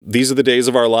 These Are the Days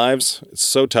of Our Lives. It's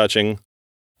so touching.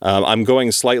 I'm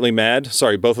Going Slightly Mad.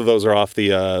 Sorry, both of those are off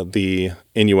the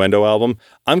Innuendo album.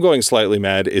 I'm Going Slightly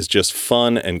Mad is just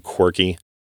fun and quirky.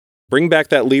 Bring Back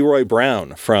That Leroy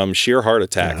Brown from Sheer Heart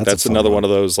Attack. Yeah, that's another one of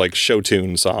those like show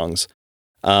tune songs.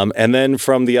 And then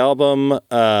from the album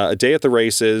A Day at the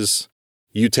Races,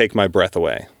 You Take My Breath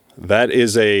Away. That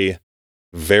is a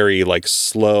very like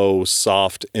slow,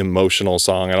 soft, emotional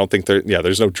song. I don't think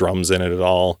there's no drums in it at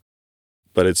all.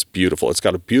 but it's beautiful. It's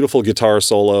got a beautiful guitar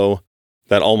solo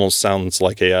that almost sounds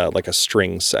like a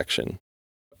string section.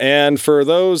 And for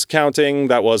those counting,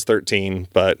 that was 13,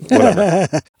 but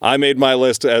whatever. I made my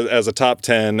list as a top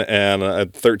 10,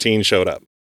 and 13 showed up.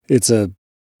 It's a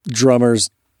drummer's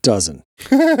dozen.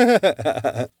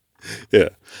 Yeah.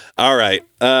 All right.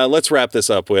 Let's wrap this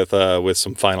up with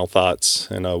some final thoughts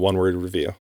and a one-word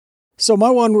review. So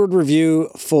my one-word review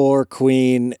for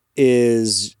Queen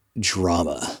is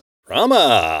drama.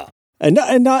 Drama.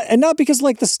 And not because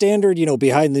like the standard,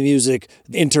 behind the music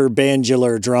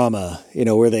interbandular drama,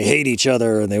 where they hate each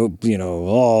other and they,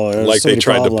 like they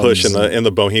tried to push in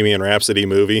the Bohemian Rhapsody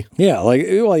movie. Yeah,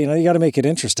 you got to make it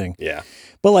interesting. Yeah.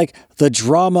 But like the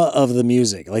drama of the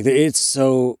music, like it's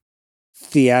so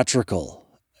theatrical.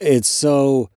 It's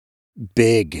so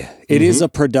big. It is a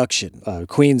production.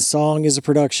 Queen's song is a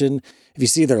production. If you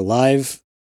see their live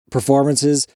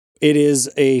performances, it is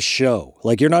a show.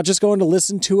 Like, you're not just going to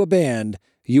listen to a band,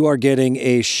 you are getting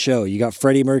a show. You got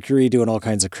Freddie Mercury doing all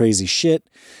kinds of crazy shit,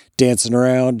 dancing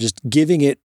around, just giving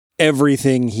it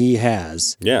everything he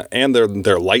has. Yeah, and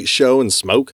their light show and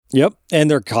smoke. Yep, and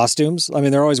their costumes. I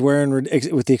mean, they're always wearing,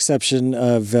 with the exception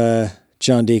of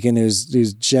John Deacon,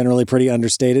 who's generally pretty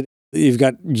understated. You've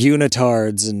got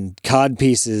unitards and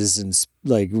codpieces and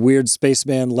like weird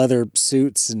spaceman leather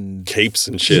suits and capes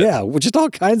and shit. Yeah, just all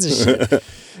kinds of shit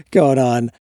going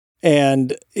on.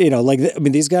 And,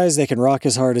 these guys, they can rock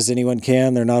as hard as anyone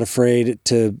can. They're not afraid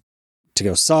to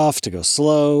go soft, to go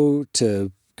slow,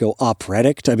 to go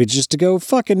operatic. Just to go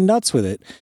fucking nuts with it.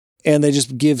 And they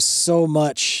just give so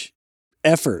much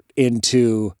effort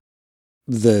into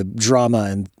the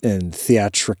drama and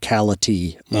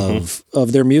theatricality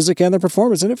of their music and their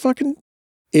performance, and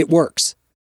it works.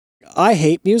 I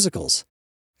hate musicals,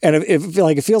 and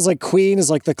it feels like Queen is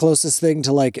like the closest thing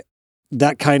to like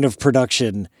that kind of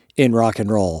production in rock and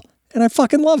roll, and I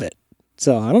fucking love it.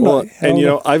 So I don't know.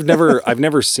 And I've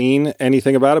never seen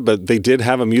anything about it, but they did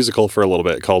have a musical for a little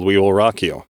bit called We Will Rock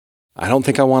You. I don't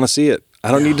think I want to see it.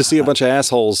 I don't need to see a bunch of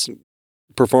assholes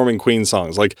performing Queen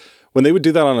songs. Like, when they would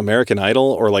do that on American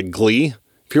Idol or like Glee,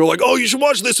 people were like, "Oh, you should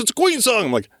watch this. It's a Queen song."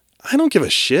 I'm like, I don't give a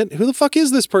shit. Who the fuck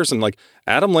is this person? Like,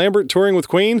 Adam Lambert touring with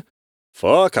Queen?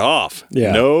 Fuck off.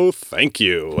 Yeah. No, thank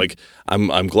you. Like,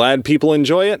 I'm glad people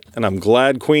enjoy it, and I'm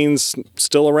glad Queen's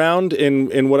still around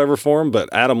in whatever form, but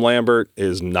Adam Lambert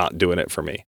is not doing it for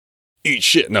me. Eat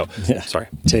shit. No, sorry.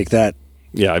 Take that.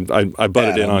 Yeah, I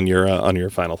butted in on your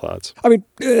final thoughts. I mean,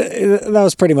 that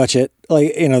was pretty much it.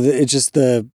 Like, it's just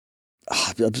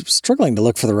I'm struggling to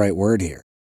look for the right word here.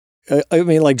 I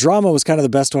mean, like, drama was kind of the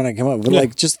best one I came up with, but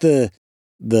like just the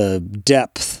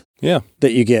depth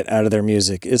that you get out of their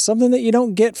music is something that you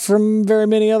don't get from very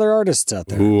many other artists out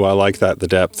there. Ooh, I like that. The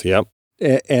depth. Yep.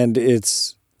 And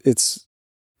it's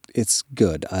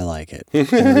good. I like it.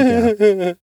 There we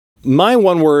go. My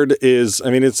one word is,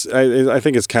 I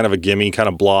think it's kind of a gimme, kind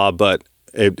of blah, but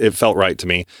it felt right to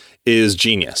me, is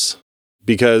genius.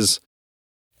 Because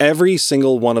every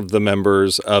single one of the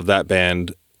members of that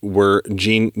band were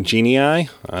genii. I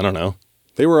don't know.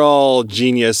 They were all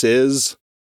geniuses.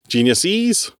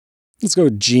 Geniuses? Let's go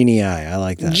with genii. I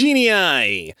like that.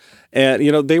 Genii.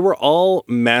 And, they were all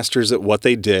masters at what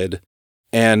they did.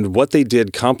 And what they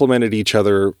did complemented each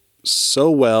other so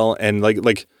well. And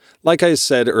like I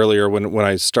said earlier, when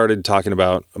I started talking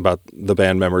about the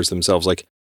band members themselves, like,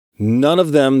 none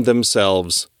of them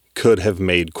themselves could have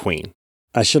made Queen.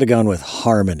 I should have gone with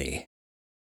harmony.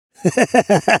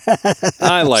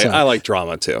 I like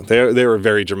drama too. They were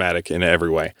very dramatic in every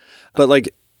way. But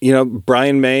like,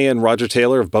 Brian May and Roger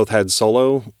Taylor have both had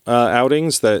solo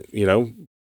outings that,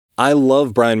 I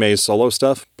love Brian May's solo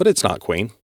stuff, but it's not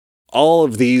Queen. All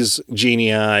of these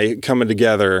genii coming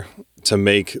together to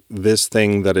make this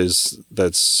thing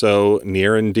that's so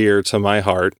near and dear to my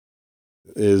heart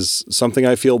is something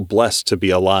I feel blessed to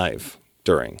be alive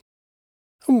during.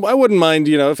 I wouldn't mind,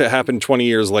 if it happened 20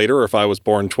 years later, or if I was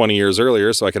born 20 years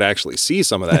earlier, so I could actually see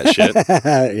some of that shit.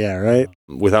 Yeah, right.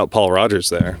 Without Paul Rodgers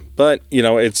there. But,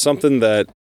 it's something that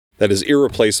is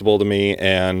irreplaceable to me.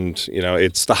 And,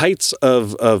 it's the heights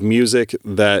of music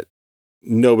that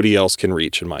nobody else can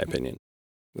reach, in my opinion.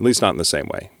 At least not in the same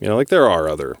way. Like, there are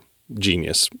other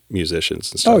genius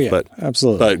musicians and stuff. Oh, yeah, but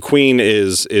absolutely. But Queen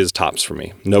is tops for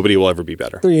me. Nobody will ever be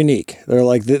better. They're unique. They're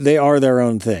like, they are their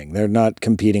own thing. They're not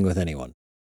competing with anyone.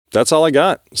 That's all I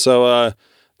got. So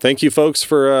thank you, folks,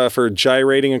 for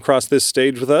gyrating across this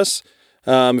stage with us.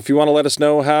 If you want to let us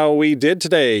know how we did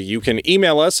today, you can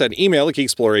email us at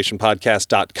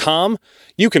email@geeksplorationpodcast.com.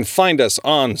 You can find us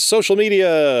on social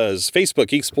medias, Facebook,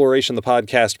 Geeksploration, the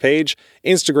podcast page,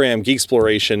 Instagram,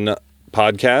 Geeksploration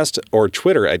Podcast, or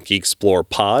Twitter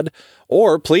 @GeekSplorePod,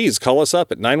 Or please call us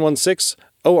up at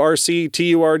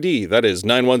 916-ORCTURD. That is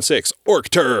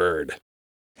 916-ORCTURD.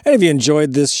 And if you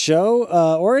enjoyed this show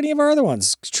or any of our other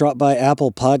ones, drop by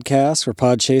Apple Podcasts or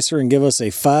Podchaser and give us a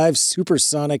 5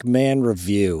 Supersonic Man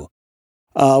review.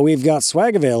 We've got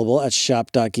swag available at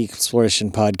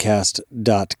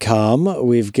shop.geekexplorationpodcast.com.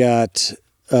 We've got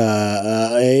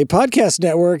a podcast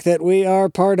network that we are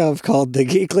part of called The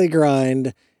Geekly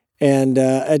Grind, and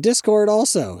a Discord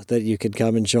also that you could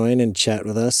come and join and chat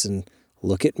with us and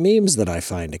look at memes that I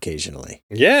find occasionally.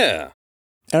 Yeah.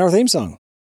 And our theme song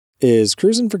is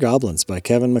Cruisin' for Goblins by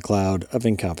Kevin MacLeod of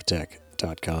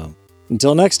Incompetech.com.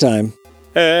 Until next time.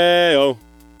 Hey-oh.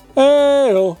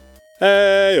 Hey-oh.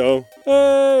 Hey-oh.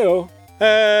 Hey-oh.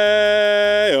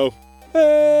 Hey-oh.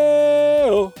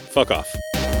 Hey-oh. Fuck off.